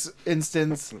dudes in this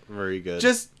instance, Very good.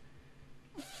 just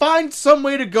find some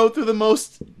way to go through the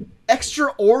most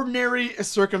extraordinary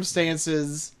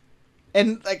circumstances,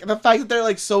 and like the fact that they're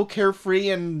like so carefree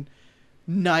and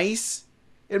nice,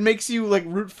 it makes you like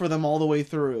root for them all the way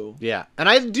through. Yeah, and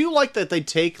I do like that they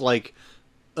take like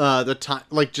the time,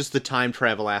 like just the time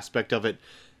travel aspect of it,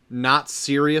 not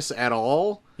serious at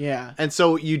all, Yeah. and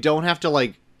so you don't have to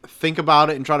like think about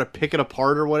it and try to pick it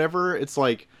apart or whatever. It's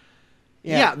like,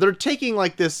 yeah, they're taking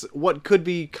like this what could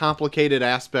be complicated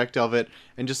aspect of it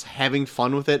and just having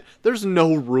fun with it. There's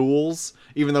no rules,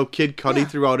 even though Kid Cudi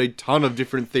threw out a ton of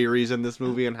different theories in this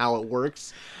movie and how it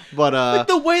works. But Like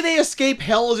the way they escape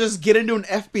hell is just get into an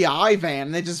FBI van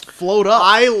and they just float up.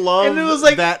 I love and it was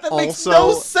like that makes also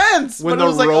no sense. when but it the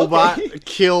was like, robot okay.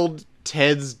 killed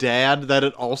Ted's dad, that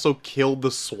it also killed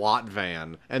the SWAT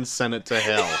van and sent it to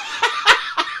hell.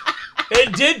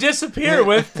 It did disappear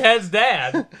with Ted's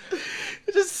dad.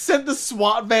 It just sent the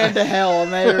SWAT van to hell,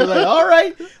 and they were like, "All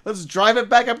right, let's drive it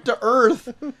back up to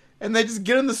Earth." And they just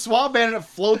get in the SWAT van and it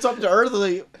floats up to Earth. They're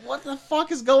like, what the fuck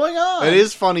is going on? It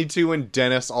is funny too when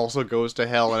Dennis also goes to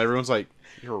hell and everyone's like,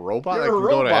 "You're a robot You're that a can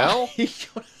go to robot." hell?" You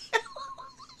go to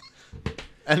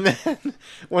And then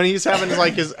when he's having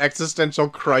like his existential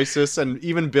crisis, and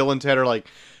even Bill and Ted are like,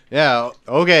 "Yeah,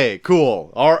 okay,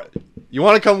 cool. All right, you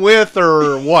want to come with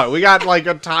or what? We got like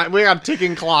a time. We got a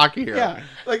ticking clock here." Yeah,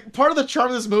 like part of the charm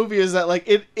of this movie is that like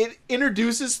it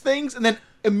introduces things and then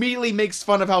immediately makes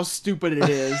fun of how stupid it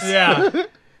is. Yeah.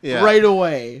 Yeah. Right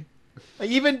away. Like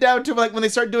even down to like when they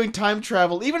start doing time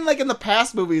travel, even like in the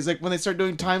past movies, like when they start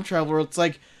doing time travel, where it's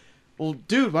like, well,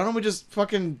 dude, why don't we just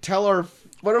fucking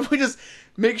why don't we just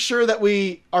make sure that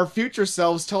our future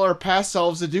selves tell our past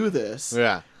selves to do this?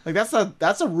 Yeah. Like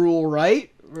that's a rule,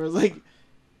 right? Where it's like,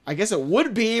 I guess it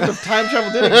would be if time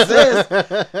travel did exist.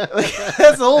 Like,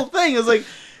 that's the whole thing. It's like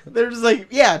they're just like,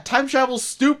 yeah, time travel's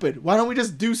stupid. Why don't we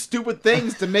just do stupid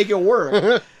things to make it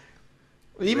work?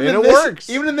 Even And in it this, works.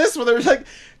 Even in this one, they're like,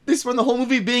 they spend the whole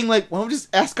movie being like, why don't we just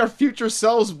ask our future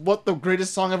selves what the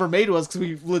greatest song ever made was? Because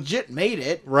we legit made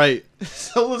it. Right.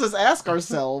 So let's just ask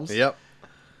ourselves. Yep.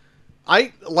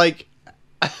 I'm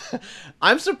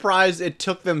surprised it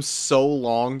took them so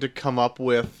long to come up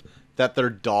with that their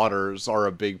daughters are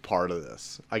a big part of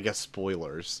this. I guess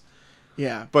spoilers.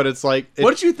 Yeah. But it's like...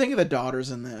 What did you think of the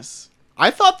daughters in this? I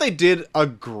thought they did a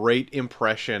great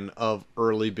impression of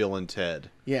early Bill and Ted.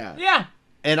 Yeah. Yeah.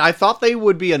 And I thought they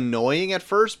would be annoying at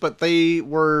first, but they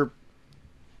were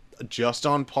just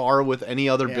on par with any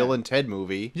other Yeah. Bill and Ted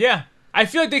movie. Yeah. I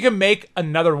feel like they can make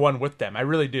another one with them. I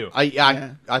really do.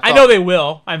 I I thought- know they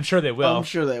will. I'm sure they will. I'm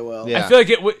sure they will. Yeah. I feel like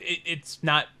it's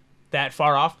not that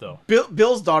far off, though.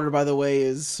 Bill's daughter, by the way,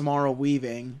 is Samara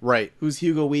Weaving, Right. who's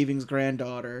Hugo Weaving's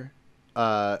granddaughter.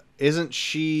 Isn't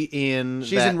she in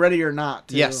She's that... in Ready or Not,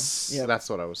 too. Yes, Yep. that's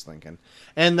what I was thinking.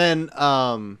 And then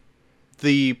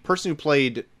the person who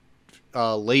played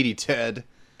Lady Ted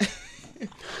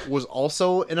was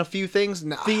also in a few things.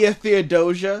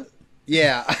 Theodosia.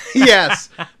 Yeah, yes,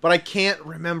 but I can't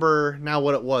remember now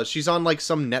what it was. She's on like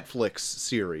some Netflix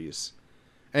series,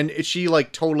 and she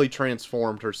like totally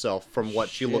transformed herself from what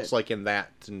she Shit. looks like in that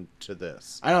to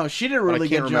this. I know, she did a But really I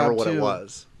can't good remember job, what too. it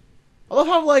was. I love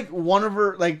how, like, one of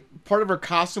her, like, part of her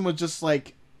costume was just,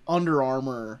 like, Under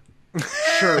Armour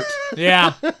shirt.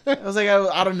 Yeah. It was, like,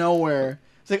 out of nowhere.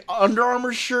 It's, like, Under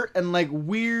Armour shirt and, like,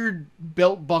 weird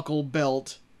belt buckle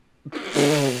belt.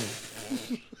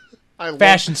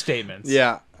 Fashion statements.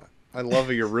 Yeah, I love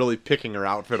how you're really picking her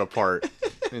outfit apart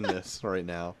in this right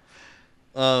now.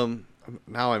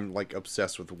 Now I'm like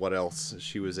obsessed with what else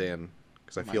she was in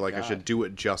because I feel like I God. should do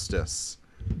it justice.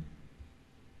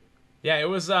 Yeah, it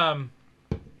was.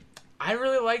 I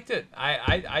really liked it.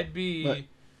 I'd be. But-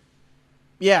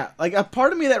 Yeah, like, a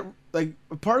part of me that, like,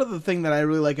 a part of the thing that I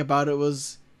really like about it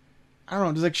was, I don't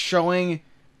know, just, like, showing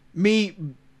me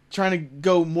trying to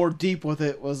go more deep with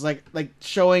it was, like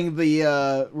showing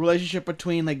the relationship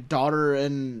between, like, daughter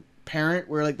and parent,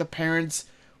 where, like, the parents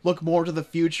look more to the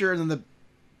future and then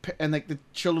the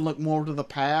children look more to the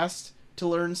past to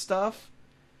learn stuff.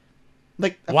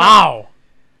 Like, Wow.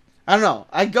 I don't know.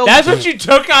 That's what you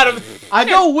took out of. I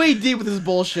go way deep with this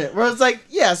bullshit. Where it's like,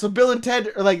 yeah, so Bill and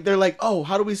Ted are like, they're like, oh,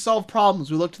 how do we solve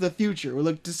problems? We look to the future. We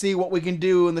look to see what we can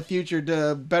do in the future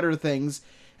to better things.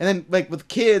 And then, like, with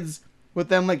kids, with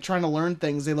them, like, trying to learn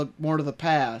things, they look more to the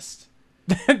past.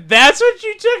 That's what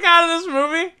you took out of this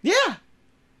movie? Yeah.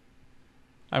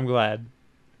 I'm glad.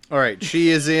 All right, she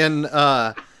is in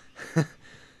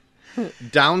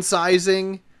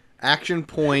Downsizing, Action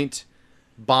Point,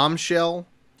 Bombshell,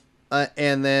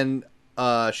 and then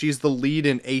she's the lead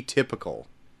in Atypical.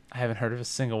 I haven't heard of a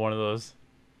single one of those.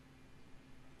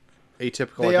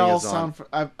 Atypical, They I think all is sound...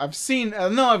 on. I've seen... I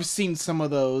know I've seen some of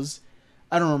those.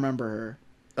 I don't remember her.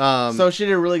 So So she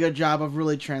did a really good job of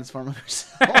really transforming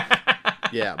herself.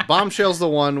 yeah, Bombshell's the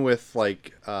one with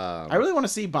like. I really want to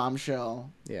see Bombshell.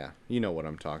 Yeah, you know what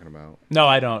I'm talking about. No,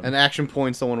 I don't. And Action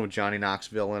Point's the one with Johnny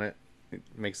Knoxville in it. It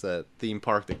makes the theme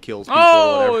park that kills people or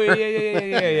Oh,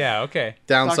 whatever. yeah. Okay.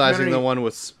 Downsizing, Documentary. the one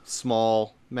with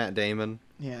Small, Matt Damon.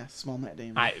 Yeah, small Matt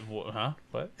Damon. Huh?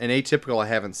 What? And Atypical I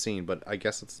haven't seen, but I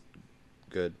guess it's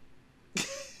good. I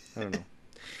don't know.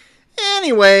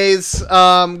 Anyways,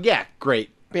 yeah, great.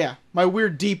 But yeah, my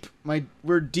weird deep. Yeah,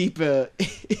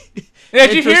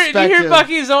 did you hear introspective.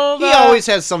 Bucky's old? He always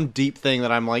has some deep thing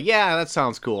that I'm like, yeah, that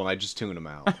sounds cool, and I just tune him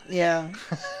out. Yeah,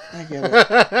 I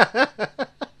get it.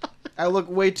 I look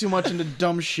way too much into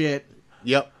dumb shit,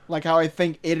 Yep, like how I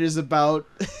think it is about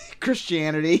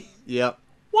Christianity. yep.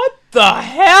 What the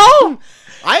hell?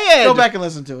 I had Go back and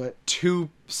listen to it. 2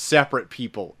 separate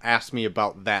people ask me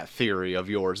about that theory of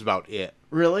yours about it.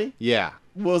 Really? Yeah.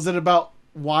 Was it about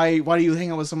why do you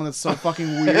hang out with someone that's so fucking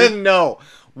weird? No.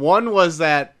 One was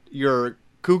that your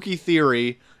kooky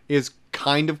theory is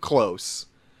kind of close.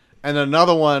 And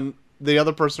another one, the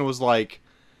other person was like,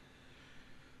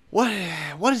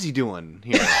 What is he doing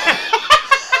here?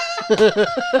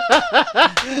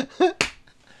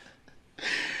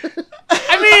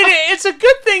 I mean, it's a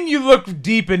good thing you look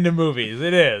deep into movies.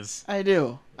 It is. I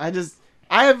do.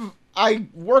 I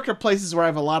work at places where I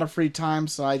have a lot of free time,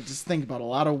 so I just think about a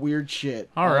lot of weird shit.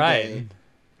 All right. day.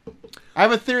 I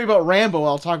have a theory about Rambo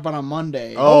I'll talk about on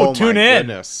Monday. Oh, tune my in.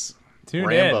 Goodness. Tune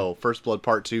Rambo, First Blood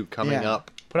Part 2 coming Yeah.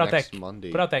 up Put out next that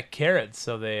Monday. Put out that carrot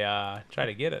so they try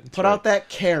to get it. Put out that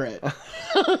carrot.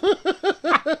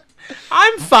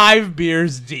 I'm 5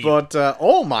 beers deep. But,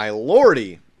 oh my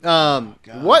lordy.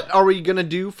 What are we gonna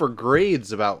do for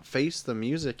grades about Face the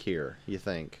Music here, you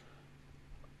think?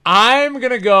 I'm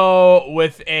gonna go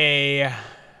with a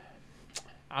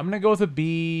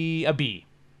B. B.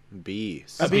 A BB.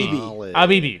 Solid. A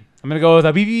BB. I'm gonna go with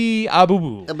a BB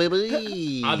Abubu. A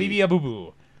BB. A BB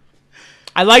Abubu.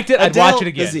 I liked it. I'd watch it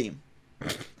again. Azim.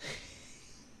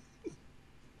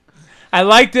 I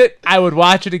liked it. I would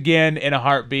watch it again in a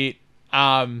heartbeat.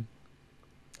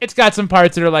 It's got some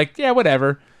parts that are like, yeah,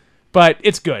 whatever, but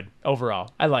it's good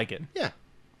overall. I like it. Yeah.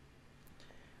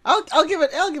 I'll give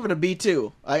it a B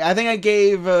too. I think I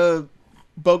gave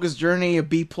Bogus Journey a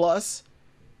B plus,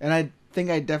 and I think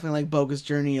I definitely like Bogus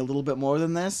Journey a little bit more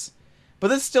than this. But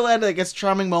this still had like its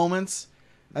charming moments.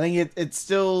 I think it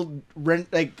still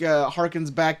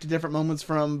harkens back to different moments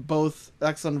from both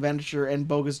Excellent Adventure and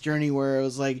Bogus Journey, where it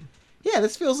was like, yeah,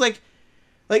 this feels like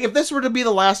if this were to be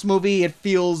the last movie, it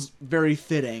feels very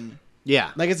fitting.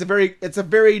 Yeah. Like it's a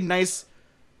very nice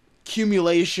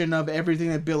accumulation of everything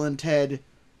that Bill and Ted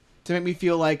to make me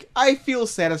feel like I feel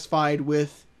satisfied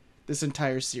with this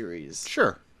entire series.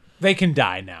 Sure. They can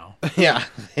die now. Yeah.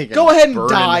 They can Go ahead and burn in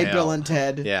die, hell. Bill and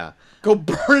Ted. Yeah. Go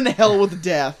burn in hell with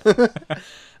death.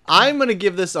 I'm gonna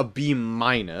give this a B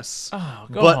minus. Oh,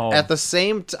 go but home. at the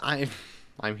same time,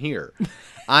 I'm here.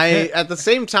 At the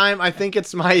same time, I think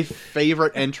it's my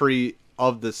favorite entry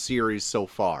of the series so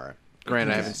far.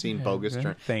 Granted, I haven't seen Bogus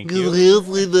Journey. Thank you.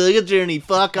 Bogus Journey,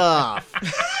 fuck off.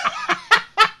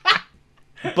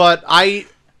 But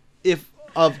if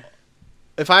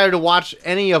I had to watch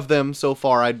any of them so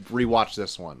far, I'd rewatch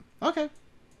this one. Okay.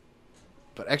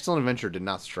 But Excellent Adventure did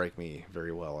not strike me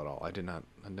very well at all. I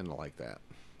didn't like that.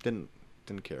 Didn't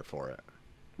care for it.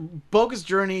 Bogus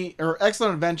Journey or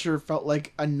Excellent Adventure felt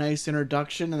like a nice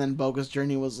introduction, and then Bogus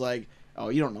Journey was like, oh,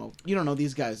 you don't know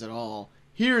these guys at all.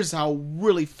 Here's how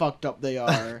really fucked up they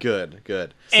are.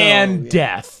 Good. And yeah.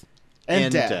 death.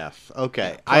 And death.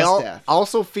 Okay. Plus death.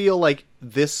 Also feel like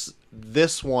this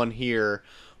one here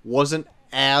wasn't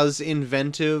as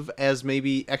inventive as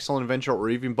maybe Excellent Adventure or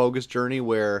even Bogus Journey,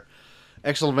 where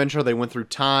Excellent Adventure they went through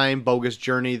time, Bogus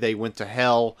Journey they went to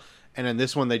hell, and in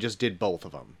this one they just did both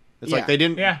of them. It's like they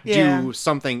didn't do Yeah.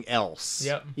 something else.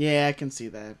 Yep. Yeah, I can see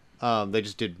that. They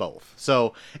just did both.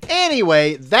 So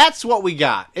anyway, that's what we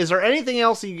got. Is there anything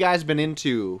else that you guys been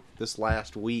into this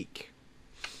last week?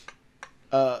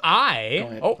 Sorry.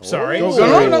 Go,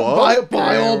 No, Whoa.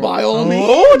 by all means.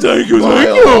 Oh, thank you, By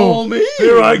all means.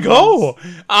 Here I go.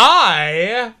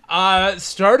 I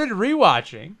started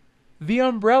rewatching The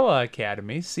Umbrella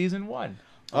Academy Season 1.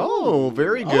 Oh,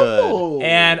 very good. Oh.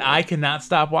 And I cannot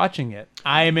stop watching it.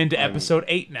 I am into episode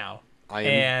 8 now. I am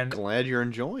and glad you're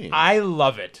enjoying it. I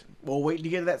love it. Well, wait to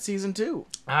get to that season 2.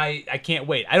 I can't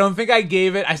wait. I don't think I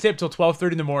gave it. I stayed up till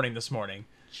 12:30 in the morning this morning.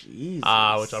 Jesus. Which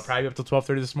I'll probably be up till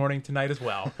 12:30 this morning tonight as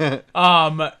well.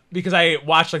 Because I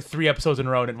watched like 3 episodes in a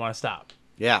row and didn't want to stop.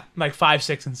 Yeah. Like 5,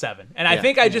 6, and 7. And I Yeah.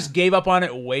 think I just gave up on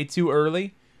it way too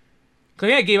early. Because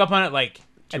I think I gave up on it like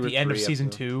at or the end of 3 season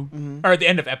episodes. 2. Or at the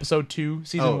end of episode 2,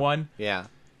 season 1. Yeah.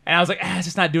 And I was like, it's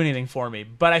just not doing anything for me.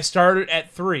 But I started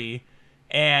at 3,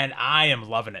 and I am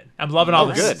loving it. I'm loving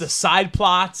all good. the side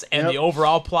plots and Yep. the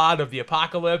overall plot of the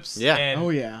apocalypse. Yeah. And Oh,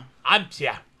 yeah.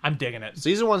 I'm digging it.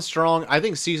 Season 1's strong. I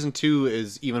think season 2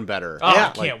 is even better. Oh, Yeah. I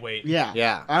can't wait. Yeah.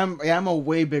 Yeah. I'm a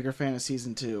way bigger fan of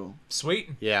season 2. Sweet.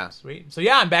 Yeah. Sweet. So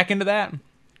yeah, I'm back into that.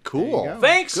 Cool. There you go.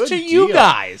 Thanks Good to you deal.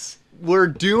 guys. We're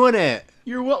doing it.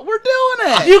 We're doing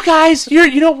it. You guys,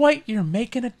 you know what? You're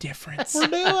making a difference. We're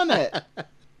doing it.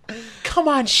 Come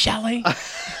on, Shelly.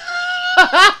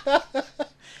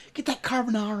 Get that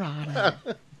carbonara on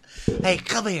it. Hey,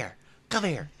 come here. Come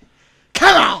here.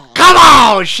 Come on. Come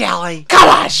on, Shelly. Come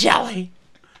on, Shelly.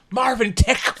 Marvin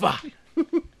Tikva.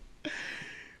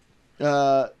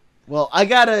 Well, I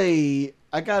got a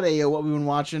what we've been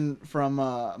watching from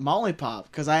Molly Pop,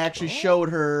 because I actually showed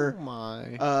her Oh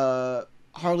my.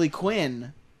 Harley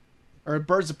Quinn, or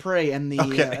Birds of Prey, and the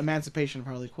Okay. Emancipation of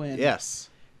Harley Quinn. Yes.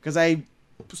 Because I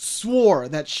swore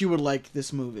that she would like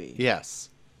this movie. Yes.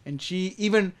 And she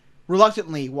even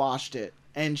reluctantly watched it,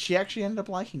 and she actually ended up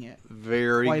liking it.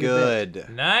 Very Quite a good.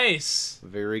 Nice.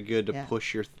 Very good to Yeah.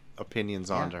 push your opinions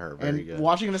Yeah. onto her. Very and good.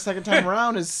 watching it a second time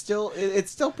around is still it's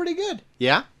still pretty good.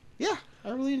 Yeah. Yeah,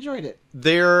 I really enjoyed it.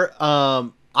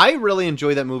 I really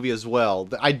enjoy that movie as well.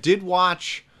 I did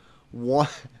watch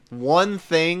one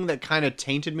thing that kind of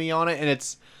tainted me on it, and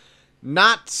it's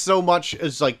not so much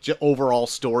as like overall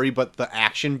story, but the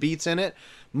action beats in it.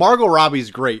 Margot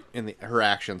Robbie's great in her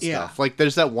action stuff. Yeah. Like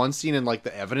there's that one scene in like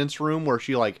the evidence room where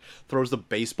she like throws the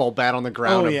baseball bat on the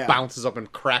ground and yeah. bounces up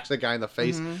and cracks the guy in the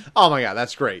face. Oh my god,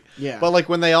 that's great. Yeah. But like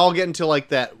when they all get into like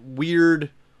that weird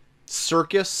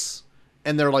circus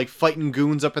and they're like fighting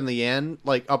goons up in the end,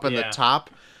 like up in the Yeah. top,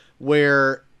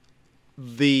 where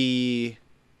the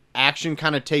action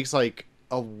kind of takes like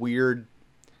a weird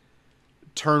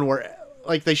turn where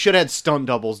like they should have had stunt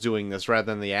doubles doing this rather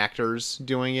than the actors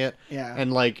doing it. Yeah.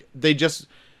 And like they just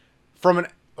from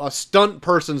a stunt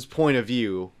person's point of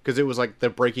view, because it was like they're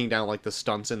breaking down like the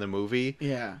stunts in the movie.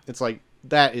 Yeah. It's like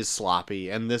that is sloppy,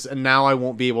 and now I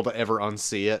won't be able to ever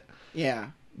unsee it. Yeah.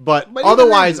 But even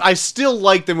otherwise, then- I still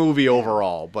like the movie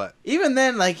overall. But Even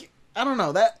then, like, I don't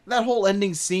know, that whole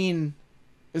ending scene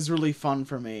is really fun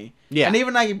for me. Yeah. And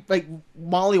even like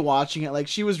Molly watching it, like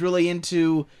she was really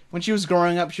into when she was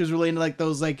growing up, she was really into like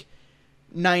those like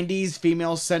 90s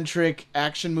female centric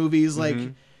action movies. Like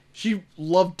she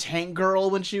loved Tank Girl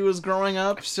when she was growing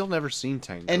up. I've still never seen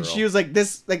Tank Girl. And she was like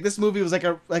this movie was like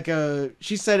a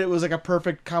she said it was like a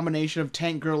perfect combination of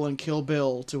Tank Girl and Kill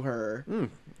Bill to her.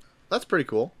 That's pretty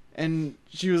cool. And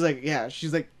she was like, yeah,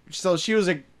 she's like, so she was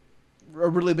like a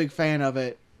really big fan of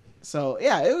it. So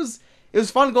yeah, it was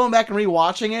fun going back and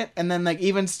rewatching it, and then like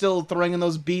even still throwing in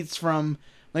those beats from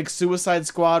like Suicide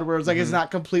Squad, where it's like it's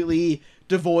not completely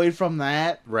devoid from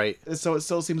that. Right. So it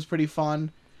still seems pretty fun.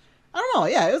 I don't know.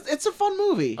 Yeah, it's a fun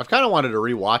movie. I've kind of wanted to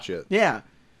rewatch it. Yeah,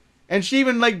 and she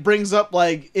even like brings up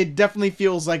like it definitely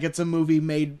feels like it's a movie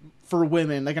made for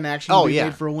women, like an action movie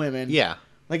made for women. Yeah.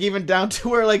 Like even down to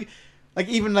where like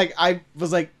even like I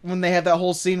was like when they had that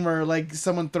whole scene where like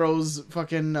someone throws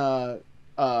fucking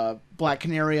Black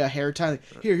Canary a hair tie. Like,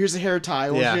 here's a hair tie.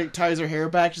 When she ties her hair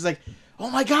back, she's like, "Oh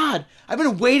my god, I've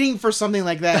been waiting for something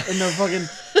like that." In the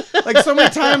fucking like so many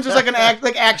times there's like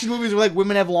like action movies where like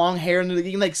women have long hair and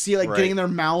you can like see it like getting in their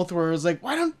mouth where it's like,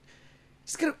 why don't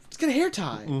just get a hair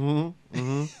tie? So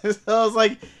I was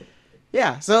like,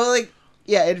 yeah. So like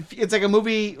yeah, it's like a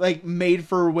movie like made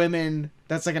for women.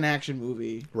 That's like an action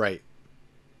movie. Right.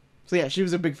 So yeah, she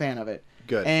was a big fan of it.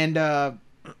 Good. And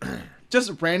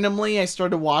just randomly, I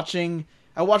started watching.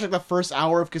 I watched like the first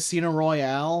hour of Casino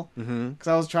Royale because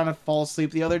I was trying to fall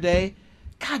asleep the other day.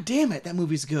 God damn it, that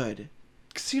movie's good.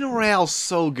 Casino Royale's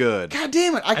so good. God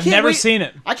damn it, I've never seen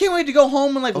it. I can't wait to go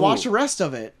home and like watch the rest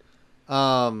of it.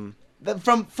 From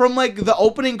like the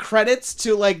opening credits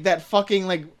to like that fucking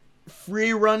like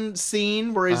free run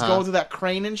scene where he's going through that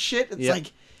crane and shit. It's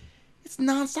like it's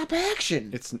nonstop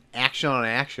action. It's action on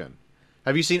action.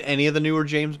 Have you seen any of the newer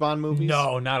James Bond movies?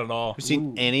 No, not at all. Have you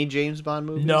seen any James Bond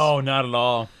movies? No, not at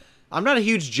all. I'm not a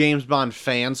huge James Bond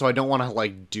fan, so I don't want to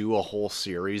like do a whole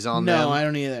series on them. No, I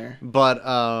don't either. But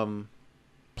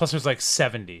Plus, there's like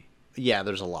 70. yeah,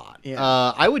 there's a lot. Yeah.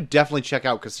 I would definitely check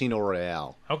out Casino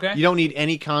Royale. Okay. You don't need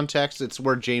any context. It's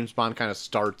where James Bond kind of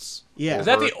starts. Yeah. Is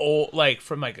that the old, like,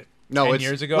 from like No, 10 it's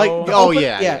years ago? Like the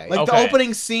yeah. Like the Okay.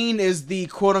 opening scene is the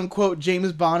quote unquote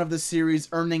James Bond of the series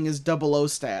earning his 00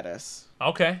 status.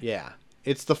 Okay. Yeah.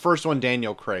 It's the first one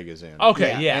Daniel Craig is in.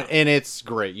 Okay, yeah. And it's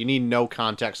great. You need no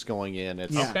context going in.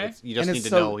 It's, Yeah. Okay. you just And need it's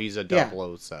to know he's a yeah.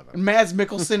 007. Mads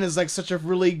Mikkelsen is like such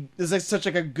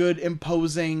a good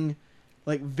imposing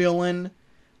like villain.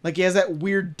 Like he has that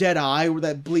weird dead eye where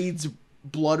that bleeds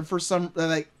blood for some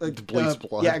It bleeds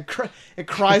blood. Yeah, it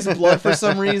cries blood for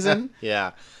some reason.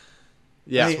 Yeah.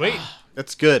 Yeah. Like, Sweet.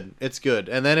 It's good. It's good.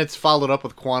 And then it's followed up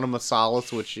with Quantum of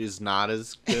Solace, which is not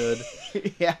as good.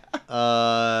 Yeah.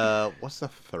 What's the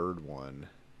third one?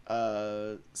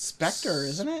 Spectre,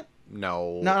 isn't it?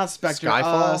 No. No, not Spectre.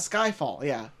 Skyfall? Skyfall,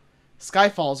 yeah.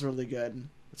 Skyfall's really good.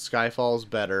 Skyfall's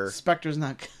better, Spectre's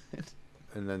not good.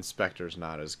 and then Spectre's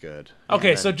not as good.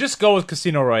 Okay, And so then- just go with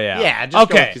Casino Royale. yeah, just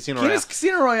go okay. with Casino Royale.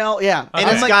 Casino Royale, yeah. And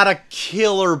Okay. it's got a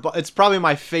killer. It's probably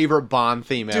my favorite Bond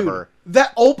theme Dude, ever.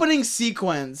 that opening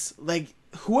sequence, like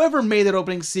whoever made that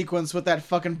opening sequence with that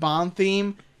fucking Bond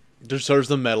theme, Deserves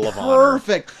the Medal of Honor.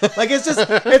 perfect. Like it's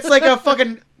like a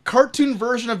fucking cartoon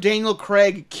version of Daniel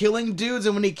Craig killing dudes,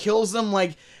 and when he kills them,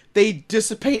 like they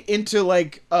dissipate into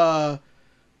like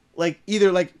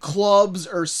either like clubs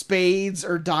or spades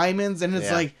or diamonds, and it's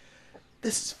Yeah. like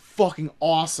this is fucking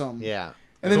awesome. Yeah.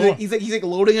 And then Cool. he's like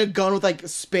loading a gun with like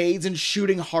spades and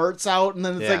shooting hearts out, and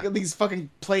then it's Yeah. like these fucking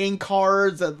playing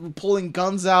cards that pulling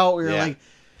guns out. Where you're Yeah. like,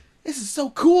 this is so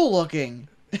cool looking.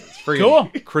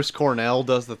 Cool. Chris Cornell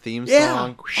does the theme Yeah.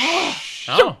 song.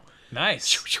 Oh,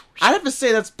 nice. I'd have to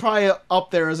say that's probably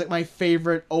up there as like my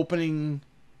favorite opening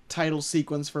title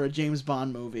sequence for a James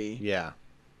Bond movie. Yeah.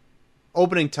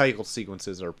 Opening title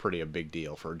sequences are pretty a big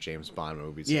deal for James Bond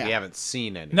movies. If Yeah. you haven't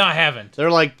seen any. No, I haven't.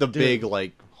 They're like the big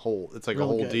like whole. It's like Real a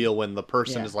whole good. deal when the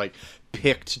person Yeah. is like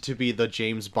picked to be the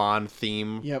James Bond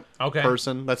theme Yep. Okay.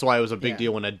 person. That's why it was a big Yeah.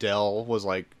 deal when Adele was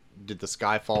like did the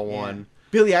Skyfall one.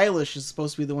 Billie Eilish is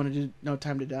supposed to be the one who did No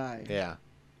Time to Die. Yeah, and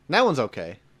that one's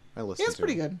okay. I listened. Yeah, it's to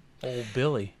pretty it. good. Old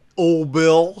Billy. Old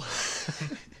Bill.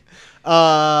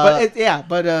 But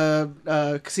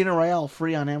Casino Royale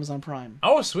free on Amazon Prime.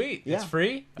 Oh, sweet. Yeah. It's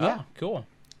free? Yeah. Oh, cool.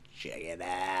 check it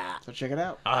out. So check it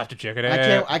out. I'll have to check it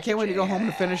out. I can't wait to go home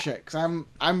to finish it because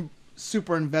I'm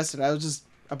super invested. I was just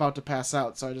about to pass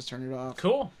out, so I just turned it off.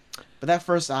 Cool. But that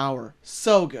first hour,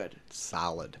 so good.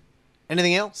 Solid.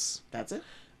 Anything else? That's it.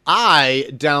 I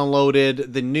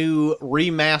downloaded the new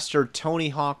remastered Tony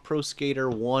Hawk Pro Skater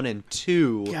 1 and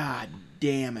 2. God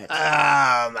damn it.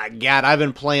 Oh my god, I've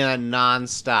been playing that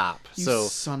nonstop. You So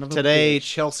son of a today, bitch.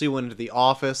 Chelsea went to the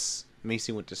office.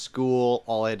 Macy went to school.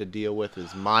 All I had to deal with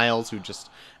is Miles, who just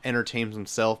entertains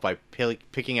himself by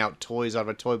picking out toys out of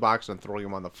a toy box and throwing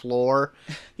them on the floor.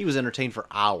 He was entertained for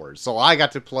hours. So I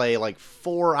got to play like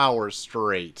 4 hours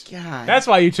straight. God. That's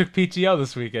why you took PTO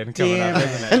this weekend coming Damn up, it.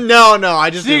 isn't it? No,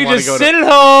 I just So you didn't can want just to go sit to...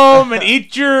 at home and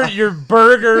eat your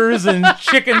burgers and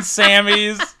chicken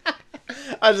Sammies.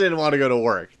 I just didn't want to go to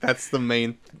work. That's the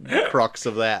main crux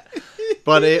of that.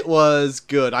 But it was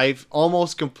good. I've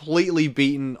almost completely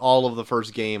beaten all of the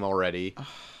first game already.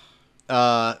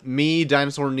 Me,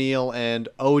 Dinosaur Neil, and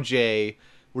OJ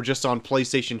were just on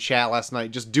PlayStation chat last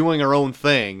night, just doing our own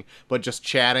thing, but just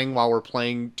chatting while we're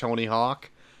playing Tony Hawk.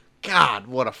 God,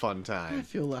 what a fun I time.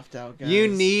 feel left out, guys. You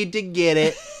need to get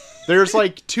it. There's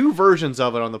like 2 versions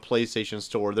of it on the PlayStation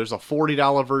Store. There's a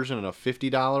 $40 version and a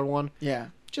 $50 one. Yeah.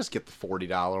 Just get the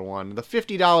 $40 one. The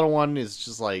 $50 one is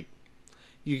just like,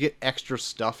 you get extra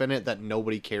stuff in it that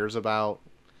nobody cares about.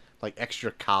 Like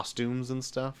extra costumes and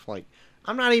stuff. Like,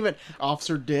 I'm not even...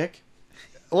 Officer Dick.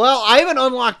 Well, I haven't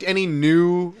unlocked any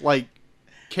new, like,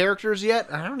 characters yet.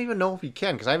 I don't even know if he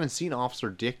can, because I haven't seen Officer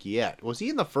Dick yet. Was he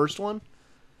in the first one?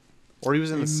 Or he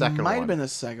was in the second Might one? have been the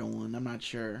second one. I'm not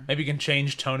sure. Maybe you can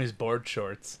change Tony's board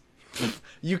shorts.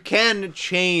 You can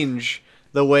change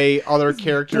the way other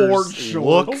characters board look.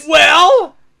 shorts.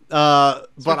 Well, But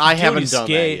what I you do haven't to done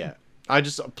skate. that yet. I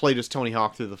just played as Tony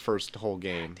Hawk through the first whole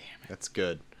game. That's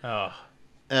good. oh,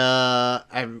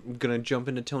 I'm gonna jump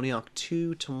into Tony Hawk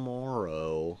 2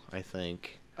 tomorrow, I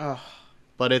think. Ugh,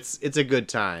 But it's a good you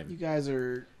time. guys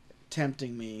are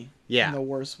tempting me. Yeah. In the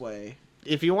worst way.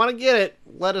 If you want to get it,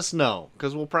 let us know,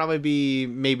 because we'll probably be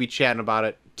maybe chatting about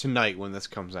it tonight when this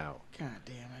comes out. God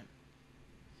damn it.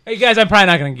 hey guys, I'm probably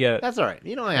not gonna get it. That's all right.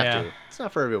 You don't have Yeah. to. It's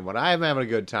not for everyone, but I'm having a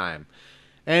good time.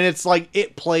 And it's like,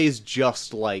 it plays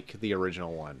just like the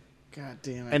original one. God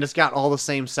damn it. And it's got all the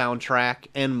same soundtrack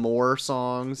and more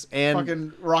songs. And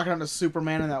fucking rocking on to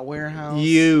Superman in that warehouse.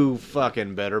 you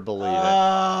fucking better believe it.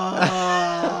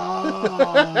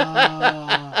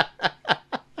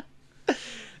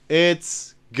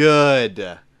 It's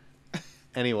good.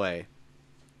 Anyway,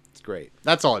 it's great.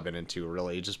 That's all I've been into,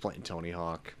 really. Just playing Tony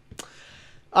Hawk.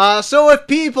 So if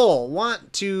people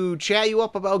want to chat you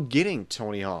up about getting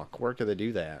Tony Hawk, where could they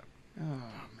do that? Oh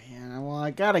man, well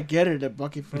I gotta get it at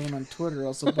Bucky Furman on Twitter,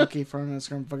 also Bucky Furman on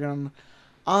Instagram, fucking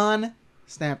on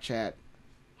Snapchat.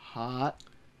 Hot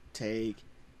take.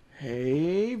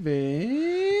 Hey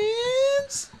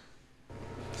Vince.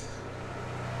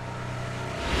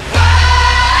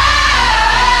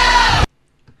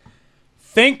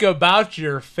 Think about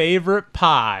your favorite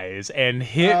pies and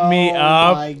hit me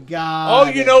up. Oh my god. Oh,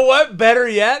 you know what? Better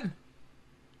yet,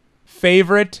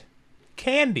 favorite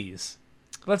candies.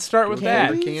 Let's start with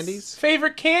Candies? that. Candies?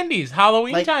 Favorite candies.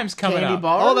 Halloween Like time's coming candy up.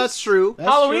 bars? Oh, that's true. That's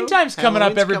Halloween true. time's coming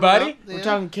up, Halloween's coming everybody. up. We're Yeah.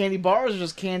 talking candy bars or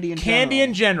just candy in Candy general?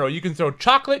 in general. You can throw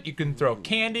chocolate. You can throw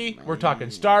candy. We're talking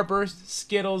Starburst,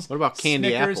 Skittles. What about candy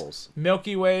Snickers, apples?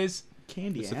 Milky Ways,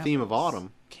 Candy It's the apples. theme of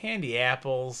autumn. candy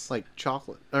apples. It's like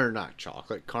chocolate, or not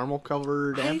chocolate, caramel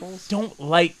covered I apples. don't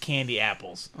like candy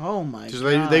apples. Oh my Because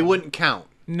god. they wouldn't count.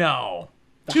 No.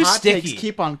 The Too hot sticky. takes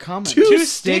keep on coming. Too sticky.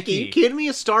 sticky. You kidding me?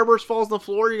 A Starburst falls on the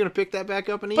floor, you're gonna pick that back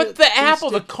up and eat it? But the Too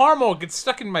apple, the sticky. caramel gets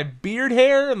stuck in my beard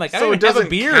hair, and like I so don't it even have doesn't a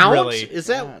beard count. really. Is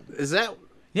God. that?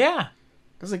 Yeah.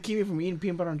 Doesn't keep me from eating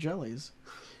peanut butter and jellies.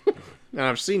 And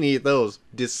I've seen you eat those.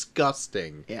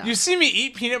 Disgusting. Yeah. You see me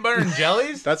eat peanut butter and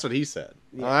jellies, That's what he said.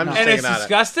 Yeah. I'm just and taking it's out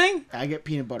disgusting. I get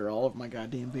peanut butter all over my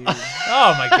goddamn beard.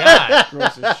 Oh my god.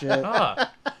 Gross as shit. Oh.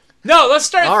 No, let's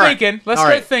start All right. thinking. Let's All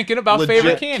start right. thinking about Legit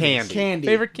favorite candies. candy. Candy.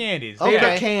 Favorite candies. Okay.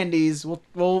 Favorite Yeah. candies.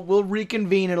 We'll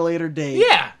reconvene at a later date.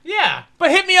 Yeah. But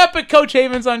hit me up at Coach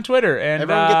Havens on Twitter and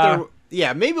Everyone get their.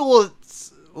 Yeah, maybe we'll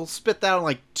spit that in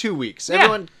like 2 weeks. Yeah.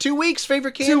 Everyone, 2 weeks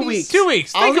favorite candies. 2 weeks. 2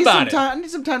 weeks. I'll Think need about some it. time. I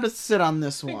need some time to sit on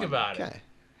this one. Think about it. Okay.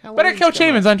 But at Coach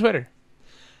Havens on Twitter.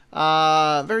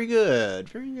 Very good.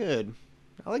 Very good.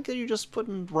 I like that you're just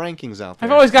putting rankings out there.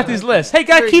 I've always got these lists. Hey,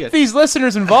 gotta Very keep good. these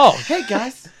listeners involved. Hey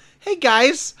guys. Hey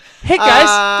guys. Hey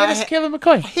guys, get us Kevin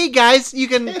McCoy. Hey guys, you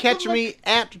can catch me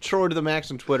at Troy to the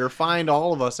Max on Twitter. Find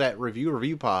all of us at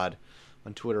Review Pod.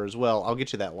 on Twitter as well. I'll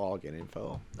get you that login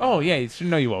info. Oh yeah,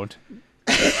 no, you won't.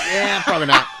 Yeah, probably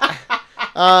not.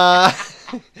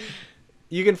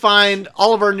 You can find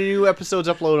all of our new episodes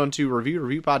uploaded onto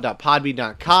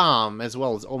reviewpod.podbean.com, as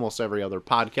well as almost every other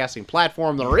podcasting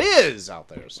platform there is out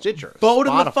there. Stitcher, Vote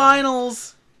in the Spotify.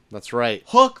 finals. That's right.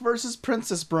 Hook versus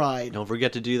Princess Bride. Don't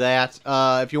forget to do that.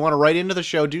 If you want to write into the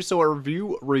show, do so at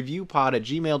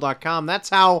reviewpod@gmail.com. That's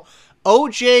how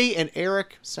OJ and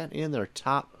Eric sent in their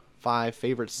top 5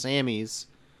 favorite Sammys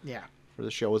Yeah. for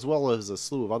the show, as well as a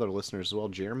slew of other listeners as well.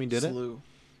 Jeremy did Slew.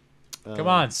 Come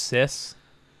on, sis.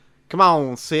 Come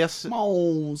on, sis. Come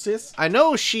on, sis. I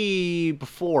know she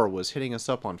before was hitting us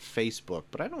up on Facebook,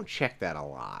 but I don't check that a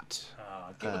lot.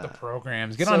 Get with the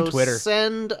programs. Get So on Twitter.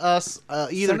 Send us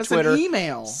either Send us Twitter, an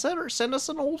email. send us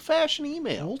an old-fashioned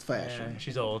email. Old fashioned.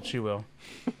 She's old. She will.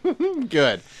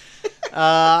 Good.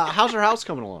 How's our house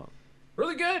coming along?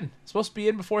 Really good. Supposed to be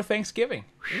in before Thanksgiving.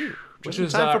 Which in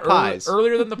was time for pies.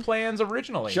 earlier than the plans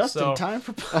originally. Just so, in time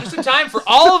for pie. Just in time for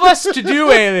all of us to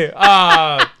do a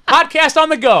podcast on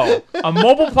the go, a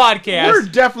mobile podcast. We're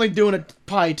definitely doing a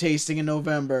pie tasting in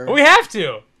November. We have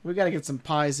to. We got to get some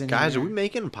pies in Guys, here. are we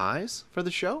making pies for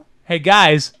the show? Hey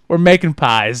guys, we're making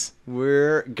pies.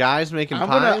 We're guys making I'm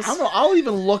pies. I'll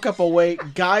even look up a way.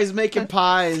 Guys making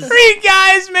pies. 3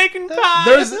 guys making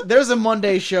pies. There's a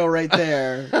Monday show right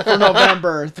there for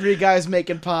November. 3 guys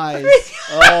making pies.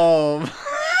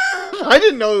 I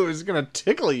didn't know it was gonna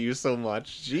tickle you so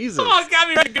much. Jesus. Oh, got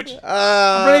me ready to go.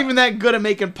 I'm not even that good at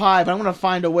making pie, but I'm gonna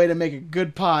find a way to make a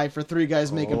good pie for 3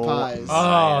 guys making pies.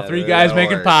 Oh, 3 guys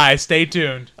making Lord. pies. Stay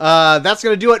tuned. That's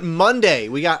gonna do it Monday.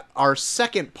 We got our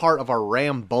second part of our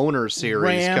Ram Boner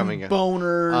series Ram coming up.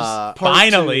 Boners. Part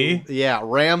Finally. 2. Yeah,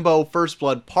 Rambo First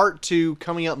Blood Part 2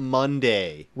 coming up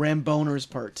Monday. Ram Boners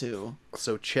Part 2.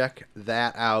 So check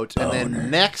that out. And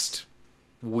then next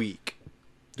week,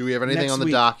 do we have anything Next on the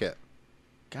week. docket?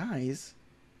 Guys,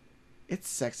 it's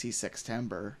Sexy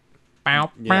Sextember.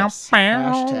 Bow, Yes. bow,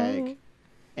 bow. Hashtag.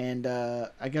 And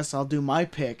I guess I'll do my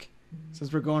pick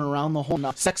since we're going around the whole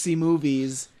sexy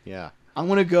movies. Yeah. I'm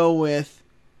going to go with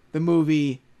the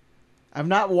movie I've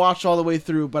not watched all the way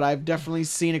through, but I've definitely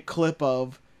seen a clip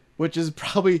of, which is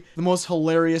probably the most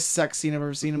hilarious sex scene I've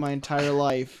ever seen in my entire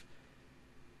life.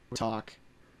 Talk.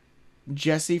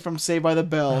 Jesse from Saved by the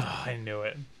Bell Oh, I knew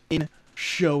it. in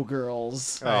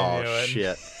Showgirls. I knew Oh, it.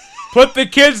 shit. Put the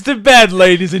kids to bed,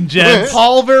 ladies and gents.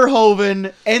 Paul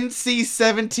Verhoeven,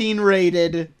 NC-17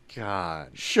 rated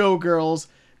God. Showgirls.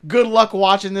 Good luck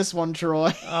watching this one,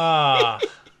 Troy. Ah,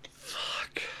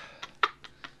 I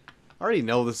already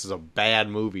know this is a bad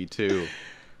movie, too.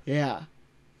 Yeah,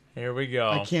 here we go.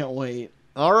 I can't wait.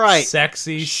 All right.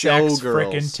 Sexy sex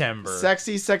Showgirls. frickin' timber.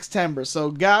 Sexy Sextember. So,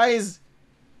 guys,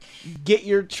 get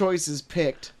your choices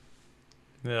picked.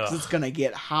 'Cause it's Ugh. gonna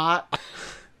get hot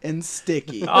and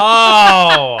sticky.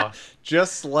 Oh,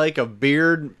 Just like a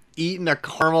beard eating a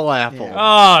caramel apple.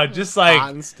 Yeah. oh, just Hot like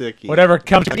and sticky. whatever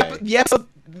comes. Yep. So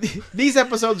these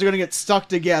episodes are gonna get stuck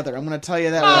together. I'm gonna tell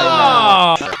you that right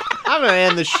now. Oh, I'm going to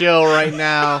end the show right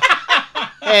now.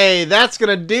 Hey, that's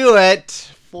going to do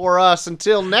it for us.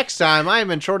 Until next time, I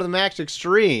am in Short of the Max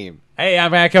Extreme. hey,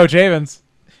 I'm Coach Havens.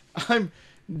 I'm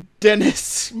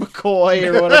Dennis McCoy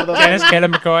or whatever the Dennis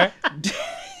Caleb McCoy.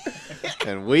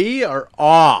 And we are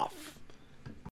off.